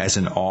works as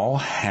an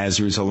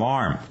all-hazards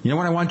alarm. You know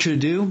what I want you to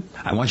do?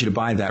 I want you to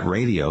buy that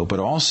radio, but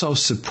also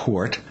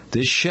support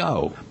this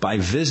show by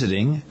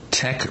visiting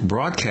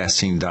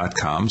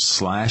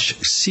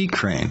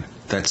techbroadcasting.com/ccrane.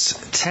 That's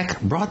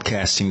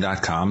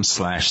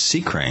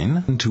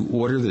techbroadcasting.com/ccrane to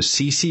order the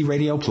CC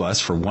Radio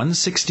Plus for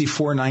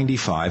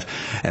 $164.95,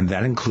 and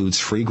that includes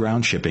free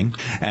ground shipping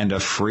and a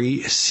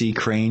free C.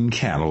 Crane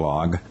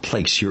catalog.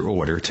 Place your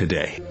order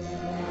today.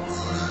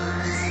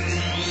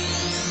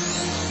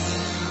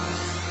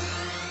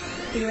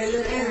 You're in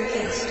the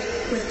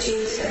Paracast with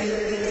Gene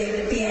Steinberg and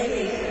David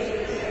Biedny.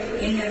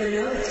 You never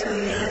know what's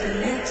going to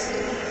happen next.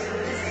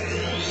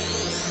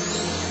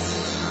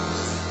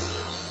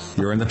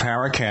 You're in the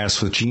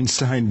Paracast with Gene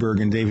Steinberg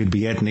and David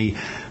Biedny.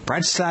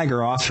 Brad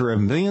Steiger, author of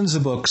millions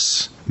and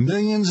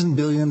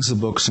billions of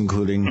books,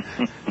 including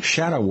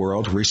Shadow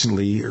World,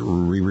 recently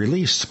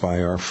re-released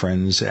by our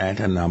friends at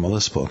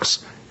Anomalous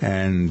Books.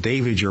 And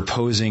David, you're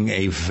posing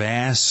a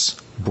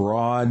vast,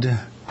 broad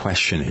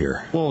question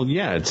here. Well,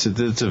 yeah, it's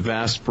a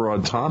vast,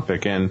 broad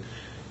topic, and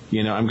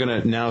I'm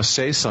going to now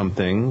say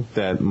something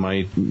that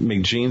might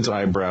make Gene's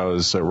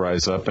eyebrows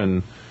rise up,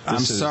 and I'm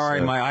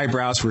sorry, my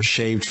eyebrows were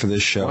shaved for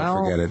this show.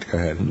 Well, forget it. Go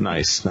ahead.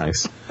 Nice.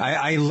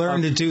 I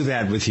learned to do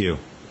that with you.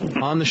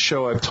 On the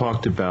show, I've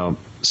talked about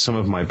some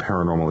of my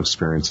paranormal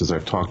experiences.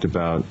 I've talked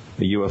about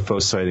a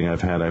UFO sighting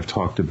I've had. I've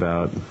talked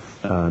about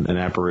an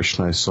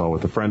apparition I saw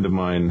with a friend of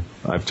mine.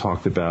 I've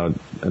talked about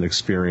an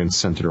experience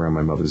centered around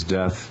my mother's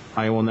death.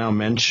 I will now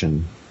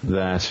mention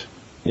that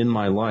in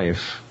my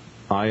life,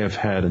 I have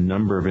had a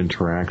number of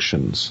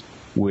interactions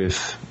with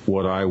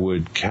what I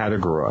would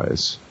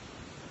categorize,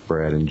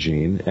 Brad and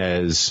Gene,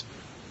 as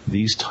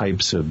these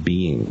types of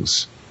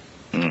beings.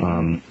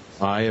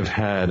 I have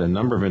had a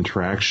number of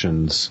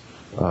interactions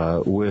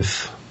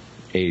with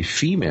a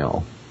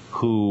female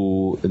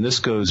who, and this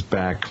goes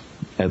back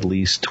at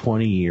least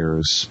 20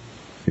 years,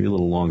 maybe a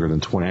little longer than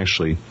 20,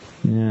 actually,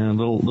 a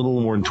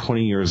little more than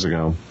 20 years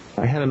ago.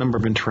 I had a number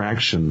of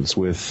interactions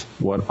with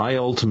what I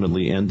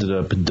ultimately ended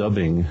up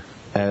dubbing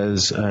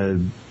as a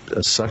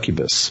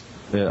succubus.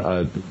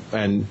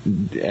 And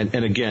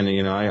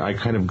again, I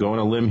kind of go on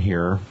a limb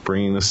here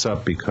bringing this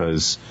up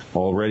because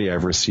already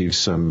I've received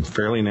some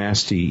fairly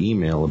nasty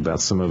email about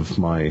some of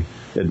my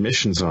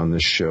admissions on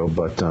this show,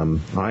 but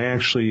I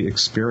actually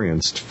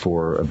experienced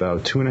for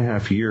about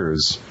 2.5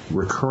 years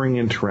recurring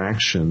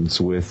interactions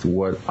with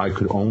what I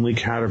could only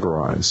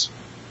categorize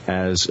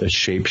as a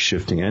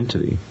shape-shifting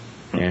entity.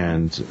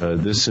 And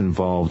this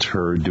involved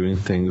her doing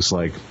things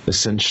like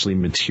essentially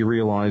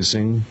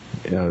materializing,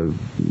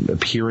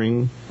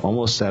 appearing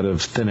almost out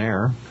of thin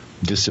air,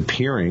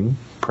 disappearing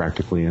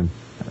practically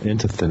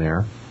into thin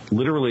air,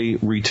 literally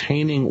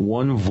retaining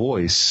one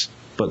voice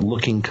but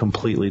looking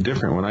completely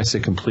different. When I say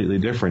completely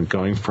different,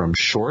 going from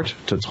short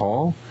to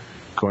tall,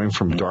 going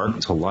from dark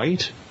to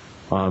light,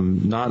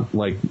 not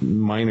like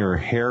minor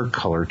hair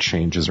color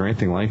changes or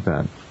anything like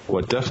that.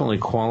 What definitely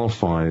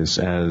qualifies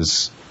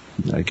as,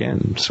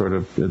 again, sort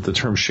of the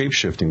term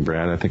shape-shifting,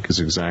 Brad, I think is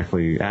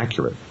exactly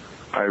accurate.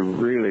 I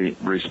really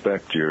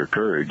respect your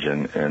courage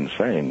in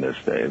saying this,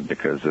 Dave,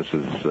 because this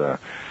is,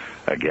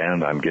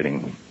 again, I'm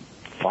getting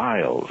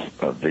files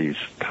of these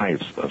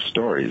types of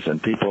stories,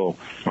 and people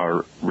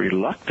are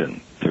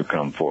reluctant to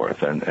come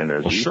forth. And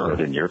as you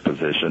said, in your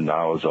position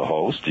now as a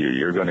host,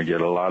 you're going to get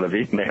a lot of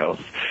emails.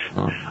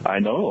 I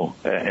know,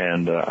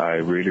 and I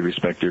really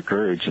respect your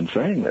courage in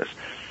saying this.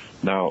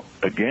 Now,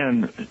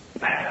 again,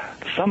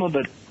 some of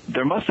it,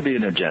 there must be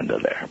an agenda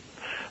there.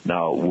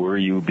 Now, were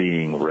you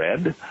being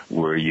read?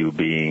 Were you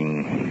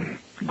being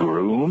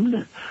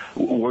groomed?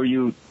 Were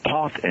you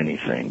taught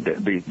anything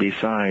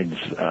besides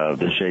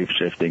the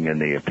shape-shifting and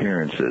the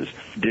appearances?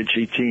 Did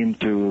she seem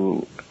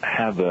to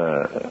have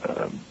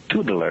a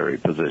tutelary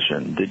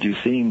position? Did you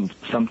seem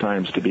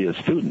sometimes to be a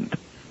student?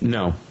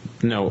 No.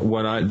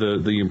 What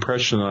the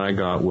impression that I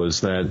got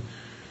was that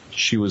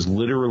she was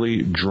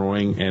literally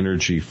drawing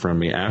energy from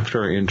me.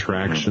 After our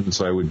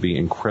interactions, I would be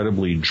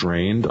incredibly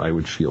drained. I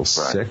would feel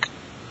sick.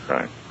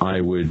 Right.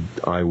 I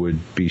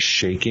would be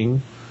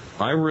shaking.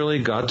 I really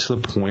got to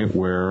the point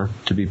where,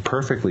 to be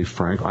perfectly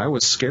frank, I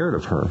was scared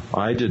of her.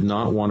 I did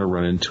not want to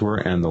run into her,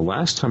 and the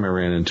last time I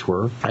ran into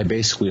her, I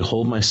basically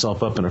holed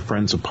myself up in a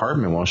friend's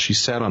apartment while she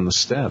sat on the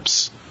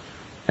steps,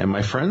 and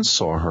my friends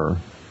saw her,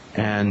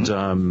 and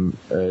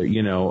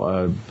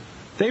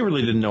they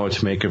really didn't know what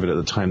to make of it at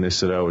the time. They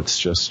said, "Oh, it's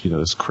just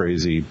this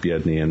crazy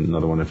Biedny and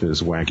another one of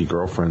his wacky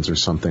girlfriends or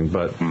something."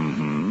 But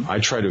I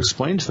tried to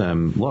explain to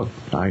them, look,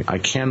 I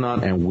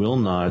cannot and will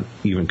not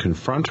even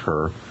confront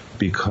her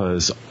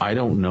because I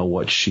don't know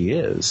what she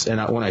is.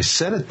 And when I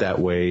said it that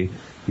way,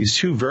 these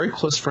two very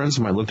close friends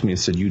of mine looked at me and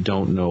said, "You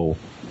don't know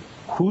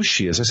who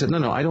she is?" I said,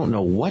 "No, I don't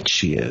know what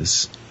she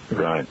is."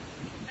 Right.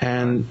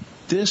 And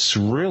this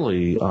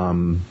really,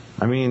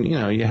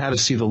 you had to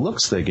see the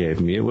looks they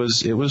gave me. It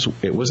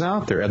was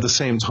out there. At the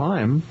same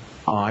time,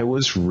 I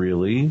was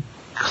really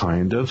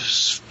kind of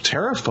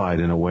terrified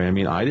in a way.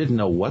 I didn't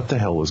know what the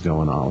hell was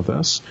going on with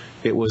us.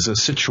 It was a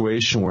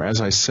situation where,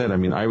 as I said,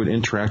 I would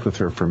interact with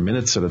her for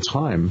minutes at a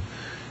time,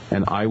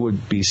 and I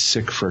would be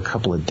sick for a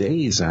couple of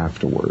days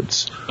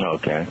afterwards.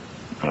 Okay.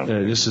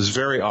 This is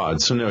very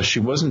odd. So no, she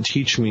wasn't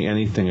teaching me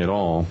anything at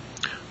all.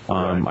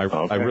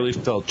 I really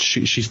felt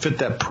she fit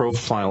that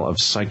profile of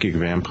psychic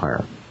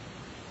vampire.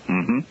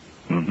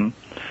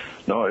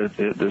 No,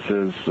 this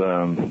is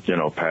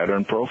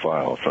pattern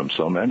profile from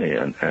so many,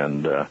 and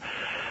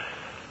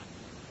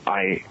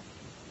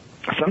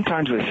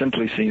sometimes I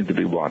simply seem to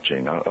be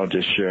watching. I'll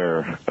just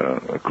share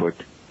a quick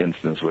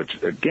instance,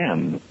 which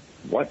again,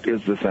 what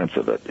is the sense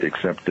of it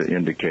except to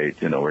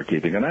indicate we're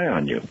keeping an eye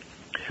on you.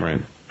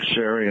 Right.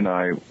 Sherry and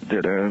I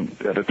did an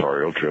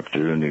editorial trip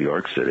to New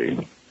York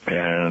City.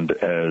 And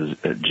as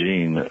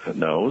Gene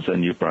knows,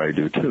 and you probably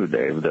do too,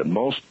 Dave, that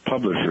most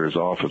publishers'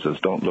 offices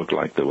don't look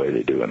like the way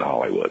they do in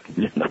Hollywood.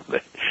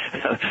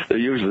 They're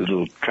usually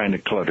little kind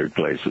of cluttered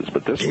places.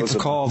 But this was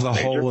called the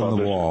hole in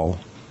the wall.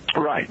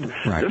 Right.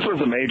 This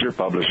was a major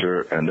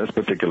publisher, and this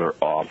particular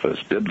office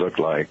did look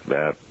like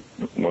that,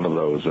 one of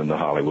those in the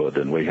Hollywood,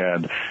 and we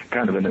had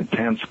kind of an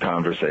intense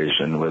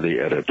conversation with the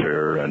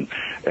editor,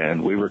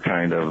 and we were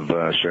kind of,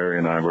 Sherry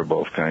and I were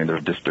both kind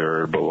of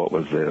disturbed by what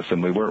was this,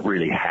 and we weren't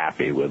really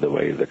happy with the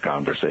way the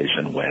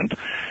conversation went.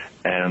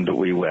 And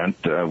we went,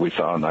 we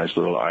saw a nice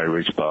little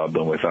Irish pub,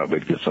 and we thought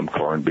we'd get some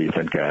corned beef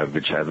and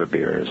cabbage, have a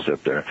beer, and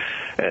sit there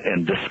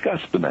and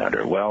discuss the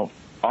matter. Well,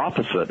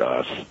 opposite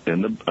us,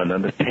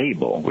 on the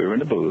table, we were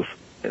in a booth,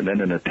 and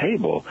then in a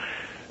table,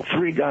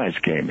 3 guys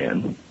came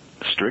in,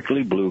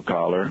 strictly blue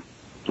collar,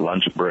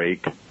 lunch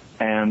break,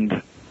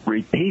 and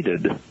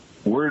repeated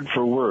word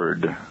for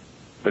word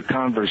the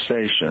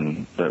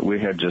conversation that we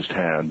had just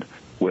had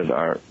with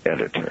our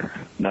editor.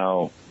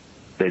 Now,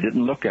 they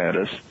didn't look at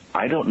us.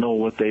 I don't know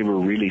what they were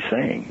really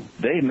saying.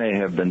 They may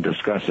have been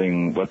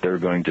discussing what they're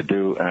going to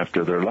do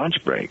after their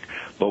lunch break,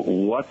 but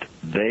what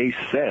they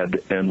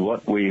said and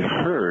what we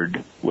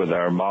heard with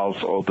our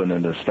mouths open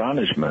in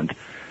astonishment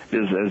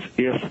is as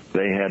if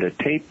they had a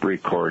tape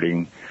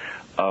recording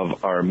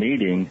of our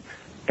meeting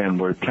and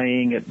were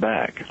playing it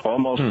back,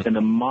 almost in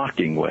a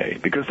mocking way,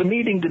 because the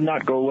meeting did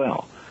not go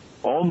well,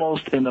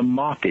 almost in a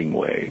mocking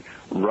way,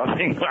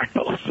 rubbing our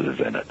noses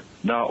in it.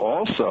 Now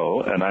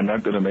also, and I'm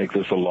not going to make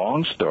this a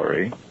long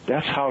story,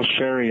 that's how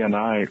Sherry and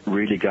I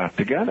really got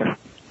together.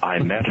 I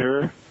met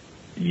her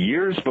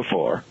years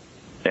before,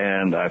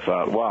 and I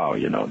thought, wow,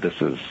 this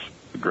is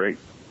a great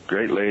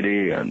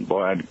lady, and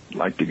boy, I'd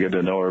like to get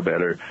to know her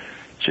better.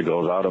 She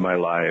goes out of my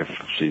life.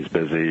 She's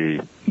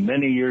busy.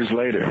 Many years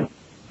later,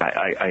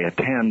 I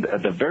attend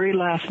at the very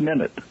last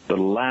minute,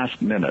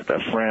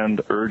 a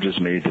friend urges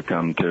me to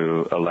come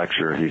to a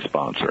lecture he's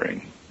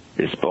sponsoring.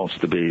 is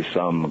supposed to be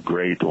some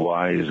great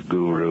wise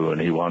guru, and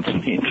he wants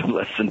me to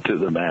listen to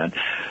the man.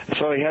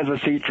 So he has a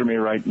seat for me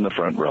right in the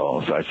front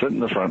row. So I sit in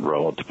the front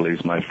row to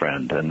please my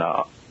friend, and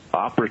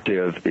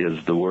operative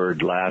is the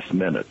word last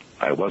minute.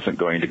 I wasn't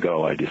going to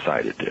go. I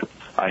decided to.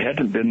 I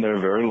hadn't been there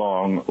very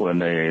long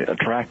when an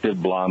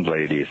attractive blonde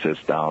lady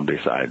sits down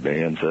beside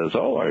me and says,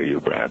 "Oh, are you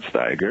Brad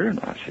Steiger?" And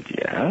I said,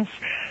 "Yes."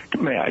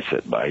 "May I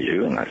sit by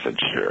you?" And I said,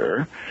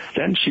 "Sure."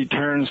 Then she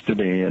turns to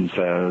me and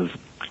says,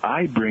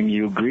 "I bring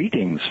you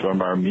greetings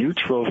from our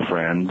mutual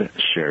friend,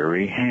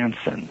 Sherry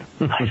Hansen."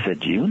 I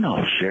said, "You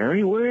know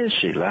Sherry? Where is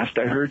she? Last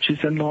I heard,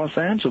 she's in Los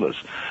Angeles."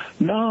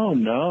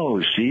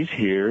 No, she's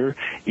here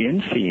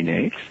in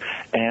Phoenix,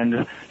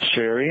 and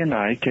Sherry and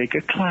I take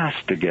a class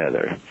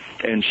together.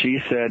 And she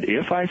said,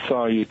 if I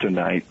saw you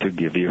tonight, to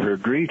give you her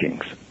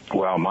greetings.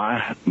 Well,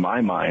 my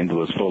mind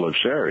was full of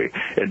Sherry.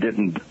 It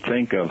didn't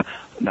think of,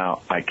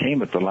 now, I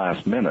came at the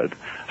last minute.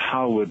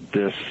 How would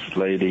this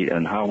lady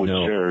and how would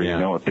Sherry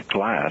know at the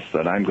class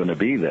that I'm going to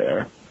be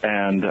there?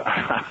 And,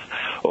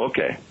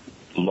 okay,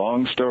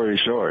 long story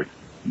short,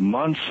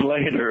 months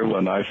later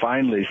when I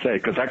finally say,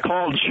 because I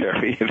called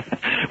Sherry,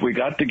 we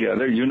got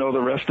together, you know the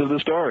rest of the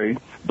story,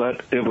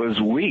 but it was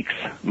weeks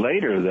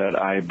later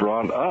that I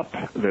brought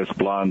up this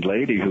blonde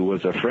lady who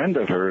was a friend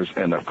of hers,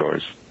 and of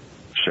course,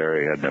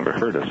 Sherry had never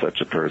heard of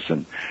such a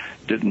person,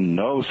 didn't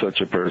know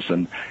such a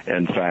person.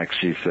 In fact,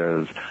 she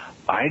says,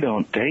 "I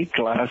don't take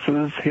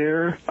classes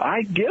here,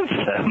 I give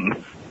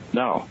them."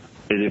 Now,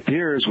 it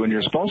appears when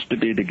you're supposed to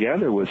be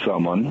together with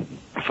someone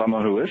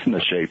who isn't a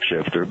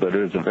shapeshifter, but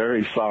is a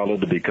very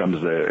solid,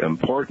 becomes an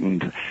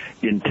important,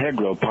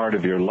 integral part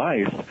of your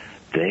life,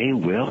 they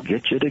will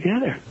get you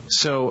together.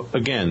 So,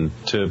 again,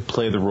 to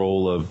play the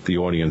role of the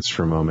audience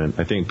for a moment,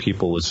 I think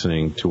people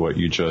listening to what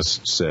you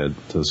just said,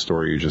 to the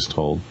story you just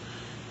told,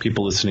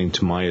 people listening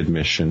to my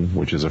admission,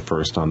 which is a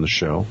first on the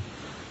show,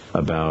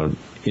 about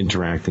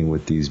interacting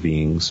with these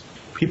beings,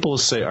 people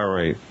say, all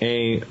right,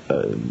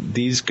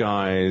 these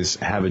guys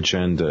have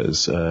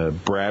agendas.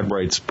 Brad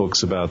writes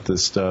books about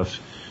this stuff.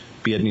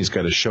 Biedny's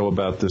got a show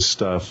about this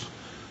stuff.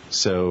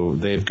 So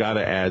they've got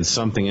to add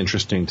something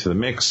interesting to the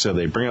mix. So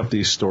they bring up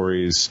these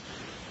stories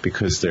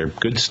because they're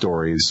good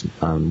stories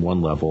on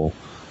one level.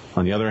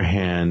 On the other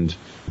hand,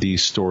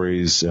 these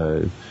stories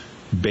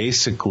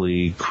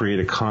basically create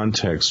a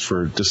context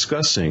for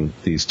discussing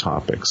these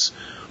topics.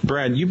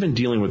 Brad, you've been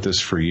dealing with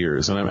this for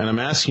years, and I'm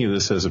asking you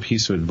this as a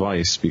piece of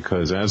advice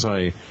because as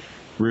I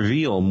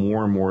reveal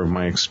more and more of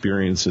my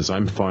experiences,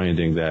 I'm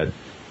finding that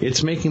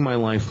it's making my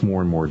life more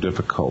and more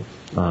difficult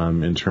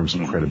in terms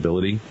of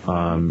credibility,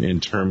 in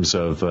terms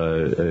of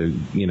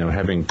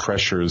having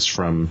pressures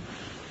from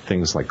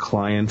things like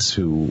clients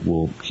who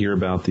will hear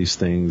about these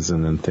things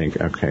and then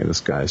think, okay, this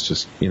guy's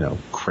just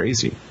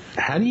crazy.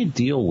 How do you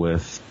deal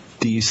with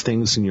these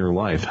things in your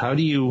life? How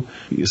do you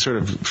sort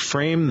of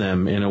frame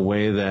them in a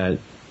way that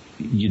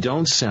you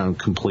don't sound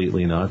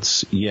completely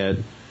nuts, yet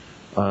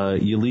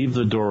you leave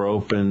the door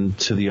open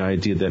to the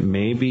idea that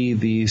maybe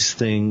these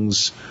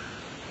things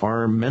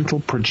are mental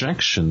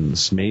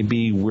projections.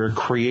 Maybe we're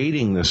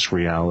creating this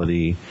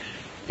reality,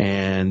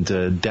 and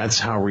that's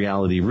how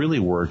reality really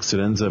works. It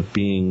ends up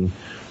being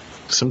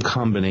some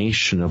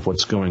combination of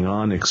what's going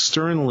on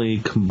externally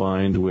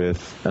combined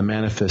with a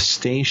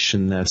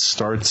manifestation that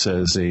starts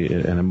as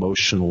an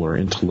emotional or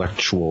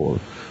intellectual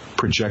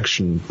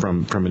projection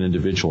from an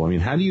individual. I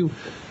mean, how do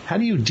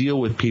you deal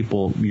with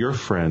people, your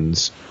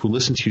friends, who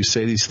listen to you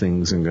say these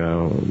things and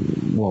go,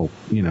 well,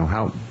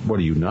 what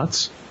are you,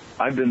 nuts?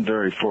 I've been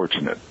very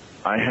fortunate.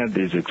 I had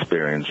these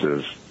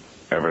experiences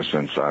ever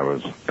since I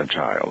was a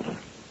child.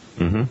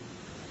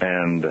 Mm-hmm.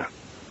 And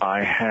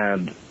I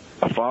had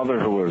a father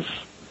who was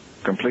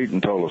complete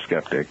and total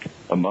skeptic,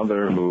 a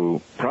mother who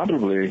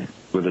probably,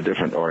 with a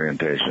different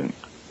orientation,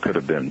 could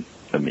have been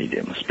a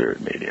medium, a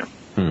spirit medium.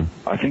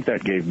 I think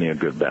that gave me a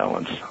good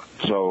balance.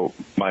 So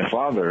my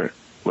father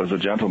was a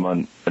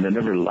gentleman, and he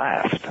never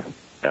laughed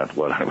at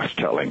what I was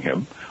telling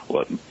him,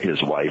 what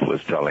his wife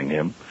was telling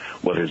him,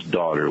 what his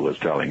daughter was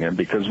telling him,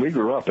 because we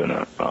grew up in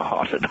a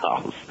haunted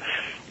house.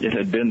 It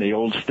had been the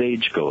old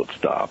stagecoach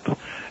stop.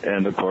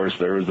 And, of course,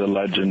 there was the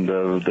legend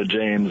of the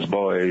James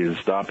boys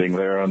stopping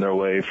there on their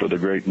way for the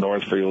great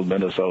Northfield,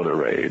 Minnesota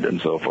raid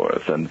and so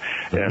forth. And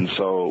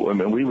so, I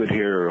mean, we would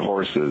hear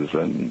horses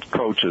and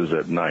coaches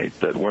at night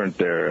that weren't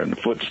there and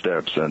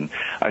footsteps. And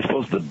I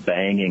suppose the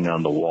banging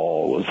on the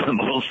wall was the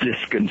most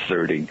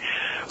disconcerting.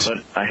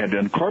 But I had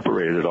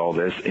incorporated all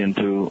this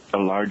into a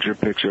larger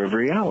picture of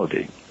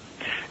reality.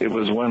 It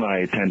was when I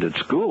attended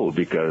school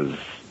because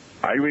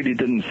I really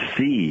didn't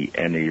see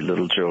any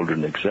little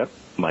children except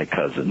my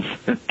cousins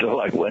until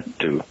I went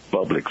to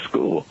public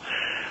school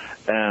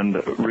and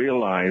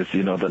realized,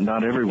 that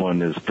not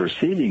everyone is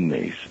perceiving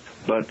these.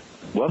 But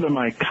whether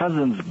my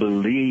cousins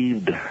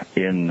believed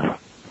in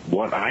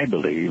what I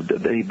believed,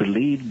 they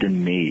believed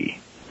in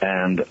me.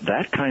 And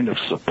that kind of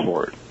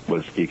support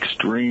was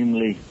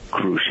extremely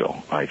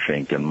crucial, I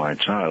think, in my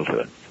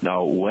childhood.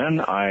 Now,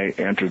 when I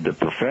entered the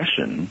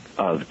profession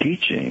of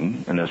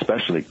teaching, and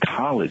especially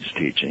college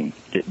teaching,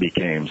 it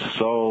became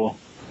so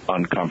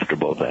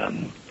uncomfortable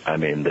then. I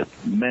mean, that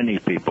many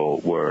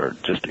people were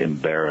just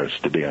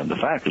embarrassed to be on the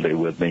faculty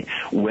with me.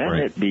 When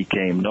it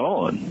became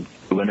known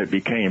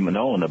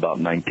about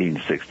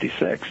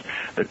 1966,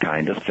 the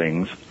kind of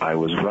things I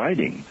was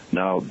writing.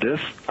 Now,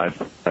 this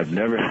I've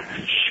never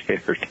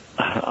shared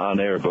on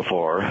air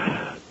before,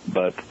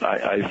 but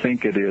I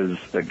think it is,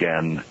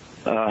 again,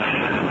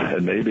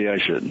 and maybe I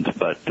shouldn't,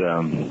 but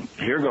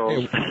here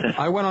goes. Hey,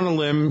 I went on a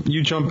limb.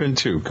 You jump in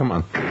too. Come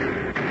on.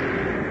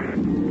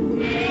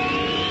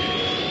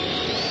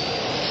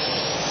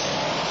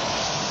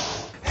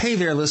 Hey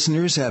there,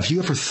 listeners. Have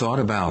you ever thought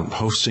about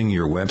hosting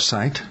your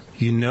website?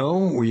 You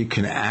know where you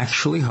can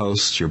actually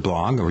host your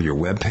blog or your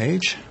web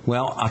page?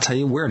 Well, I'll tell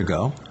you where to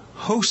go.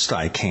 Host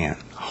I Can.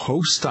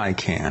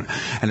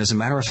 And as a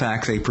matter of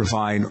fact, they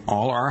provide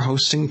all our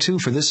hosting too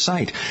for this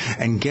site.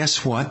 And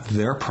guess what?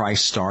 Their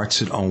price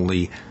starts at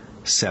only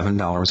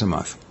 $7 a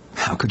month.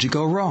 How could you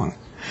go wrong?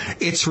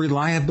 Its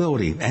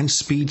reliability and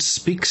speed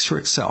speaks for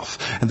itself,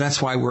 and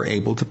that's why we're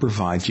able to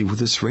provide you with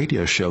this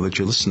radio show that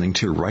you're listening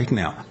to right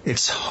now.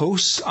 It's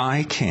Host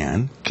I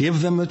Can. Give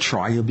them a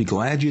try. You'll be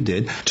glad you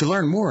did. To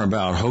learn more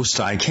about Host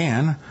I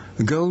Can,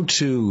 go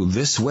to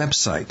this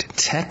website,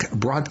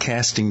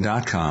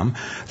 techbroadcasting.com.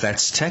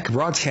 That's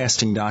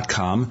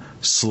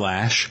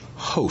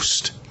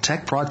techbroadcasting.com/host.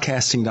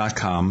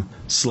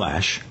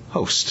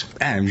 techbroadcasting.com/host.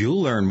 And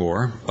you'll learn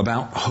more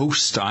about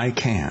Host I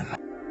Can.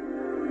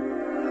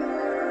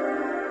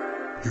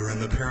 You're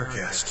in the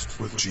Paracast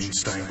with Gene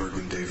Steinberg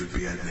and David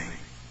Biedny.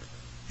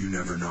 You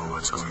never know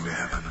what's going to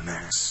happen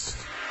next.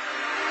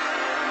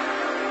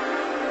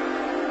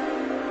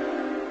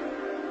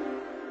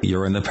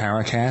 You're in the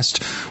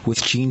Paracast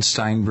with Gene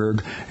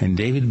Steinberg and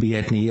David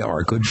Biedny,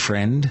 our good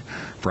friend.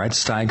 Brad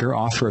Steiger,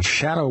 author of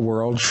Shadow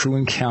World, True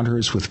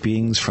Encounters with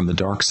Beings from the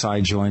Dark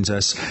Side, joins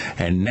us.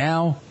 And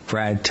now,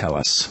 Brad, tell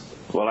us.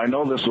 Well, I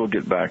know this will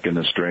get back in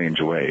a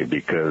strange way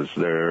because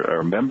there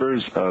are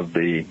members of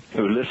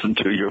who listen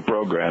to your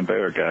program,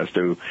 Paracast,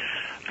 who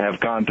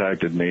have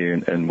contacted me,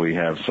 and we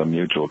have some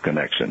mutual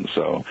connections.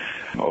 So,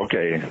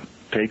 okay,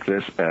 take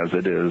this as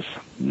it is,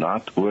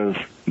 not with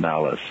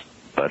malice,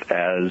 but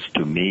as,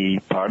 to me,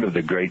 part of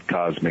the great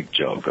cosmic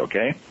joke,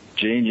 okay?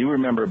 Gene, you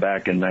remember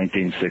back in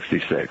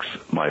 1966,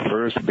 my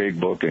first big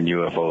book in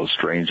UFOs,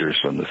 Strangers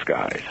from the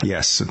Skies.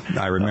 Yes,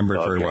 I remember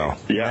it very well.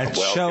 Yeah, that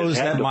shows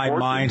that my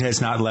mind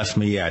has not left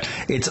me yet.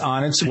 It's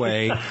on its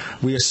way.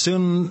 We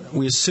assume,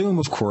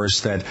 of course,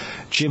 that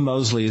Jim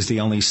Mosley is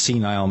the only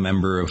senile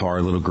member of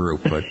our little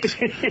group, but...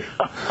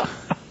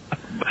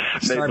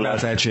 Sorry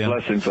about that, Jim.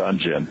 Blessings on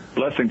Jim.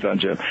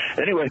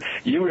 Anyway,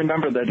 you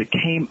remember that it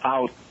came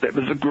out, it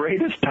was the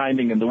greatest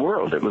timing in the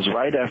world. It was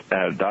right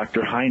after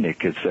Dr.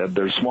 Hynek had said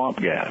there's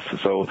swamp gas.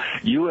 So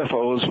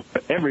UFOs,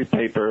 every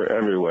paper,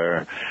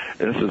 everywhere.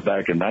 This was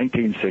back in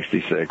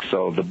 1966.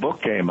 So the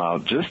book came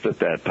out just at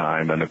that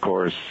time, and of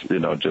course,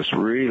 just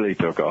really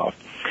took off.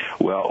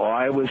 Well,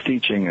 I was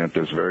teaching at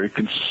this very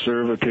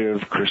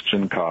conservative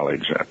Christian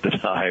college at the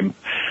time,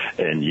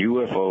 and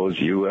UFOs.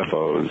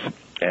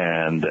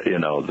 And,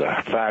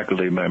 the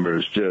faculty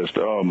members just,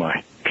 oh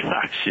my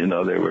gosh, they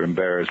were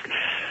embarrassed.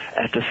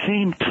 At the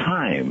same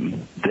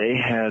time, they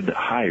had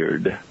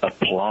hired a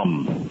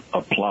plum.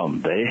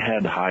 They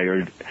had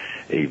hired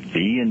a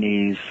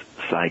Viennese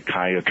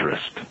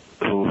psychiatrist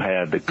who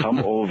had come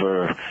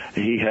over.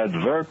 He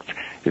had worked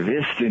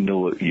in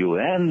the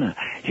UN.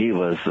 He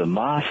was the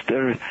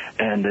master,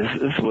 and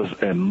this was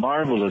a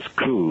marvelous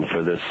coup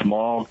for this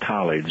small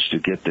college to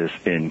get this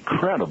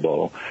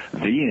incredible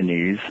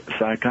Viennese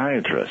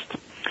psychiatrist.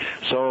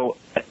 So,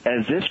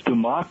 as if to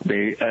mock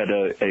me at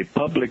a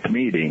public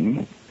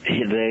meeting,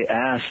 they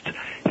asked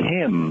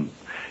him,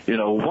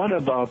 what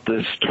about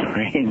this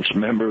strange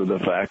member of the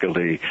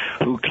faculty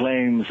who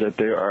claims that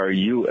there are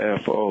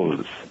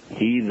UFOs?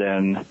 He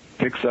then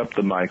picks up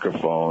the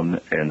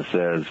microphone and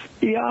says,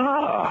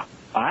 yeah,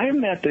 I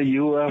met a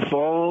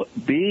UFO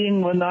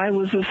being when I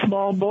was a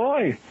small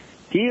boy.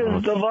 He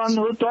is the one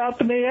who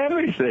taught me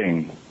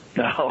everything.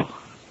 Now,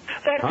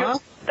 that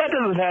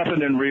doesn't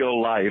happen in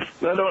real life.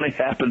 That only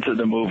happens in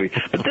the movie.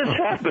 But this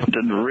happened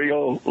in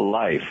real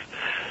life.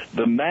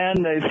 The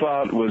man they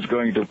thought was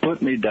going to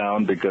put me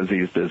down because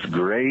he's this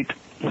great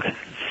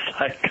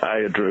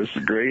psychiatrist,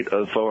 great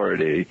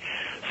authority,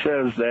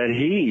 says that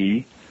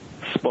he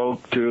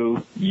spoke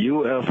to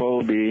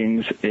UFO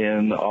beings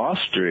in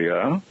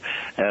Austria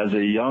as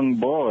a young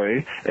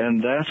boy,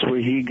 and that's where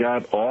he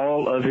got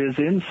all of his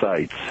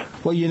insights.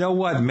 Well, you know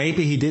what?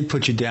 Maybe he did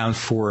put you down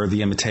for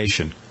the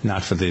imitation,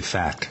 not for the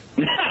fact.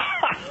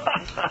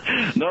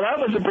 No, that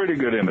was a pretty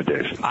good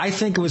imitation. I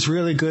think it was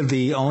really good.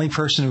 The only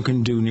person who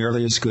can do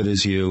nearly as good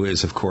as you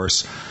is, of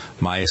course,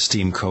 my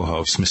esteemed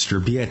co-host,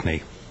 Mr.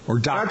 Biedny, or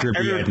Dr.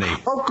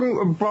 Biedny. Talking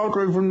about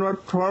I will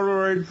not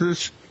tolerate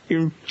this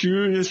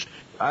infurious...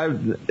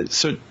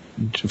 So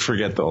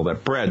forget all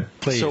that. Brad,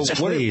 please,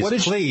 please.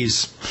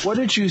 What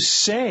did you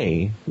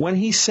say when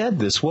he said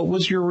this? What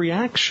was your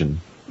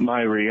reaction?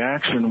 My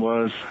reaction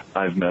was,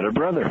 I've met a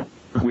brother.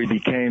 We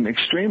became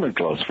extremely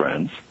close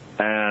friends,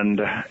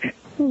 and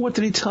What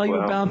did he tell you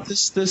about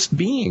this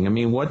being? I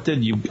mean, what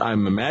did you?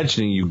 I'm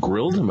imagining you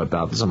grilled him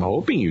about this. I'm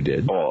hoping you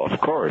did. Oh, of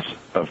course.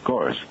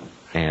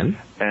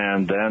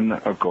 And then,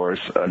 of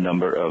course, a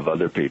number of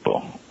other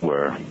people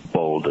were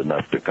bold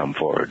enough to come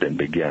forward and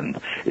begin.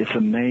 It's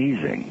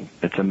amazing.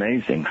 It's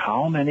amazing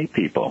how many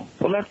people.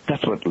 Well,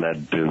 that's what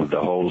led to the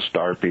whole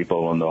Star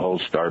People and the whole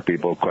Star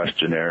People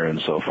questionnaire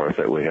and so forth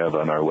that we have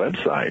on our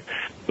website.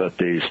 But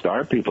the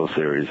Star People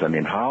series, I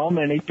mean, how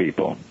many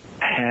people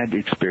had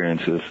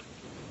experiences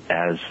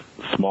as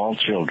small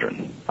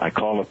children? I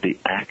call it the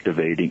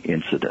activating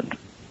incident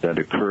that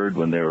occurred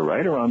when they were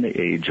right around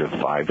the age of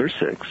 5 or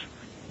 6.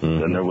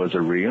 Then there was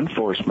a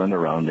reinforcement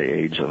around the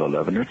age of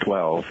 11 or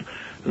 12.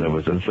 There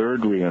was a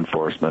third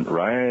reinforcement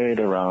right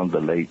around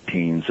the late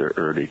teens or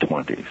early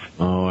 20s.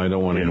 Oh, I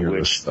don't want to hear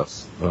this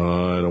stuff.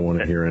 Oh, I don't want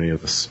to hear any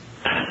of this.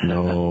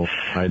 No,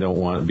 I don't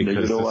want,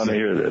 because you don't want to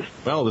hear this.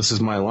 Well, this is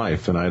my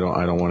life, and I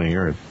don't want to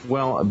hear it.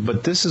 Well,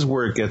 but this is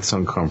where it gets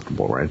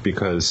uncomfortable, right?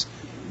 Because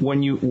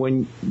when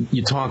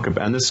you talk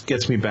about, and this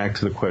gets me back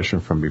to the question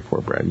from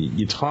before, Brad.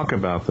 You talk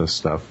about this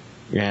stuff,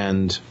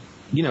 and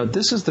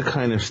this is the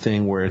kind of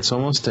thing where it's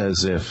almost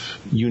as if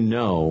you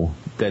know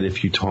that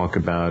if you talk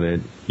about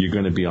it, you're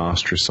going to be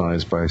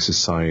ostracized by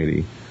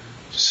society,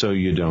 so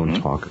you don't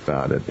talk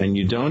about it. And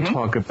you don't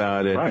talk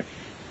about it, right,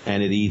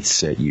 and it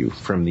eats at you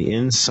from the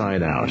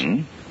inside out.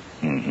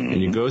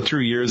 And you go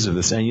through years of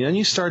this, and then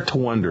you start to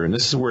wonder, and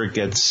this is where it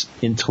gets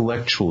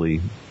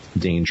intellectually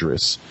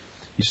dangerous.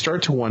 You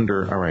start to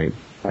wonder, all right,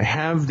 I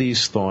have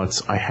these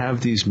thoughts, I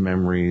have these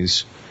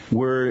memories.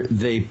 Were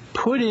they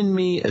put in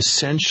me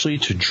essentially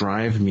to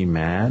drive me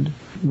mad?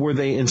 Were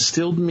they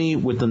instilled me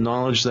with the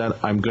knowledge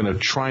that I'm going to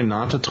try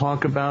not to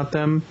talk about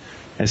them,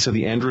 and so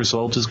the end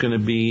result is going to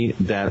be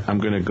that I'm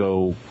going to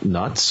go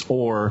nuts?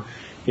 Or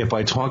if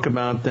I talk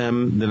about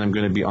them, then I'm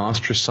going to be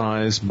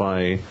ostracized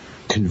by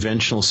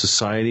conventional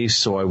society,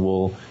 so I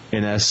will,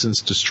 in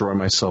essence, destroy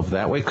myself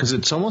that way? Because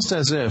it's almost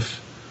as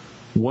if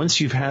once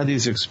you've had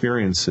these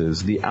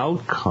experiences, the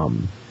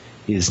outcome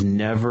is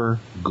never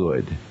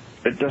good.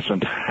 It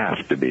doesn't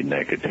have to be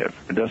negative.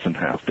 It doesn't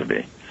have to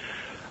be.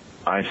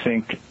 I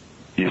think,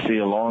 you see,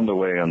 along the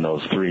way on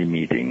those 3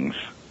 meetings,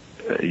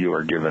 you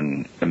are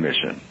given a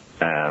mission.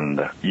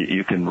 And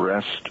you can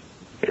rest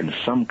in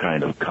some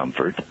kind of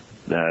comfort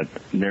that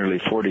nearly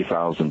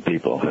 40,000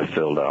 people have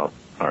filled out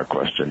our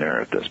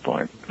questionnaire at this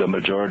point. The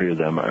majority of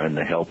them are in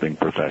the helping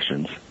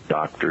professions,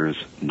 doctors,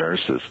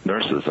 nurses.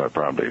 Nurses are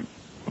probably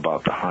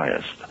about the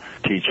highest.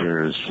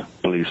 Teachers,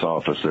 police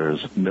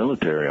officers,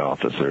 military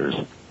officers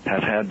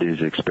have had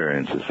these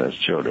experiences as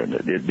children.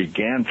 It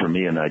began for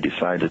me, and I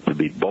decided to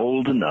be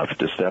bold enough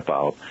to step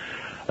out.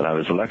 And I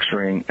was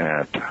lecturing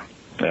at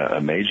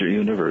a major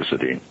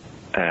university,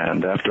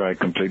 and after I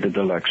completed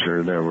the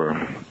lecture, there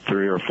were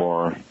 3 or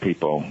 4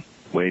 people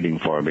waiting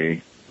for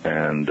me,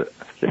 and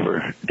they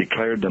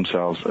declared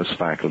themselves as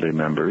faculty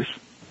members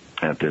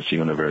at this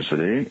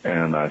university,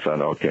 and I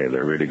thought, okay,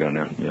 they're really going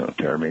to,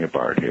 tear me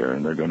apart here,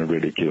 and they're going to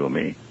ridicule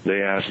me.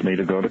 They asked me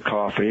to go to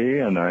coffee,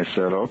 and I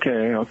said,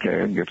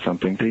 okay, get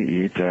something to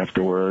eat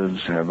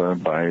afterwards, have a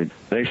bite.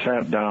 They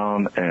sat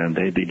down, and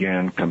they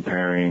began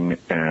comparing,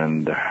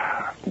 and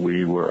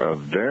we were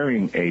of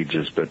varying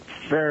ages, but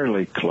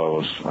fairly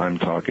close. I'm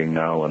talking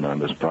now when I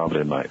was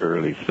probably in my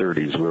early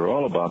 30s. We were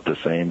all about the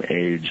same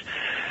age,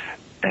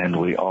 and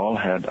we all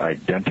had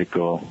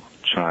identical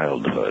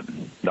childhood.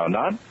 Now,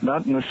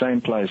 not in the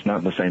same place, not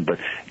in the same, but,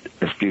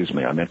 excuse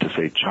me, I meant to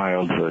say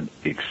childhood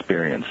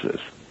experiences.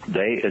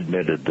 They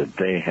admitted that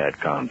they had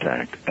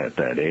contact at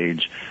that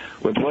age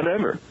with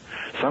whatever.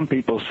 Some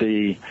people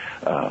see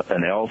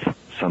an elf,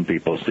 some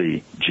people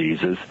see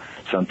Jesus,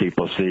 some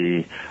people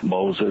see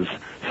Moses,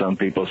 some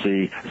people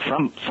see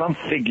some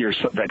figure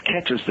that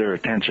catches their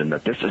attention,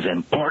 that this is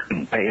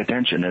important, pay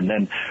attention. And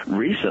then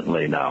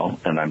recently now,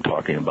 and I'm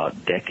talking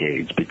about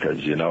decades because,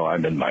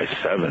 I'm in my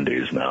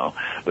 70s now,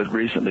 but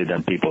recently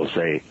then people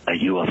say a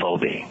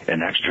UFO being,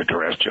 an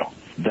extraterrestrial.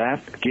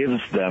 That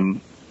gives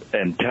them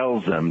and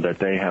tells them that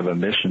they have a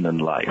mission in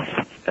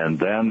life. And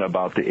then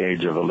about the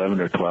age of 11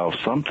 or 12,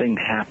 something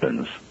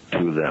happens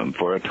to them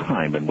for a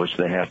time in which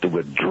they have to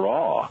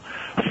withdraw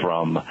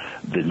from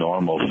the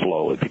normal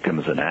flow. It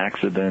becomes an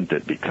accident.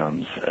 It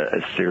becomes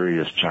a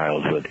serious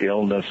childhood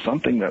illness,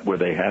 something where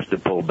they have to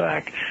pull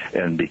back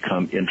and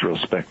become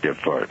introspective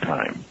for a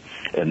time.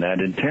 And that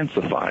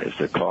intensifies.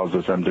 It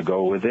causes them to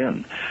go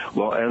within.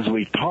 Well, as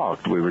we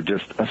talked, we were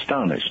just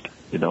astonished.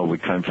 We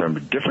come from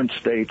different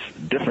states,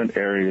 different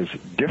areas,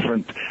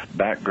 different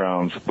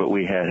backgrounds, but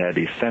we had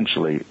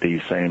essentially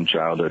these same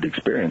childhood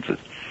experiences.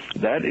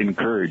 That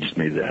encouraged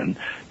me then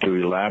to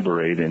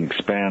elaborate and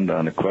expand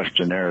on a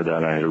questionnaire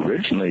that I had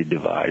originally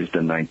devised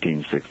in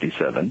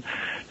 1967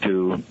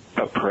 to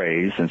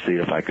appraise and see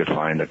if I could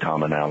find a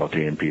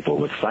commonality in people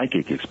with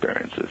psychic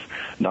experiences.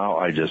 Now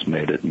I just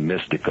made it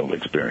mystical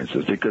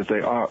experiences because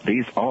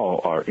these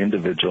all are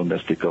individual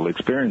mystical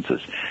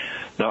experiences.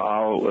 Now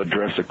I'll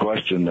address a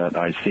question that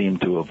I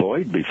seemed to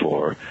avoid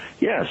before.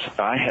 Yes,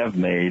 I have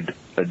made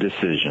a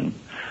decision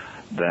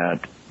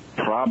that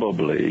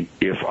probably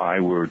if I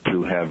were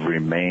to have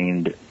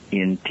remained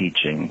in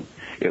teaching,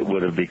 it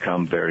would have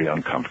become very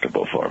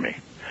uncomfortable for me.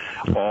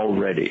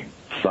 Already,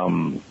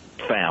 some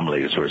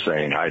families were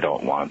saying, I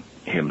don't want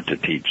him to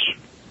teach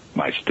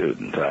my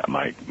student,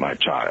 my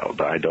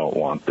child. I don't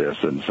want this.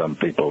 And some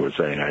people were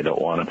saying, I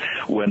don't want him.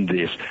 When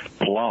this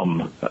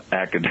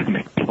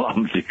academic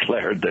Plum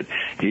declared that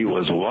he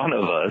was one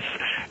of us,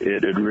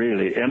 it had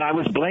really, and I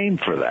was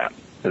blamed for that.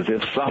 As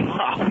if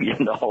somehow,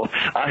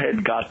 I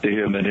had got to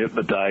him and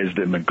hypnotized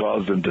him and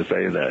caused him to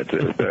say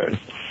that.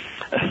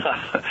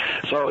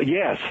 So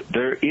yes,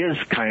 there is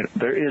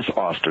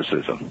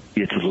ostracism.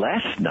 It's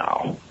less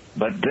now,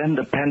 but then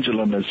the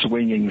pendulum is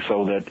swinging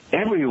so that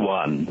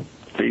everyone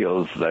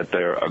feels that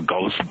they're a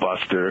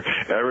ghostbuster.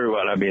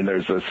 Everyone,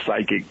 there's a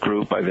psychic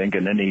group, I think,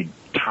 in any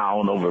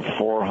town, over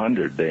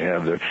 400 they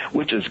have there,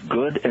 which is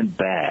good and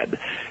bad.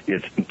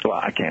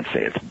 I can't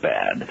say it's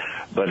bad,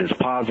 but it's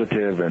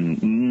positive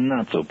and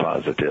not so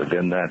positive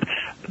in that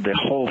the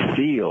whole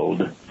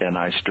field, and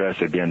I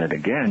stress again and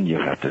again, you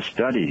have to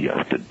study, you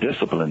have to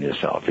discipline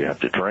yourself, you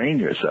have to train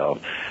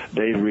yourself.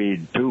 They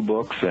read 2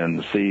 books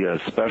and see a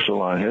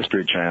special on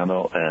History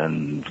Channel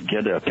and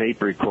get a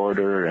tape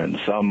recorder and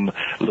some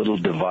little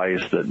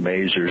device that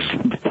measures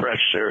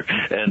pressure,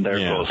 and they're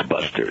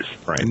Ghostbusters.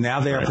 Right. And now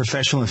they are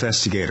professional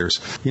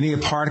investigators. You need a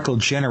particle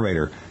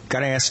generator. Got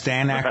to ask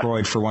Dan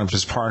Aykroyd for one of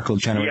his particle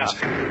generators.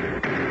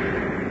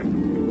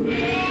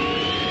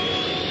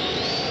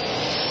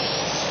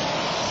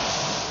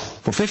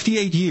 For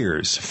 58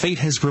 years, Fate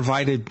has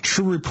provided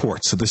true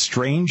reports of the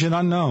strange and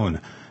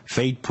unknown.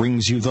 Fate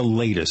brings you the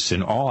latest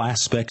in all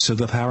aspects of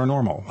the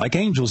paranormal, like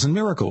angels and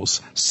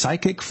miracles,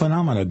 psychic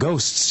phenomena,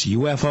 ghosts,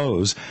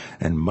 UFOs,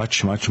 and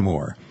much, much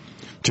more.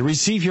 To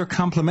receive your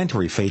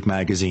complimentary Fate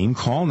magazine,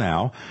 call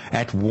now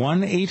at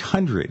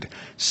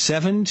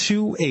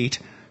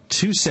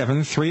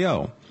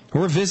 1-800-728-2730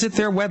 or visit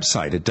their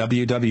website at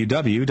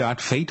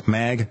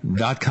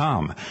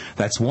www.fatemag.com.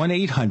 That's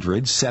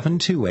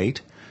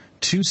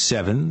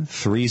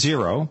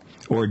 1-800-728-2730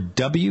 or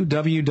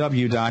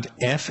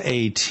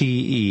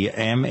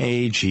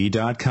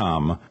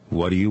www.fatemag.com.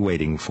 What are you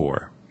waiting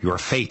for? Your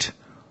fate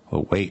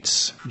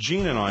awaits.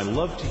 Gene and I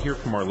love to hear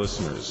from our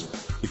listeners.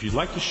 If you'd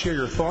like to share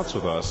your thoughts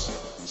with us,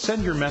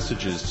 send your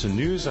messages to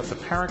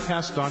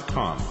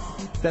news@theparacast.com.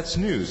 That's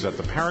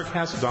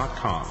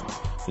news@theparacast.com.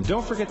 And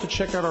don't forget to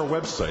check out our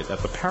website at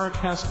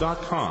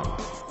theparacast.com,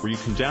 where you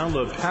can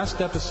download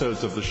past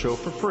episodes of the show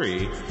for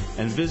free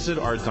and visit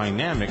our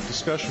dynamic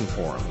discussion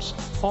forums.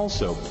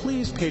 Also,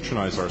 please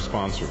patronize our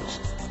sponsors.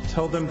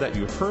 Tell them that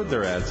you heard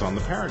their ads on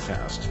the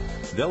Paracast.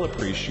 They'll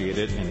appreciate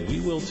it, and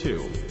we will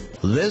too.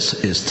 This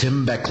is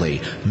Tim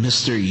Beckley,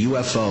 Mr.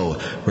 UFO,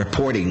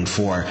 reporting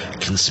for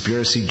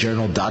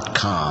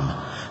ConspiracyJournal.com.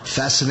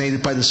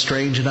 Fascinated by the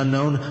strange and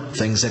unknown,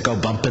 things that go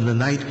bump in the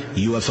night,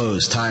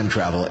 UFOs, time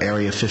travel,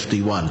 Area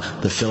 51,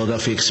 the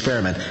Philadelphia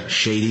experiment,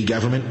 shady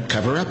government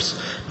cover-ups?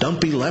 Don't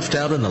be left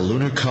out in the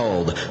lunar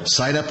cold.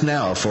 Sign up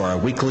now for our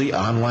weekly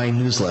online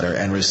newsletter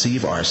and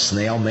receive our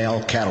snail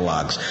mail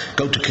catalogs.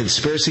 Go to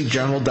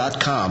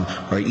ConspiracyJournal.com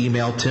or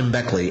email Tim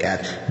Beckley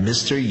at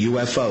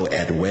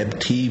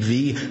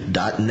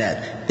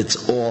MrUFO@webtv.net. It's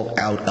all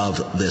out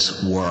of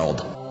this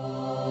world.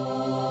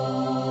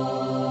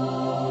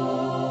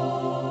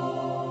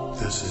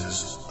 This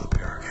is the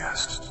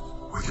Paracast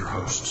with your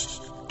hosts,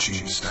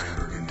 Gene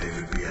Steinberg and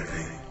David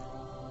Biedny.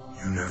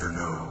 You never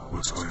know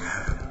what's going to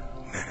happen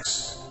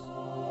next.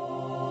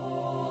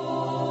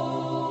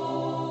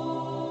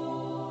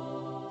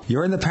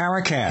 You're in the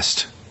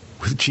Paracast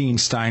with Gene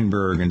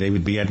Steinberg and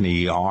David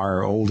Biedny,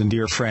 our old and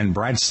dear friend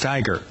Brad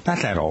Steiger.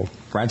 Not that old.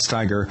 Brad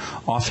Steiger,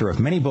 author of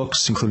many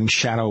books, including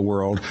Shadow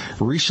World,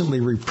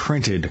 recently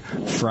reprinted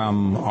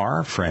from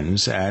our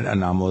friends at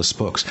Anomalous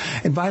Books.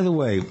 And by the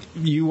way,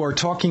 you are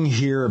talking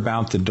here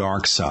about the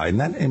dark side, and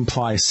that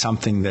implies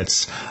something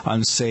that's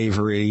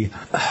unsavory,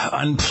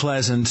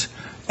 unpleasant,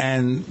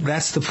 and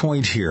that's the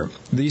point here.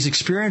 These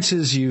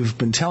experiences you've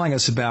been telling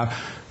us about,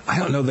 I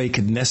don't know they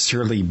could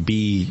necessarily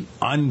be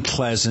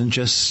unpleasant,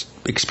 just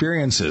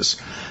experiences.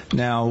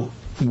 Now,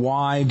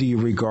 why do you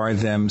regard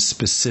them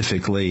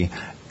specifically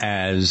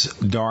as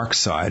dark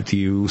side?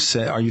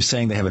 Are you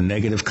saying they have a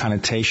negative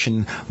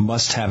connotation,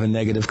 must have a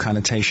negative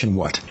connotation?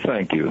 What?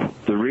 Thank you.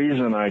 The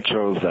reason I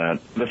chose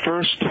that, the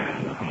first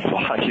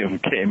volume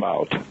came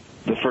out,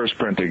 the first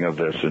printing of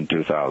this in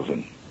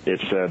 2000. It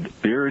said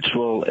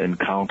spiritual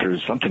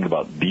encounters, something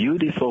about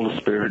beautiful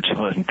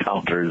spiritual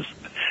encounters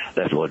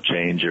that will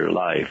change your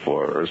life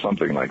or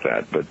something like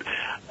that. But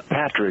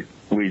Patrick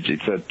Ouija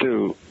said,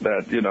 too,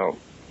 that,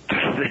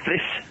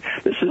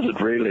 this isn't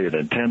really an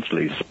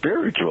intensely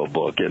spiritual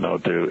book,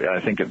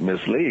 I think it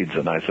misleads.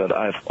 And I said,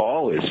 I've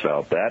always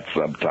felt that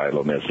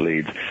subtitle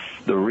misleads.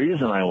 The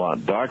reason I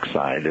want Dark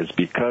Side is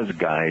because,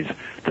 guys,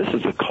 this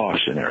is a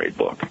cautionary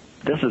book.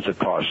 This is a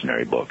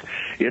cautionary book.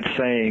 It's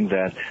saying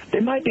that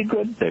they might be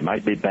good, they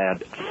might be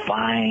bad.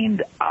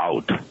 Find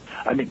out.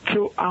 I mean,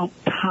 throughout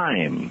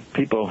time,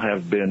 people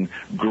have been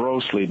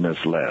grossly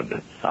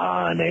misled.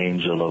 An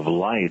angel of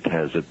light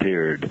has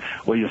appeared.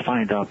 Well, you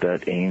find out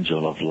that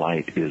angel of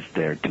light is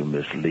there to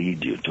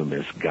mislead you, to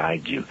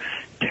misguide you.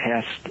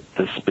 Test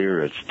the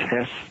spirits,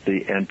 test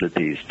the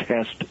entities,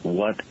 test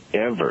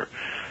whatever.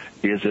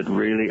 Is it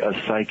really a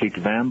psychic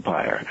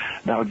vampire?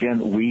 Now,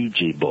 again,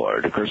 Ouija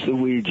board. Of course, the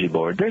Ouija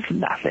board, there's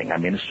nothing. I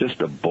mean, it's just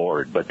a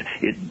board, but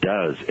it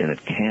does, and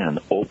it can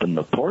open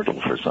the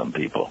portal for some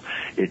people.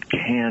 It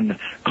can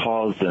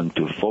cause them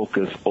to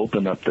focus,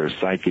 open up their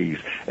psyches,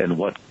 and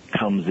what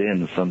comes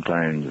in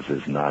sometimes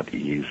is not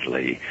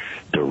easily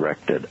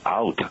directed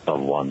out of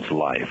one's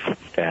life.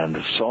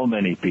 And so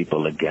many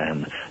people,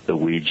 again, the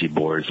Ouija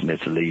boards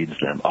misleads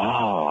them.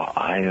 Oh,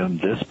 I am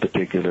this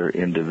particular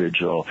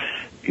individual.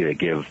 You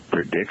give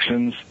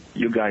predictions.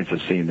 You guys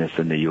have seen this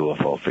in the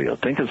UFO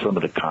field. Think of some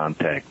of the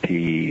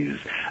contactees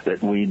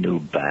that we knew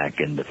back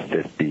in the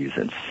 50s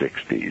and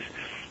 60s.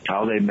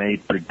 How they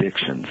made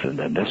predictions, and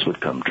then this would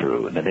come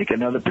true, and they make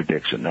another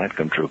prediction, that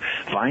come true.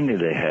 Finally,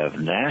 they have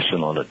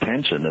national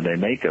attention, and they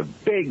make a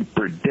big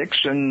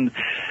prediction,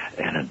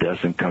 and it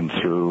doesn't come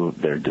through.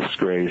 They're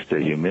disgraced, they're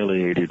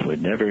humiliated. We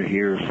never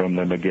hear from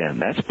them again.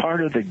 That's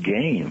part of the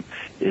game,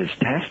 is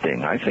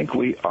testing. I think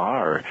we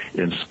are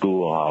in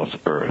Schoolhouse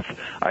Earth.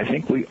 I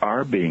think we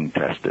are being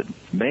tested.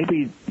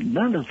 Maybe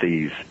none of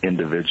these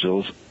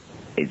individuals,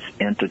 its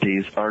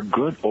entities, are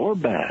good or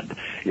bad.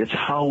 It's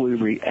how we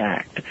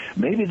react.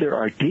 Maybe there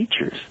are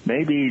teachers.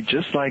 Maybe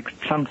just like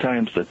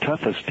sometimes the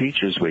toughest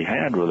teachers we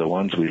had were the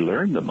ones we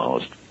learned the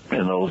most,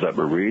 and those that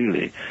were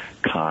really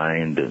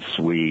kind and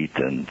sweet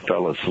and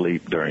fell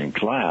asleep during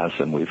class,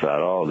 and we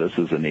thought, oh, this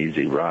is an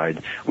easy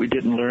ride. We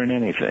didn't learn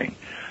anything.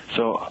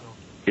 So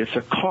it's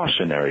a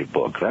cautionary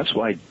book. That's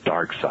why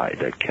Dark Side,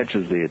 that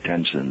catches the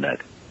attention, that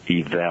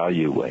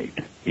evaluate.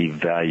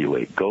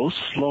 Go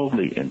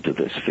slowly into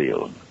this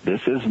field.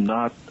 This is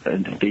not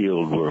a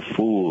field where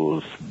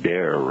fools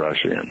dare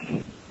rush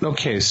in.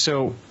 Okay,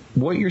 so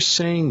what you're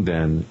saying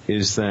then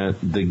is that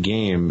the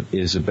game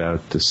is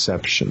about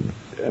deception.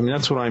 I mean,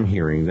 that's what I'm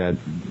hearing, that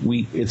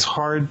it's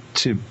hard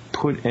to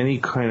put any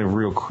kind of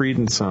real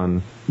credence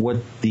on what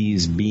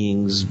these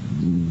beings,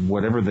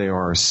 whatever they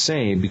are,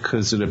 say,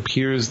 because it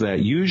appears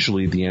that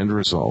usually the end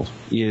result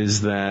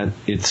is that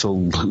it's a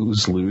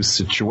lose-lose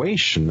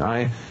situation.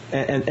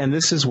 And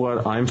this is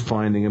what I'm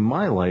finding in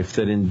my life,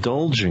 that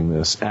indulging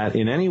this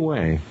in any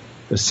way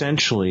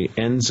essentially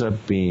ends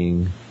up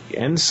being,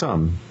 and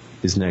some,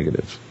 is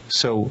negative.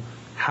 So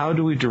how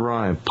do we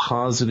derive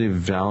positive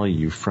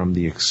value from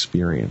the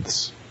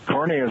experience?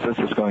 Corny as this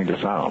is going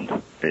to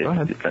sound,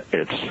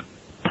 it's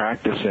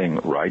practicing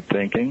right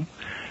thinking.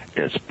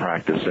 It's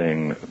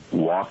practicing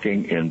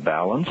walking in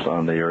balance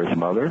on the Earth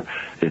Mother.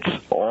 It's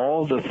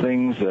all the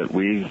things that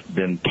we've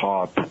been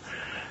taught,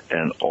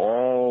 and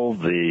all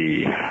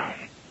the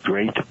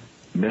great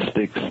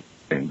mystics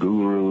and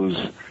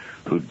gurus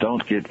who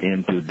don't get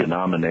into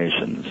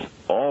denominations.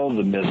 All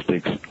the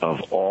mystics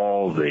of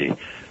all the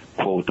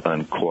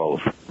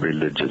quote-unquote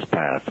religious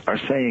paths are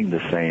saying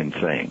the same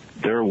thing.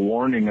 They're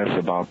warning us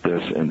about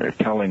this, and they're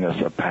telling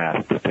us a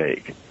path to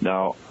take.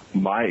 Now,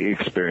 my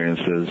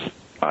experiences,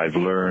 I've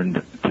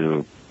learned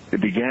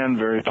it began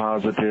very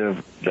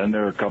positive, then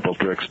there were a couple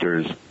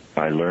tricksters.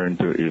 I learned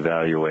to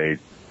evaluate.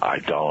 I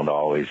don't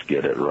always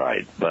get it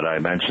right. But I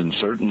mentioned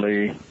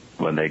certainly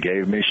when they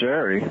gave me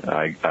Sherry,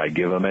 I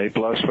give them A+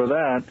 for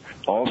that.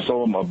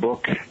 Also, my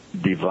book,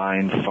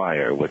 Divine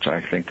Fire, which I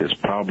think is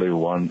probably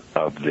one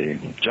of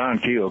John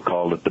Keel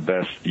called it the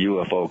best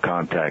UFO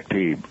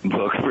contactee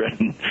book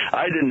written.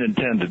 I didn't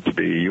intend it to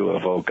be a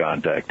UFO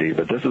contactee,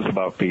 but this is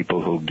about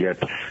people who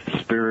get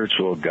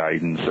spiritual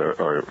guidance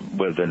or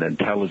with an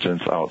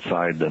intelligence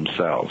outside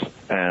themselves.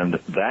 And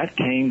that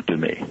came to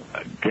me,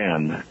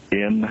 again,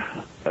 in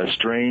a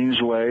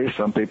strange way,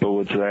 some people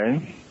would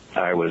say.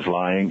 I was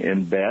lying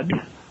in bed.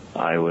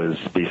 I was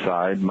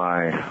beside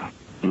my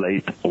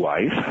late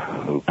wife,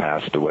 who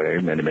passed away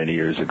many, many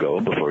years ago,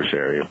 before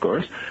Sherry, of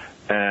course,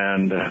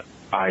 and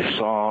I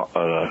saw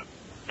a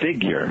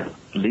figure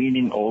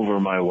leaning over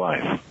my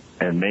wife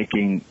and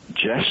making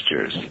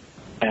gestures.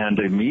 And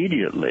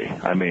immediately,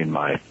 I mean,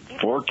 my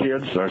 4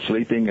 kids are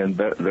sleeping in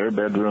their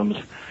bedrooms.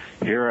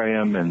 Here I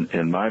am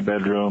in my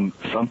bedroom.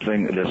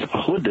 This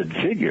hooded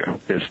figure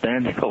is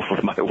standing over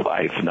my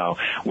wife. Now,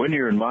 when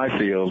you're in my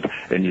field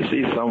and you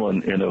see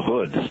someone in a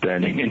hood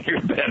standing in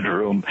your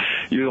bedroom,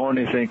 you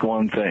only think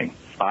one thing.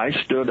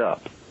 I stood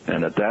up,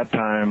 and at that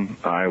time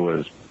I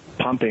was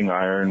pumping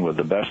iron with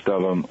the best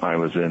of them. I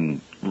was in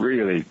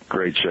really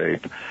great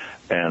shape,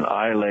 and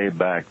I lay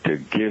back to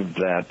give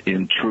that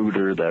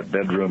intruder, that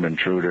bedroom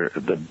intruder,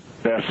 the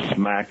best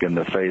smack in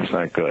the face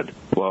I could.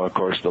 Well, of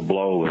course, the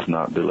blow was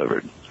not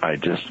delivered. I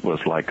just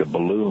was like a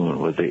balloon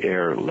with the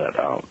air let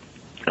out.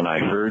 And I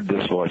heard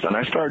this voice, and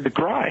I started to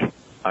cry.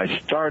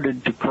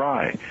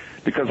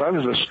 Because I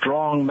was a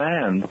strong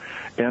man,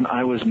 and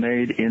I was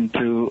made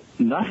into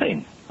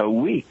nothing, a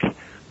weak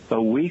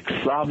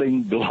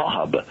sobbing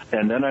blob.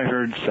 And then I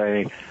heard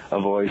a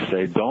voice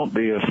say, "Don't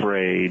be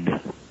afraid,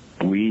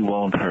 we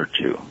won't hurt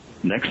you."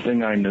 Next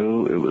thing I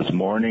knew, it was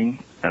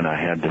morning, and I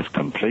had this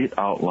complete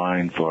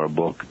outline for a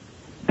book,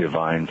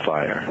 Divine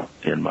Fire,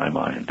 in my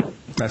mind.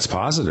 That's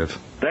positive.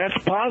 That's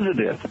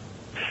positive.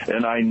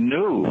 And I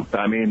knew,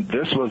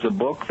 this was a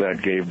book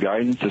that gave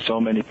guidance to so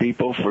many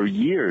people for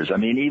years.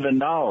 Even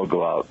now I'll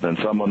go out and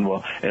someone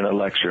will, in a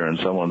lecture, and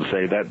someone will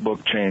say, that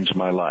book changed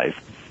my life.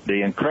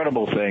 The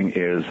incredible thing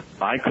is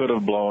I could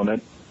have blown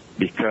it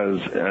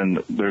because,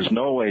 and there's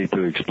no way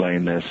to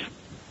explain this,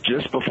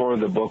 just before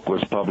the book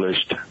was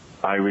published,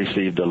 I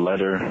received a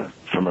letter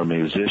from a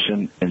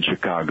musician in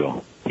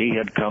Chicago. He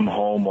had come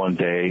home one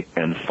day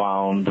and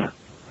found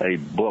a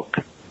book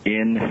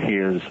in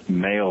his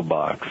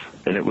mailbox,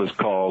 and it was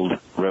called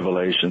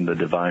Revelation, the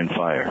Divine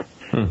Fire.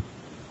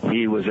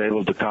 He was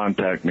able to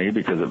contact me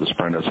because it was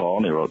Prentice Hall,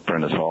 and he wrote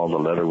Prentice Hall. The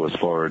letter was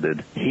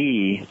forwarded.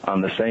 He, on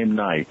the same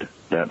night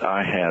that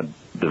I had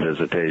the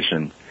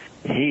visitation,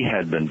 he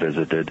had been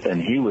visited,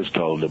 and he was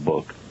told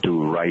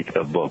to write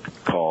a book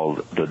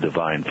called The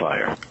Divine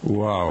Fire.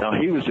 Wow. Now,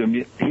 he was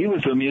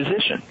a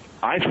musician.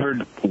 I've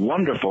heard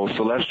wonderful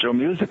celestial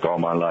music all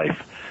my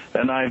life,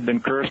 and I've been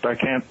cursed I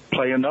can't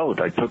play a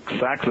note. I took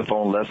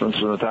saxophone lessons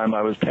from the time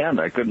I was 10.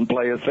 I couldn't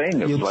play a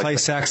thing. You play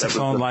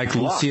saxophone like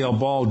Lucille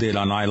Ball did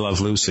on I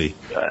Love Lucy.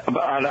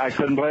 But I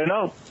couldn't play a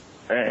note.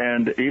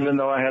 And even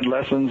though I had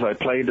lessons, I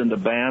played in the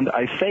band.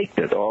 I faked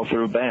it all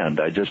through band.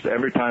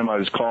 Every time I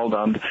was called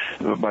on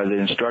by the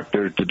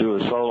instructor to do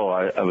a solo,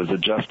 I was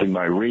adjusting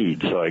my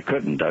reed, so I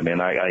couldn't.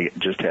 I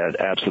just had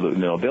absolute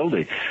no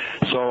ability.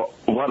 So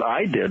what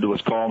I did was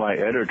call my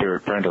editor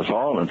at Prentice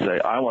Hall and say,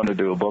 I want to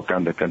do a book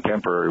on the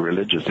contemporary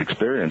religious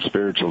experience,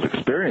 spiritual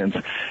experience.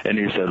 And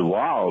he said,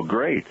 wow,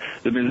 great.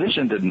 The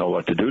musician didn't know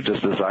what to do,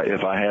 just as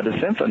if I had a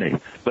symphony.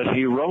 But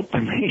he wrote to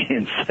me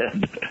and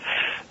said,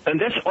 and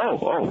this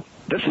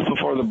is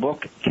before the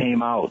book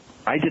came out.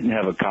 I didn't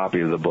have a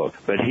copy of the book,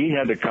 but he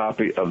had a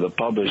copy of the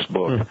published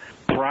book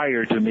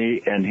prior to me,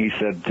 and he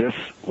said this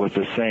was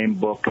the same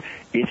book.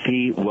 If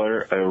he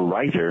were a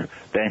writer,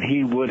 then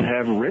he would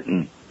have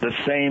written the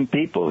same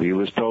people he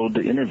was told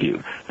to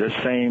interview, the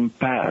same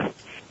path.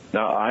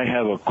 Now, I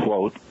have a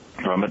quote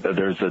from it, that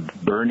there's a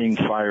burning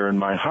fire in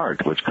my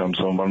heart, which comes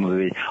from one of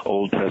the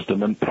Old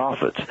Testament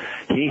prophets.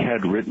 He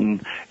had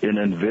written in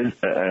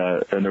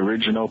an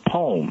original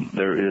poem,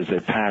 there is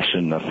a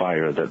passion, a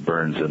fire that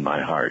burns in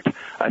my heart.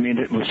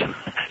 It was,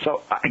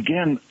 so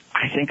again,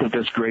 I think of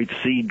this great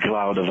seed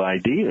cloud of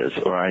ideas,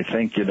 or I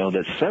think,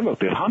 that several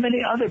people, how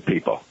many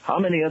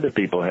other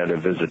people had a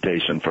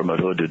visitation from a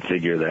hooded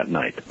figure that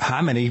night?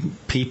 How many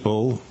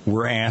people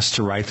were asked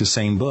to write the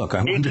same book?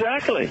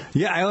 Exactly.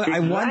 Yeah, I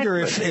wonder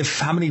if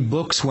how many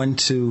books went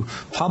to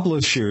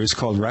publishers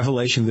called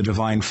Revelation, the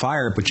Divine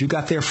Fire, but you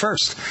got there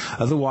first.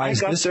 Otherwise,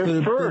 this would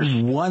have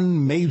been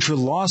one major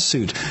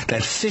lawsuit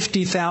that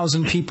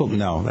 50,000 people...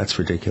 No, that's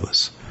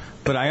ridiculous.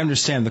 But I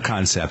understand the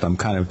concept. I'm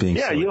kind of being...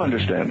 Yeah, you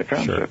understand the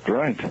concept, sure.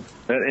 Right.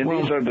 And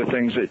these are the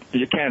things that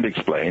you can't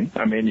explain.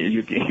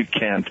 You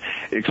can't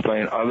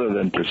explain other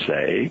than to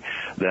say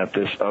that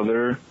this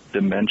other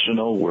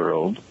dimensional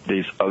world,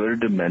 these other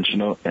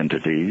dimensional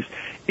entities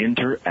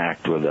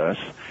interact with us.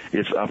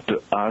 It's up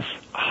to us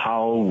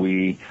how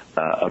we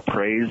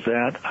appraise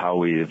that, how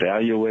we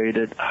evaluate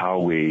it, how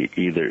we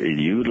either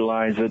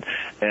utilize it,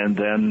 and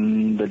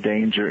then the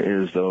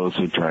danger is those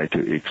who try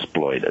to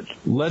exploit it.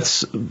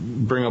 Let's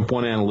bring up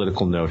one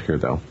analytical note here,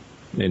 though,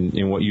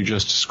 in what you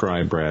just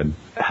described, Brad.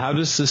 How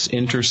does this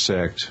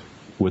intersect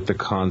with the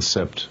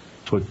concept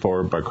put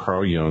forward by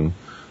Carl Jung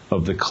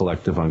of the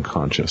collective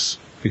unconscious?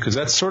 Because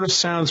that sort of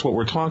sounds what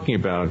we're talking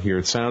about here.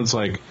 It sounds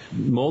like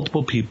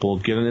multiple people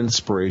get an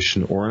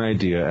inspiration or an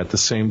idea at the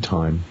same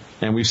time.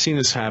 And we've seen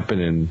this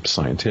happen in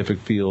scientific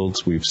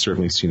fields. We've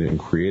certainly seen it in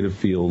creative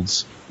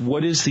fields.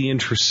 What is the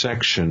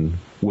intersection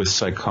with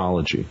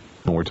psychology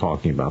when we're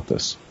talking about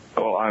this?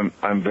 Well,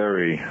 I'm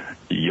very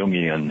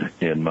Jungian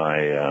in my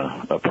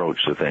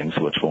approach to things,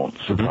 which won't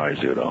surprise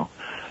you at all.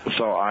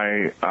 So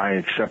I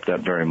accept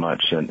that very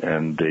much,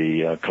 and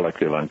the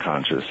collective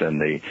unconscious and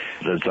the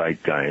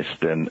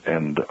zeitgeist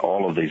and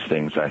all of these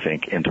things, I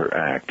think,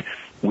 interact.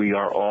 We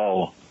are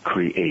all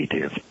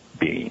creative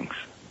beings.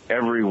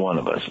 Every one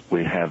of us,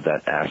 we have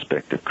that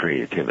aspect of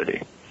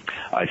creativity.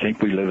 I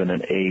think we live in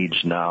an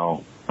age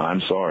now,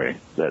 I'm sorry,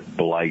 that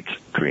blights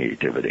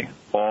creativity.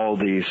 All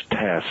these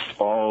tests,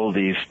 all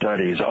these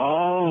studies,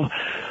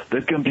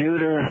 the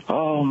computer,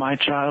 my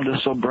child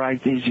is so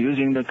bright, he's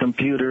using the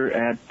computer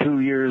at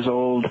 2 years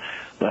old.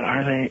 But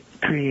are they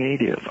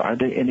creative? Are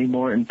they any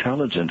more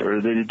intelligent? Or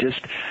are they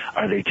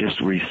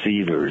just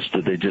receivers?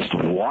 Do they just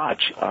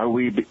watch? Are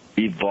we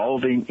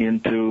evolving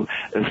into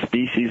a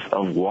species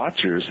of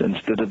watchers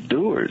instead of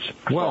doers?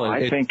 Well,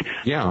 I think...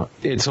 Yeah,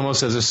 it's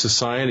almost as a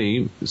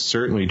society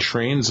certainly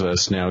trains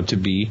us now to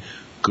be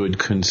good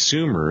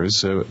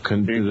consumers.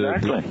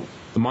 Exactly.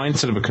 The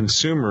mindset of a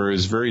consumer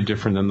is very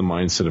different than the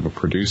mindset of a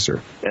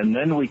producer. And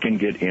then we can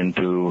get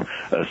into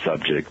a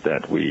subject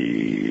that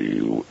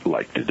we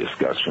like to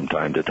discuss from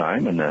time to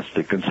time, and that's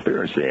the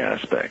conspiracy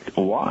aspect.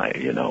 Why?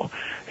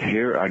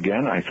 Here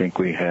again, I think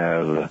we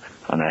have,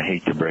 and I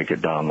hate to break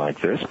it down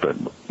like this, but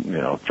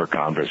for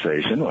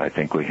conversation. I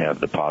think we have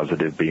the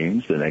positive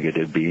beings, the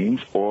negative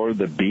beings, or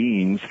the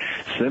beings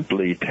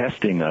simply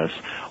testing us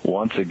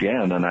once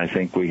again. And I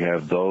think we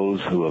have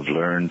those who have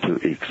learned to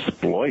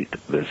exploit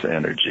this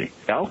energy.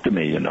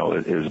 Alchemy,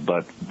 is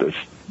but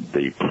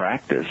the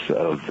practice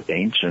of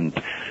ancient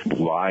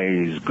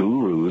wise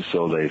gurus,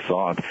 so they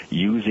thought,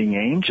 using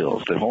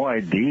angels. The whole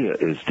idea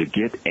is to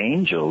get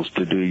angels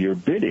to do your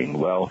bidding.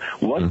 Well,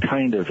 what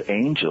kind of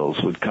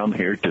angels would come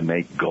here to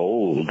make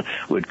gold,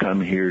 would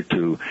come here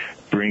to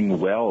bring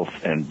wealth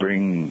and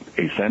bring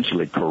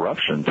essentially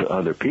corruption to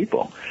other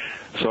people?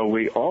 So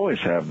we always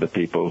have the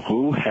people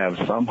who have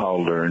somehow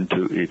learned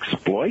to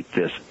exploit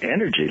this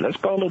energy. Let's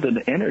call it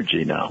an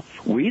energy now.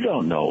 We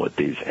don't know what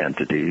these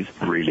entities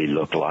really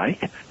look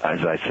like.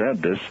 As I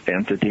said, this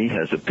entity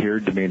has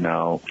appeared to me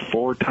now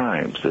 4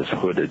 times, this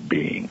hooded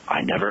being.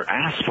 I never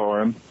asked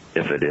for him.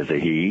 If it is a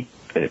he,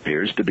 it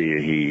appears to be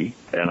a he,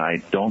 and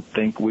I don't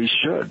think we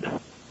should.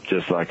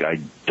 Just like I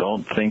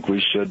don't think we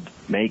should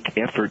make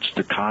efforts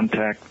to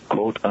contact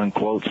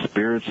quote-unquote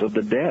spirits of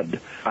the dead.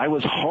 I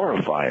was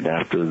horrified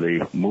after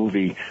the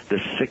movie The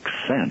Sixth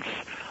Sense.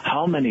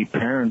 How many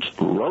parents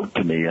wrote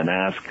to me and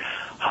asked,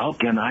 how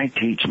can I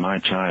teach my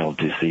child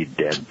to see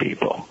dead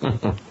people?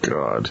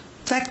 God.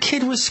 That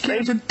kid was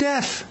scared to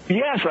death.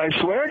 Yes, I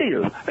swear to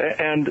you.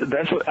 And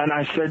and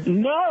I said,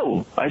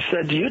 no. I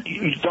said, you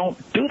don't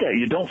do that.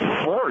 You don't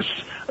force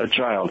a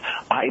child.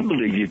 I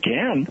believe you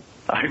can.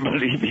 I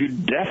believe you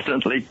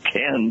definitely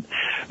can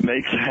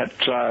make that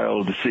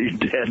child see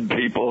dead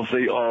people,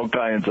 see all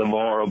kinds of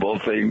horrible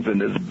things in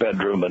his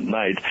bedroom at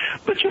night.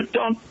 But you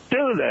don't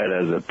do that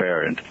as a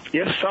parent.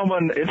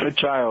 If a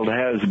child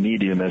has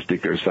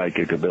mediumistic or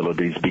psychic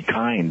abilities, be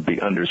kind,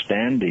 be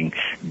understanding,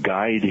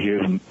 guide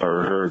him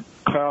or her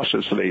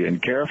cautiously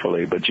and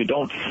carefully, but you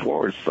don't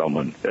force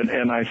someone.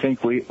 And I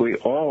think we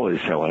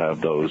always will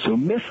have those who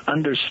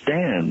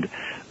misunderstand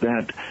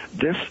that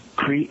this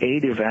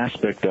creative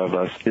aspect of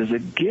us is a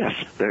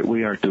gift that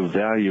we are to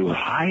value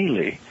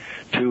highly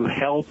to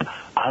help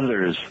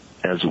others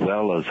as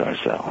well as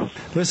ourselves.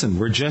 Listen,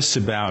 we're just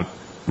about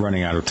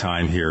running out of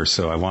time here,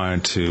 so I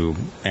wanted to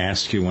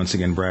ask you once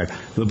again, Brad,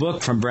 the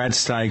book from Brad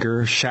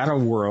Steiger, Shadow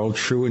World,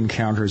 True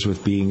Encounters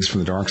with Beings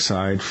from the Dark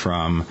Side,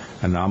 from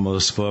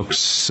Anomalous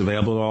Books,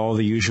 available to all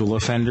the usual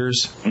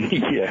offenders?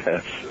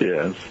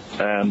 Yes.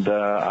 And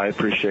I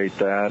appreciate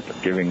that,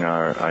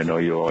 I know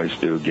you always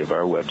do, give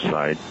our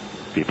website.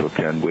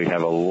 We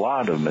have a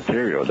lot of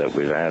material that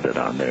we've added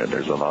on there.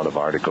 There's a lot of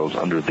articles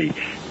under the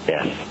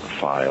S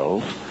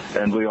files.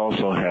 And we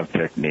also have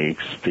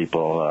techniques.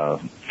 People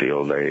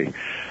feel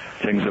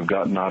things have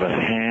gotten out of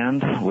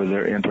hand with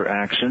their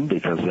interaction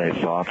because they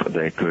thought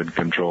they could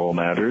control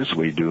matters.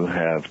 We do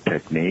have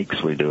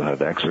techniques. We do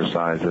have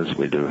exercises.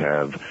 We do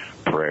have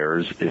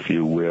prayers, if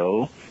you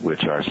will,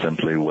 which are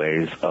simply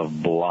ways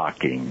of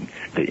blocking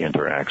the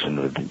interaction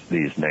with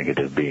these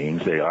negative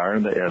beings. They are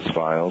in the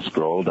S-Files.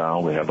 Scroll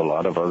down. We have a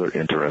lot of other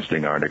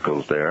interesting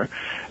articles there.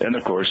 And,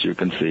 of course, you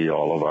can see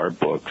all of our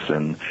books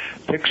and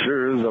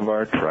pictures of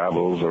our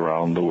travels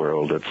around the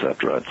world, et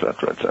cetera, et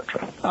cetera, et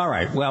cetera. All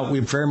right. Well,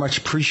 we very much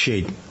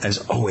appreciate, as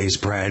always,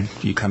 Brad,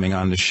 you coming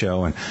on the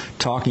show and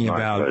talking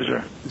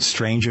about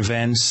strange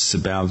events,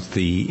 about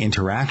the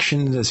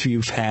interaction that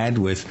you've had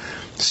with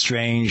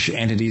strange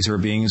entities or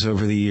beings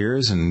over the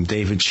years, and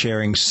David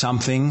sharing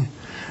something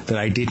that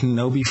I didn't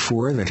know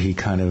before that he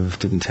kind of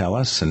didn't tell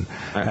us. And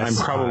I'm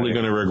probably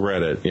going to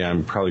regret it. Yeah,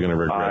 I'm probably going to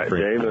regret it.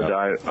 David,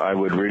 I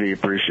would really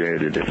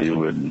appreciate it if you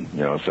would,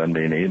 send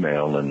me an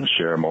email and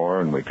share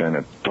more, and we kind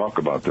of talk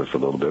about this a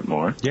little bit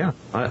more. Yeah,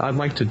 I'd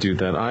like to do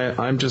that.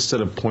 I'm just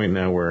at a point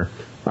now where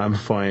I'm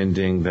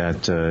finding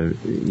that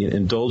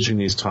indulging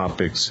these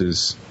topics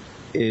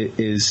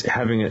is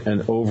having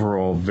an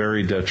overall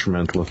very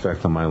detrimental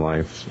effect on my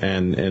life,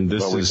 and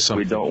this is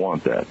something we don't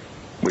want that.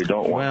 We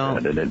don't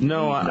want that, and it need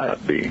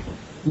not be.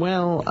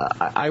 Well,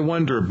 I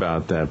wonder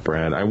about that,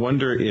 Brad. I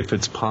wonder if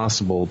it's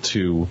possible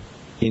to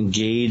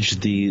engage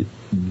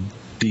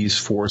these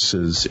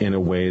forces in a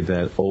way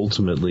that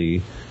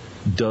ultimately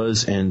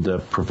does end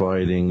up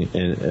providing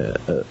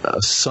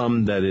a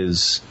sum that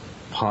is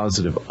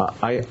positive.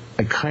 I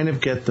kind of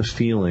get the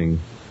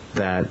feeling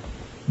that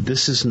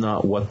this is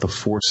not what the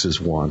forces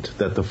want,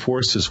 that the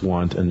forces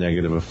want a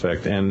negative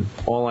effect. And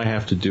all I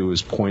have to do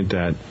is point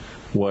at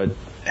what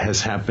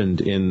has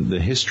happened in the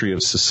history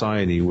of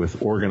society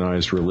with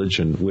organized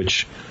religion,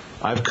 which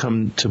I've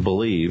come to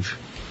believe,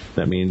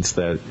 that means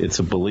that it's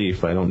a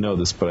belief, I don't know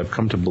this, but I've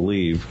come to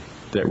believe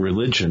that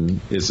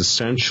religion is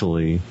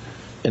essentially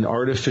an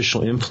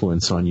artificial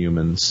influence on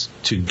humans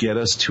to get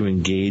us to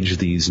engage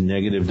these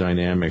negative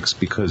dynamics,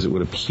 because it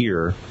would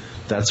appear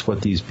that's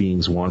what these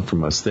beings want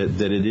from us,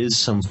 that it is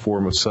some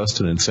form of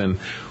sustenance. And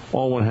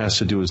all one has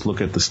to do is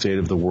look at the state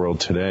of the world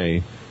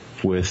today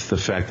with the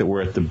fact that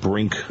we're at the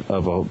brink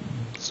of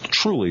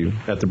truly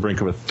at the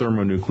brink of a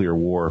thermonuclear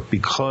war,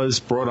 because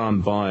brought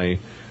on by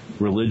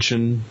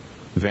religion,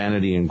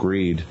 vanity, and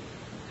greed.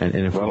 And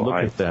if we look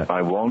at that,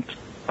 I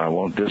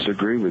won't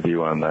disagree with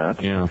you on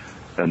that. Yeah.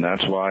 And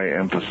that's why I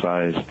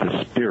emphasize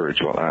the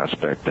spiritual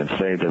aspect and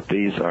say that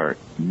these are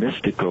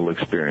mystical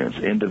experience,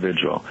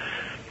 individual.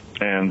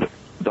 And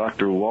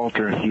Dr.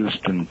 Walter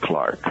Houston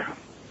Clark,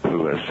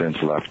 who has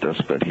since left us,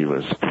 but he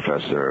was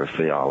professor of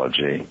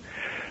theology,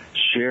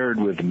 shared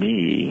with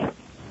me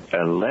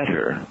a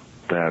letter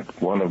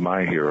that one of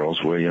my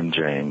heroes, William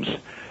James,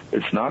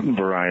 it's not in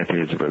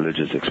Varieties of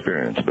Religious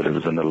Experience, but it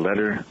was in a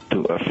letter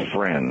to a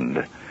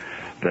friend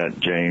that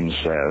James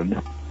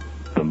said,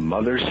 the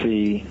mother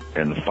sea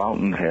and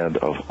fountainhead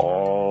of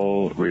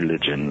all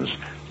religions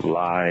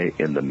lie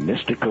in the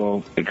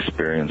mystical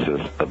experiences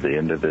of the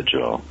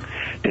individual,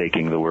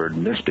 taking the word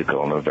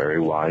mystical in a very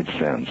wide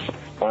sense.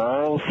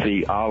 All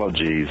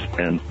theologies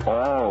and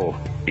all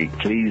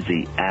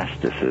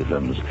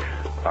ecclesiasticisms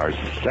are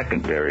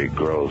secondary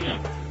growths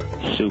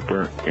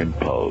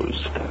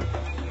superimposed.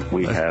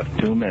 We have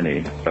too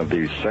many of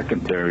these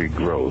secondary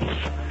growths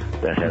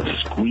that have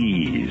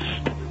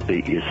squeezed the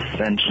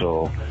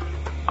essential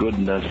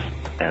goodness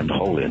and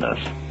holiness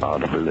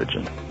out of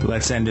religion.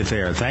 Let's end it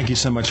there. Thank you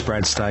so much,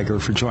 Brad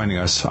Steiger, for joining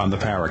us on the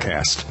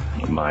Paracast.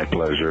 My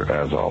pleasure,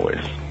 as always.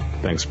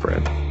 Thanks,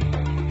 Brad.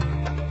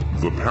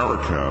 The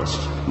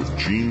Paracast with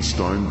Gene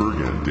Steinberg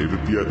and David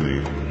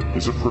Biedney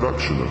is a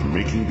production of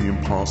Making the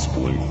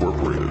Impossible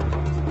Incorporated.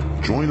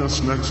 Join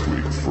us next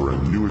week for a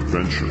new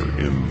adventure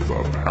in the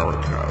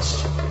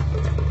Paracast.